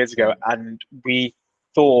idea years ago, and we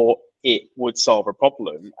thought it would solve a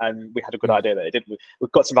problem, and we had a good idea that it did.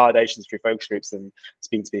 We've got some validations through focus groups and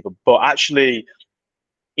speaking to people, but actually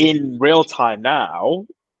in real time now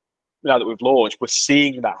that we've launched, we're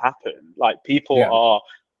seeing that happen. Like, people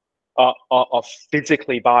are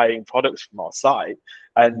physically buying products from our site,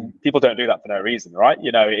 and people don't do that for no reason, right?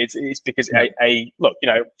 It's because look,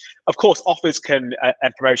 of course, offers can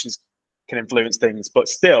and promotions can influence things, but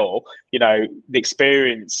still, the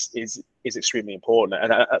experience is extremely important,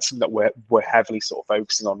 and that's something that we're heavily sort of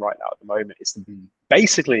focusing on right now at the moment, is to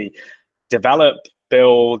basically develop,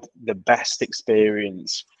 build the best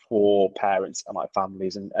experience for parents and like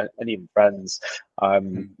families and even friends,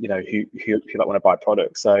 who like want to buy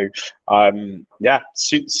products. So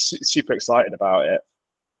super excited about it,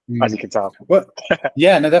 as you can tell. Well,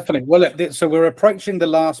 yeah, no, definitely. Well, look, so we're approaching the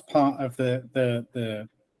last part of the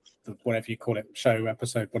whatever you call it, show,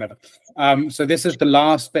 episode, whatever. So this is the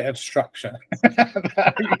last bit of structure.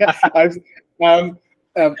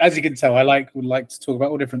 As you can tell, I would like to talk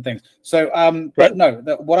about all different things. So, but no,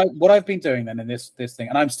 what I've been doing then in this thing,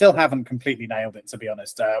 and I still haven't completely nailed it, to be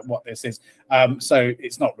honest, what this is. So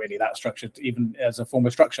it's not really that structured, even as a form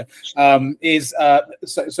of structure. So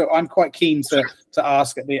I'm quite keen to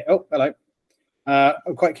ask at the hello.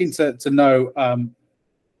 I'm quite keen to know.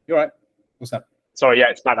 You're right. What's that? Sorry, yeah,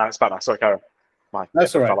 it's bad now. Sorry, Karen.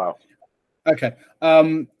 That's all right. Okay.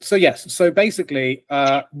 So yes. So basically,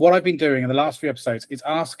 what I've been doing in the last few episodes is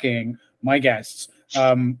asking my guests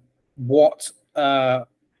what,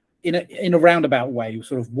 in a roundabout way,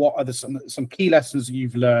 sort of what are some key lessons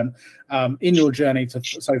you've learned in your journey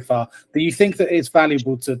so far that you think that it's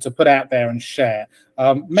valuable to put out there and share,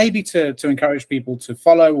 maybe to encourage people to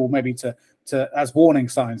follow, or maybe to as warning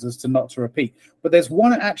signs as to not to repeat. But there's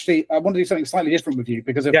one, actually, I want to do something slightly different with you,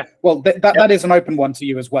 because that is an open one to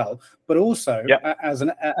you as well, but also as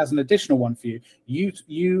an additional one for you,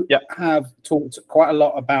 you have talked quite a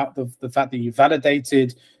lot about the fact that you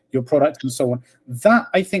validated your product and so on. That,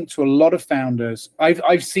 I think, to a lot of founders,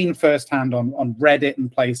 I've seen firsthand on Reddit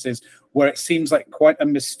and places where it seems like quite a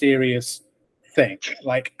mysterious thing,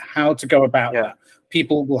 like how to go about that.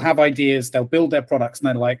 People will have ideas, they'll build their products, and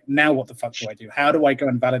they're like, now what the fuck do I do? How do I go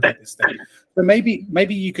and validate this thing? So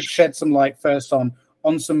maybe you could shed some light first on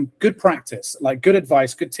some good practice, like good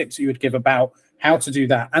advice, good tips you would give about how to do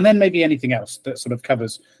that, and then maybe anything else that sort of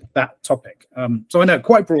covers that topic. So I know,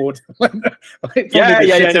 quite broad. This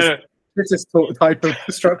is the type of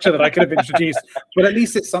structure that I could have introduced, but at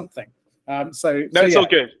least it's something. It's all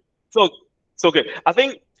good. It's all good. I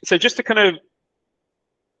think so. Just to kind of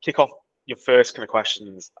kick off your first kind of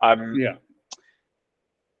questions.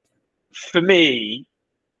 For me,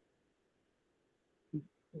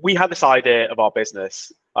 we had this idea of our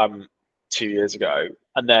business 2 years ago,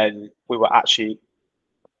 and then we were actually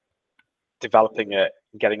developing it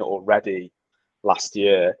and getting it all ready last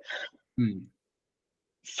year.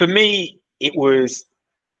 For me, I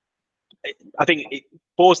think it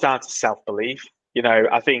boils down to self-belief.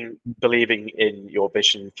 I think believing in your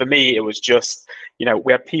vision. For me, it was just,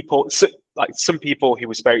 we had people, like some people who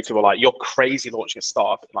we spoke to were like, "You're crazy launching a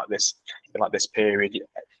startup in this period.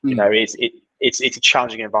 It's a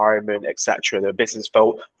challenging environment, etc. The business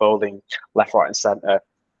folding left, right, and center."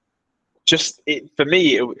 For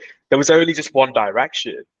me, there was only just one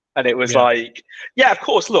direction, and it was like, of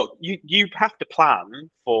course, look, you have to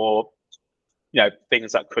plan for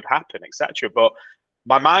things that could happen, etc. But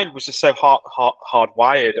my mind was just so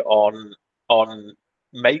hardwired on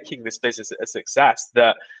making this business a success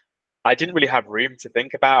that I didn't really have room to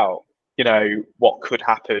think about, what could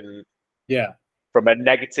happen. From a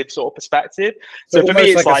negative sort of perspective. So for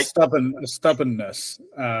me, it's like a stubbornness.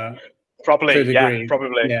 Probably,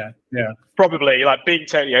 probably, like being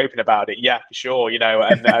totally open about it. Yeah, for sure. And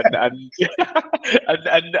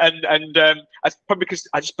probably because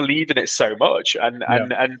I just believe in it so much. And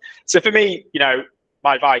so for me,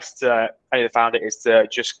 my advice to any of the founder is to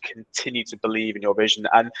just continue to believe in your vision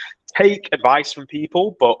and take advice from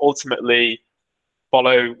people, but ultimately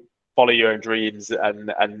follow follow your own dreams,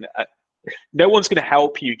 and no one's going to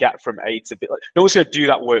help you get from A to B. Like, no one's going to do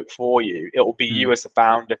that work for you. It will be you as the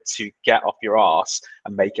founder to get off your ass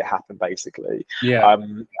and make it happen, basically. Yeah.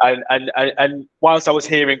 And whilst I was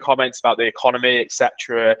hearing comments about the economy,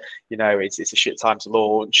 etc., it's a shit time to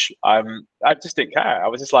launch. I just didn't care. I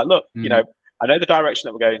was just like, look, I know the direction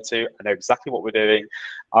that we're going to. I know exactly what we're doing,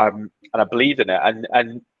 and I believed in it.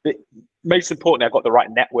 And most importantly, I've got the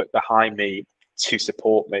right network behind me to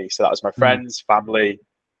support me. So that was my friends, family,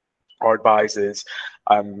 our advisors.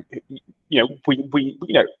 We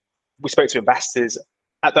spoke to investors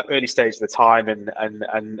at that early stage of the time, and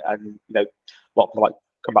a lot of them like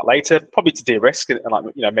come back later, probably to de-risk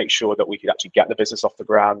and make sure that we could actually get the business off the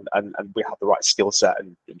ground, and we have the right skill set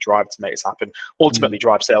and drive to make this happen. Ultimately,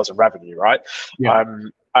 drive sales and revenue, right? Yeah.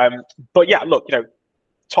 But yeah, look,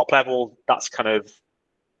 top level, that's kind of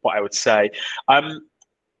what I would say.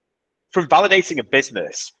 From validating a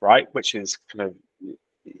business, right, which is kind of,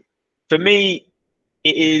 for me,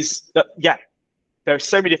 it is that, there are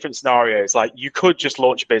so many different scenarios. Like, you could just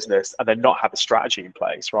launch a business and then not have a strategy in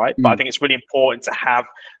place, right? But I think it's really important to have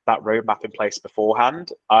that roadmap in place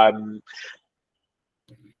beforehand. When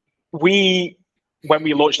we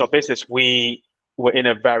launched our business, we were in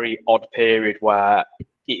a very odd period where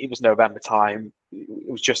it was November time.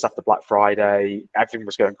 It was just after Black Friday. Everything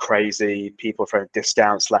was going crazy. People were throwing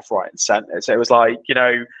discounts left, right, and center. So it was like,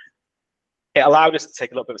 it allowed us to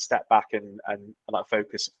take a little bit of a step back and like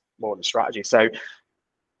focus more on the strategy. So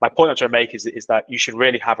my point I'm trying to make is that you should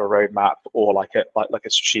really have a roadmap or like a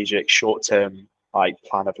strategic short-term like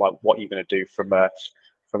plan of like what you're going to do from a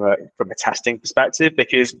testing perspective,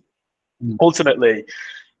 because ultimately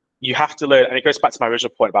you have to learn. And it goes back to my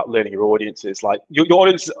original point about learning your audiences. Like, your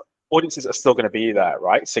audiences are still going to be there,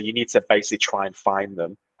 right? So you need to basically try and find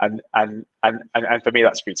them. And for me,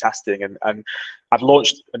 that's through testing. And I've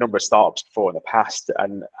launched a number of startups before in the past,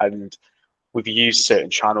 and we've used certain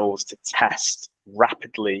channels to test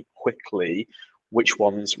rapidly, quickly, which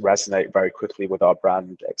ones resonate very quickly with our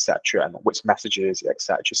brand, etc., and which messages,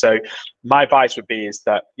 etc. So my advice would be is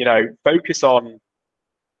that, focus on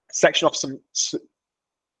section off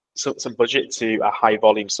some budget to a high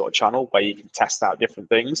volume sort of channel where you can test out different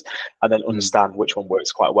things and then understand which one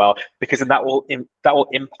works quite well, because then that will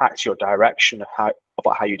impact your direction of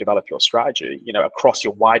how you develop your strategy, across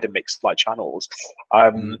your wider mix of like channels.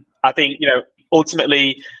 I think,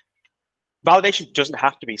 ultimately validation doesn't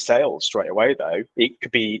have to be sales straight away though. It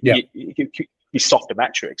could be, it could be softer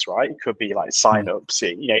metrics, right? It could be like signups,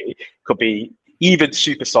 it could be even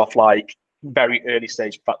super soft, like very early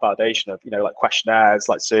stage validation of, like questionnaires,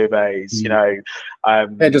 like surveys,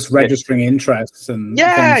 they're just registering interests and things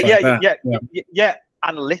like that.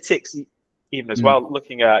 Analytics even as well,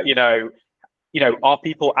 looking at, are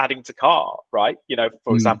people adding to cart, right?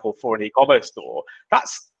 For example, for an e-commerce store,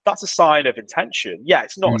 that's a sign of intention. Yeah,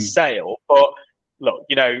 it's not a sale, but look,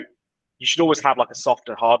 you should always have like a soft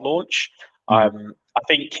and hard launch. I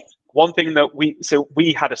think one thing that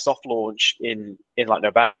we had a soft launch in like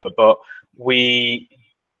November, but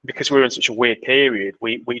because we were in such a weird period,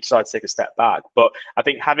 we decided to take a step back. But I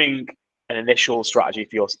think having an initial strategy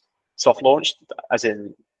for your soft launch, as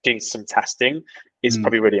in doing some testing, is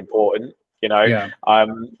probably really important.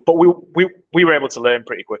 But we were able to learn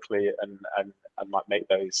pretty quickly and like make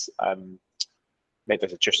those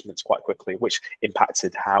adjustments quite quickly, which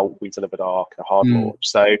impacted how we delivered our kind of hard launch.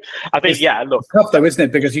 So I think, look, it's tough though, isn't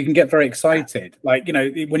it? Because you can get very excited. Like,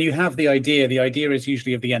 when you have the idea is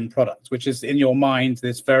usually of the end product, which is in your mind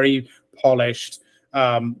this very polished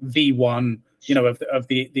V1, of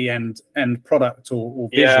the end product or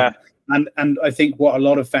vision. Yeah. And I think what a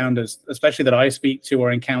lot of founders, especially that I speak to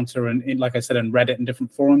or encounter, and like I said, in Reddit and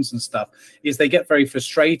different forums and stuff, is they get very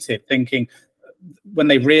frustrated thinking, when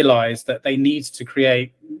they realize that they need to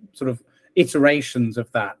create sort of iterations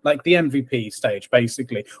of that, like the MVP stage,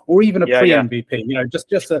 basically, or even a pre-MVP,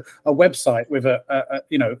 just a website with a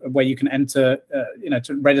where you can enter,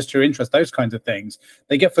 to register your interest, those kinds of things.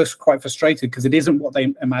 They get quite frustrated because it isn't what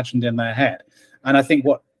they imagined in their head. And I think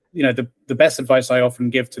what, the best advice I often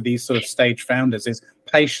give to these sort of stage founders is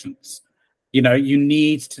patience. You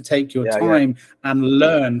need to take your time and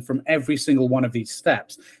learn from every single one of these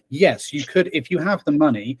steps. Yes, you could, if you have the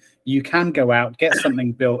money, you can go out, get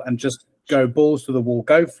something built and just go balls to the wall,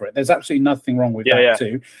 go for it. There's absolutely nothing wrong with that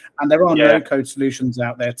too. And there are no-code solutions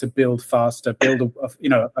out there to build faster, build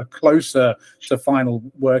a closer to final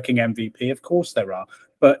working MVP. Of course there are,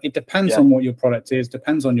 but it depends on what your product is,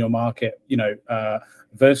 depends on your market,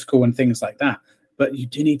 vertical and things like that. But you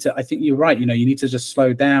do need to, I think you're right, you need to just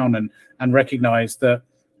slow down and recognize that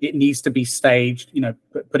it needs to be staged,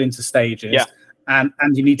 put into stages. and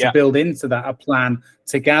you need to build into that a plan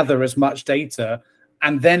to gather as much data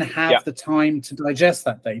and then have the time to digest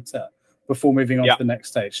that data before moving on to the next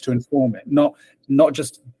stage to inform it, not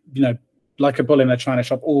just like a bull in a china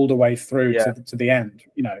shop all the way through to the end.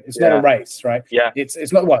 It's not a race, right?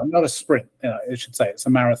 It's not a sprint, I should say. It's a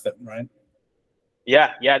marathon, right?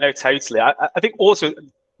 No, totally. I think also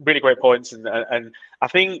really great points, and I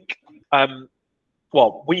think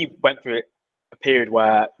we went through a period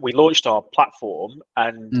where we launched our platform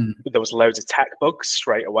and there was loads of tech bugs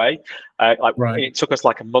straight away. It took us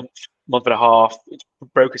like a month and a half. It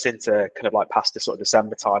broke us into kind of like past the sort of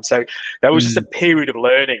December time. So there was just a period of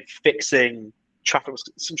learning, fixing traffic.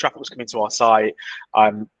 Some traffic was coming to our site.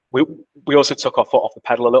 We also took our foot off the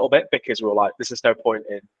pedal a little bit because we were like, there's no point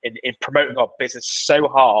in promoting our business so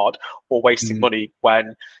hard or wasting money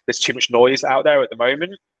when there's too much noise out there at the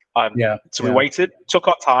moment. So we waited, took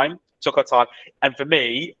our time. And for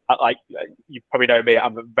me, like you probably know me,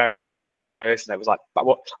 I'm a very person that was like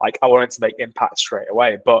I wanted to make impact straight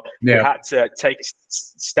away, but we had to take a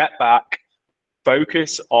step back,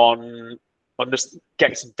 focus on just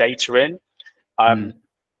getting some data in,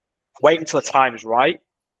 wait until the time is right.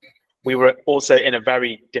 We were also in a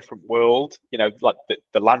very different world, like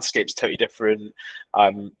the landscape's totally different,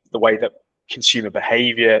 the way that consumer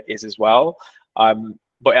behavior is as well.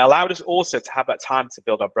 But it allowed us also to have that time to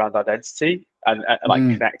build our brand identity and like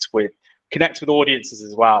connect with audiences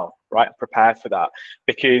as well, right? And prepare for that,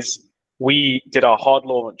 because we did our hard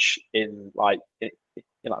launch in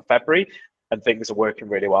February, and things are working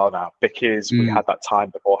really well now because we had that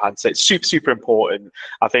time beforehand. So it's super, super important.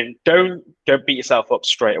 I think don't beat yourself up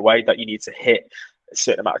straight away that you need to hit a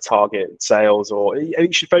certain amount of target sales, or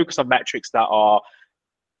you should focus on metrics that are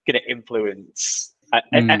going to influence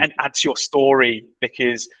and add to your story,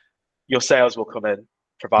 because your sales will come in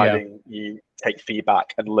providing you take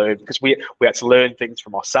feedback and learn, because we had to learn things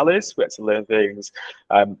from our sellers. We had to learn things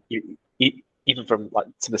even from like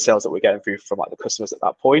to the sales that we're getting through from like the customers at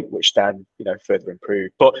that point, which then further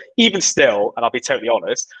improve. But even still, and I'll be totally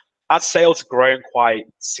honest, as sales are growing quite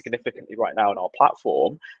significantly right now on our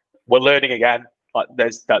platform, we're learning again. Like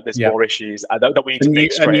there's more issues that we need to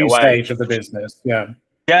fix straight away. A new stage of the business. So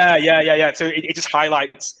it just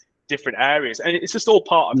highlights different areas, and it's just all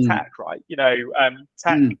part of tech, right?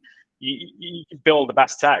 Tech, you can build the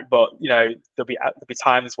best tech, but there'll be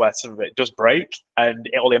times where some of it does break and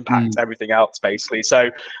it'll impact everything else basically. So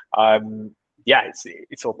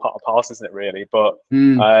it's all part of parcel, isn't it, really? But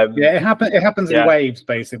it happens in waves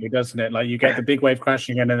basically, doesn't it? Like you get the big wave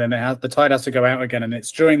crashing in, and then the tide has to go out again, and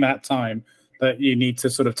it's during that time that you need to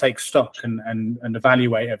sort of take stock and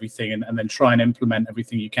evaluate everything, and then try and implement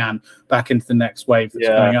everything you can back into the next wave that's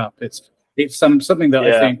coming up. It's something that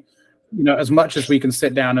I think, as much as we can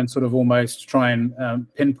sit down and sort of almost try and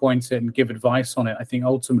pinpoint it and give advice on it, I think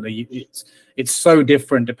ultimately it's so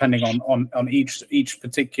different depending on each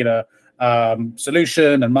particular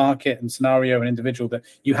solution and market and scenario and individual, that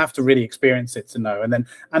you have to really experience it to know. And then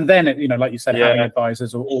like you said, having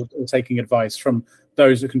advisors or taking advice from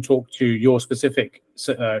those that can talk to your specific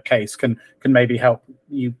case can maybe help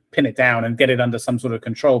you pin it down and get it under some sort of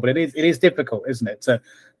control. But it is difficult, isn't it, to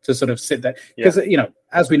sort of sit there, because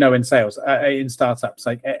as we know in sales, in startups,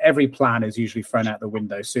 like every plan is usually thrown out the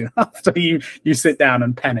window soon after you sit down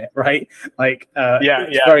and pen it, right? Like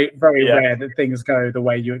it's very, very rare that things go the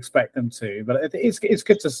way you expect them to. But it's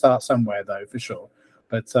good to start somewhere, though, for sure.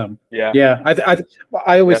 But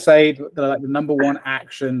I always say that like the number one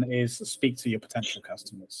action is speak to your potential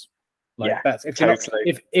customers. That's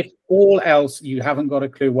if all else you haven't got a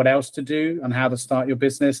clue what else to do and how to start your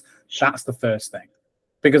business, that's the first thing.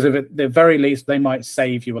 Because at the very least, they might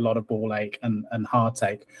save you a lot of ball ache and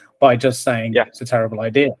heartache by just saying it's a terrible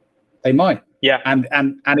idea. They might. And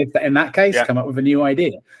if in that case, come up with a new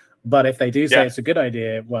idea. But if they do say it's a good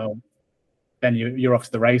idea, well, then you're off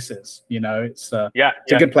to the races. It's a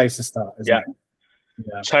good place to start, isn't it?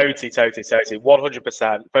 Yeah. Totally,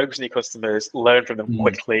 100%. Focus on your customers, learn from them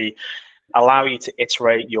quickly, allow you to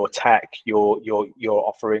iterate your tech, your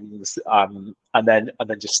offerings, and then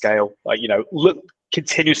just scale. Look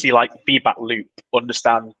continuously, like feedback loop,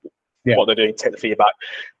 understand what they're doing, take the feedback,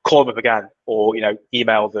 call them up again, or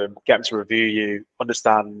email them, get them to review you,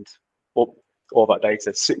 understand all that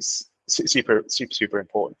data. It's super, super, super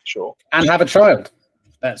important for sure. And have a child.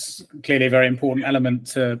 That's clearly a very important element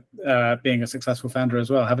to being a successful founder as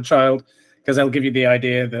well. Have a child, because they'll give you the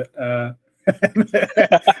idea that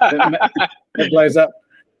it blows up.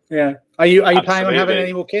 Yeah. Are you planning on having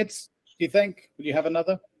any more kids? Do you think? Will you have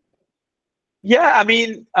another? Yeah, I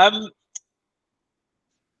mean,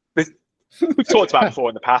 we've talked about before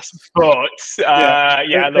in the past. But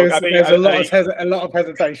look, there's a lot of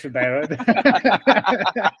hesitation there. I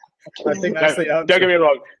think that's the answer. Don't get me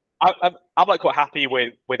wrong. I'm like quite happy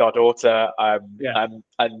with our daughter, and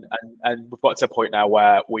we've got to a point now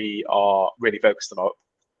where we are really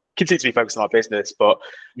continue to be focused on our business, but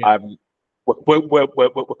we're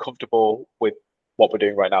comfortable with what we're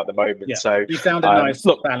doing right now at the moment. Yeah. So you found a nice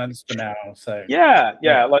balance for now. So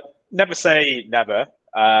like never say never.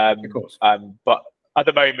 Of course. But at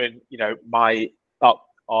the moment, you know,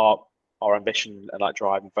 our ambition and like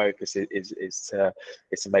drive and focus is to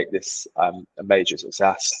make this a major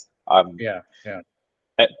success.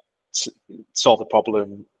 Solve the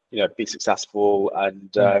problem, you know, be successful,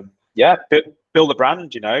 and build a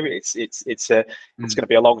brand. You know, it's going to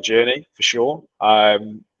be a long journey for sure.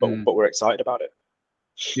 But we're excited about it.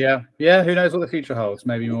 Yeah. Who knows what the future holds?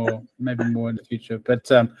 Maybe more in the future. But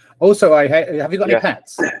also, have you got any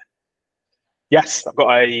pets? Yes, I've got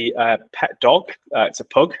a pet dog. It's a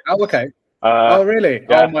pug. Oh, okay. Oh, really?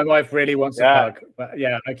 Yeah. Oh, my wife really wants a pug. But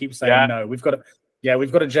I keep saying no. We've got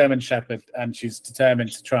a German Shepherd, and she's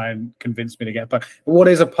determined to try and convince me to get a pug. What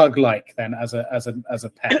is a pug like then, as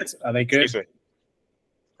a pet? Are they good? Amazing.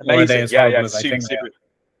 Or are they as horrible as I think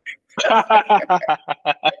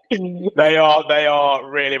they are? They are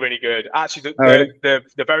really, really good. Actually, they're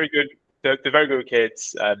very good. They're very good with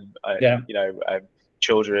kids. You know,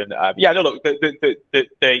 children. Look,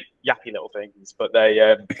 they're yappy little things, but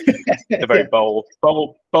they're very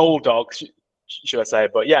bold dogs, should I say?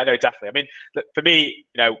 But no, definitely. I mean, for me,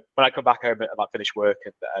 you know, when I come back home and I finish work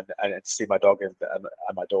and see my dog and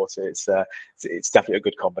my daughter, it's definitely a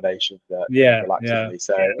good combination. Relaxes me.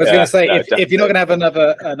 So I was going to say, if you're not going to have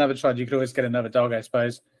another child, you could always get another dog, I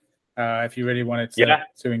suppose. If you really wanted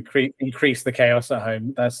to increase the chaos at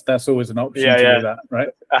home, that's always an option to do that, right?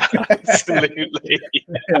 Absolutely.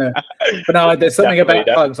 But no, there's something about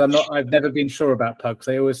pugs. I've never been sure about pugs.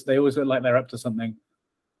 They always look like they're up to something.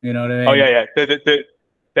 You know what I mean? Oh yeah.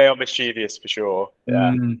 They are mischievous for sure.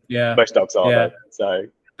 Yeah. Most dogs are. Yeah. So.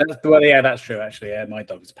 That's true. Actually, my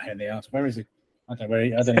dog is a pain in the ass. Where is he? I don't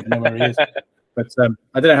even know where he is. But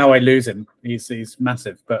I don't know how I lose him. He's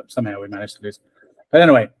massive, but somehow we managed to lose him. But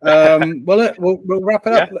anyway, we'll wrap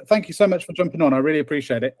it up. Thank you so much for jumping on. I really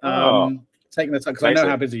appreciate it. Taking the time, because I know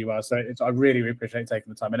how busy you are. So I really appreciate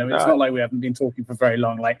taking the time. I know it's not like we haven't been talking for very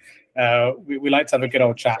long. Like we like to have a good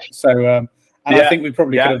old chat. So I think we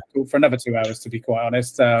probably could have talked for another 2 hours, to be quite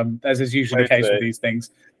honest, as is usually the case with these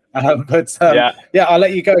things. I'll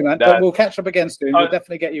let you go, man. But we'll catch up again soon. We'll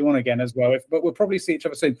definitely get you on again as well. But we'll probably see each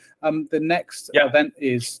other soon. The next event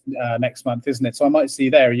is next month, isn't it? So I might see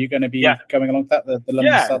you there. Are you going to be going along with that, the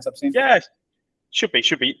London startup scene? Yeah, should be.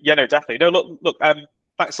 Yeah, no, definitely. No, look.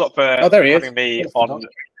 Thanks a lot for having me on.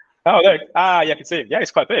 Oh, there. I can see him. Yeah,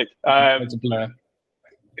 it's quite big. It's a blur.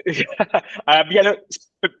 It's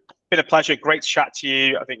been a pleasure. Great to chat to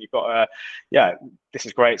you. I think you've got this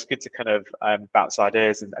is great. It's good to kind of bounce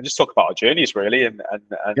ideas and just talk about our journeys, really, and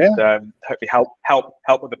hopefully help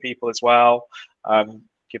other people as well.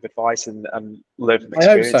 Give advice and live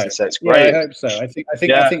experiences. So it's great. I hope so. I think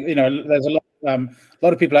you know, there's a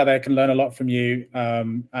lot of people out there can learn a lot from you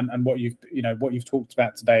and what you've talked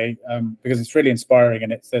about today, because it's really inspiring,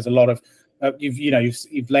 and there's a lot of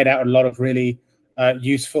you've laid out a lot of really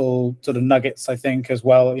useful sort of nuggets, I think, as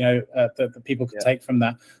well, that people can take from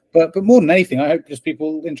that. But more than anything, I hope just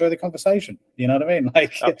people enjoy the conversation. You know what I mean?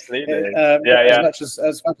 Like, absolutely. As much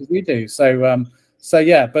as we do. So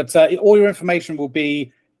but all your information will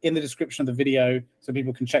be in the description of the video, so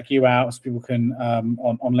people can check you out, so people can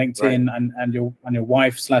on LinkedIn, and your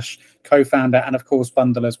wife / co-founder, and of course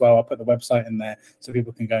Bundle as well. I'll put the website in there so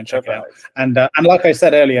people can go and check it out. And like I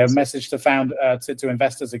said earlier, message to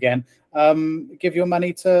investors again: give your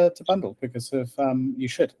money to Bundle, because of you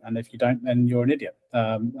should, and if you don't, then you're an idiot.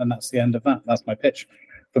 And that's the end of that. That's my pitch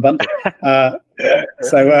for Bundle.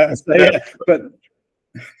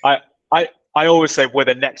 But I always say we're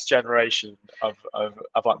the next generation of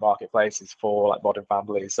like marketplaces for like modern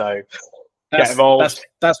families. So get involved.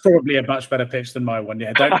 That's probably a much better pitch than my one.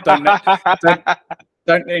 Yeah,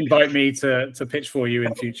 don't invite me to pitch for you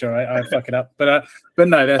in future. I fuck it up. But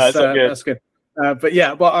no, that's good.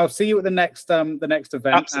 Well, I'll see you at the next event.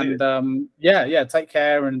 Absolutely. And take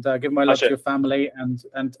care, and give my love to your family, and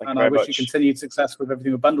I wish you continued success with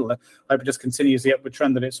everything with Bundle. I hope it just continues the upward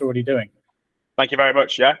trend that it's already doing. Thank you very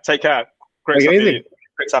much. Yeah, take care. Great to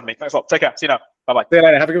have me. Thanks a lot. Take care. See you now. Bye-bye. See you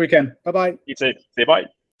later. Have a good weekend. Bye-bye. You too. See you. Bye.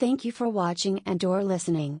 Thank you for watching and/or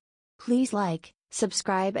listening. Please like,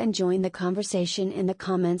 subscribe, and join the conversation in the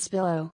comments below.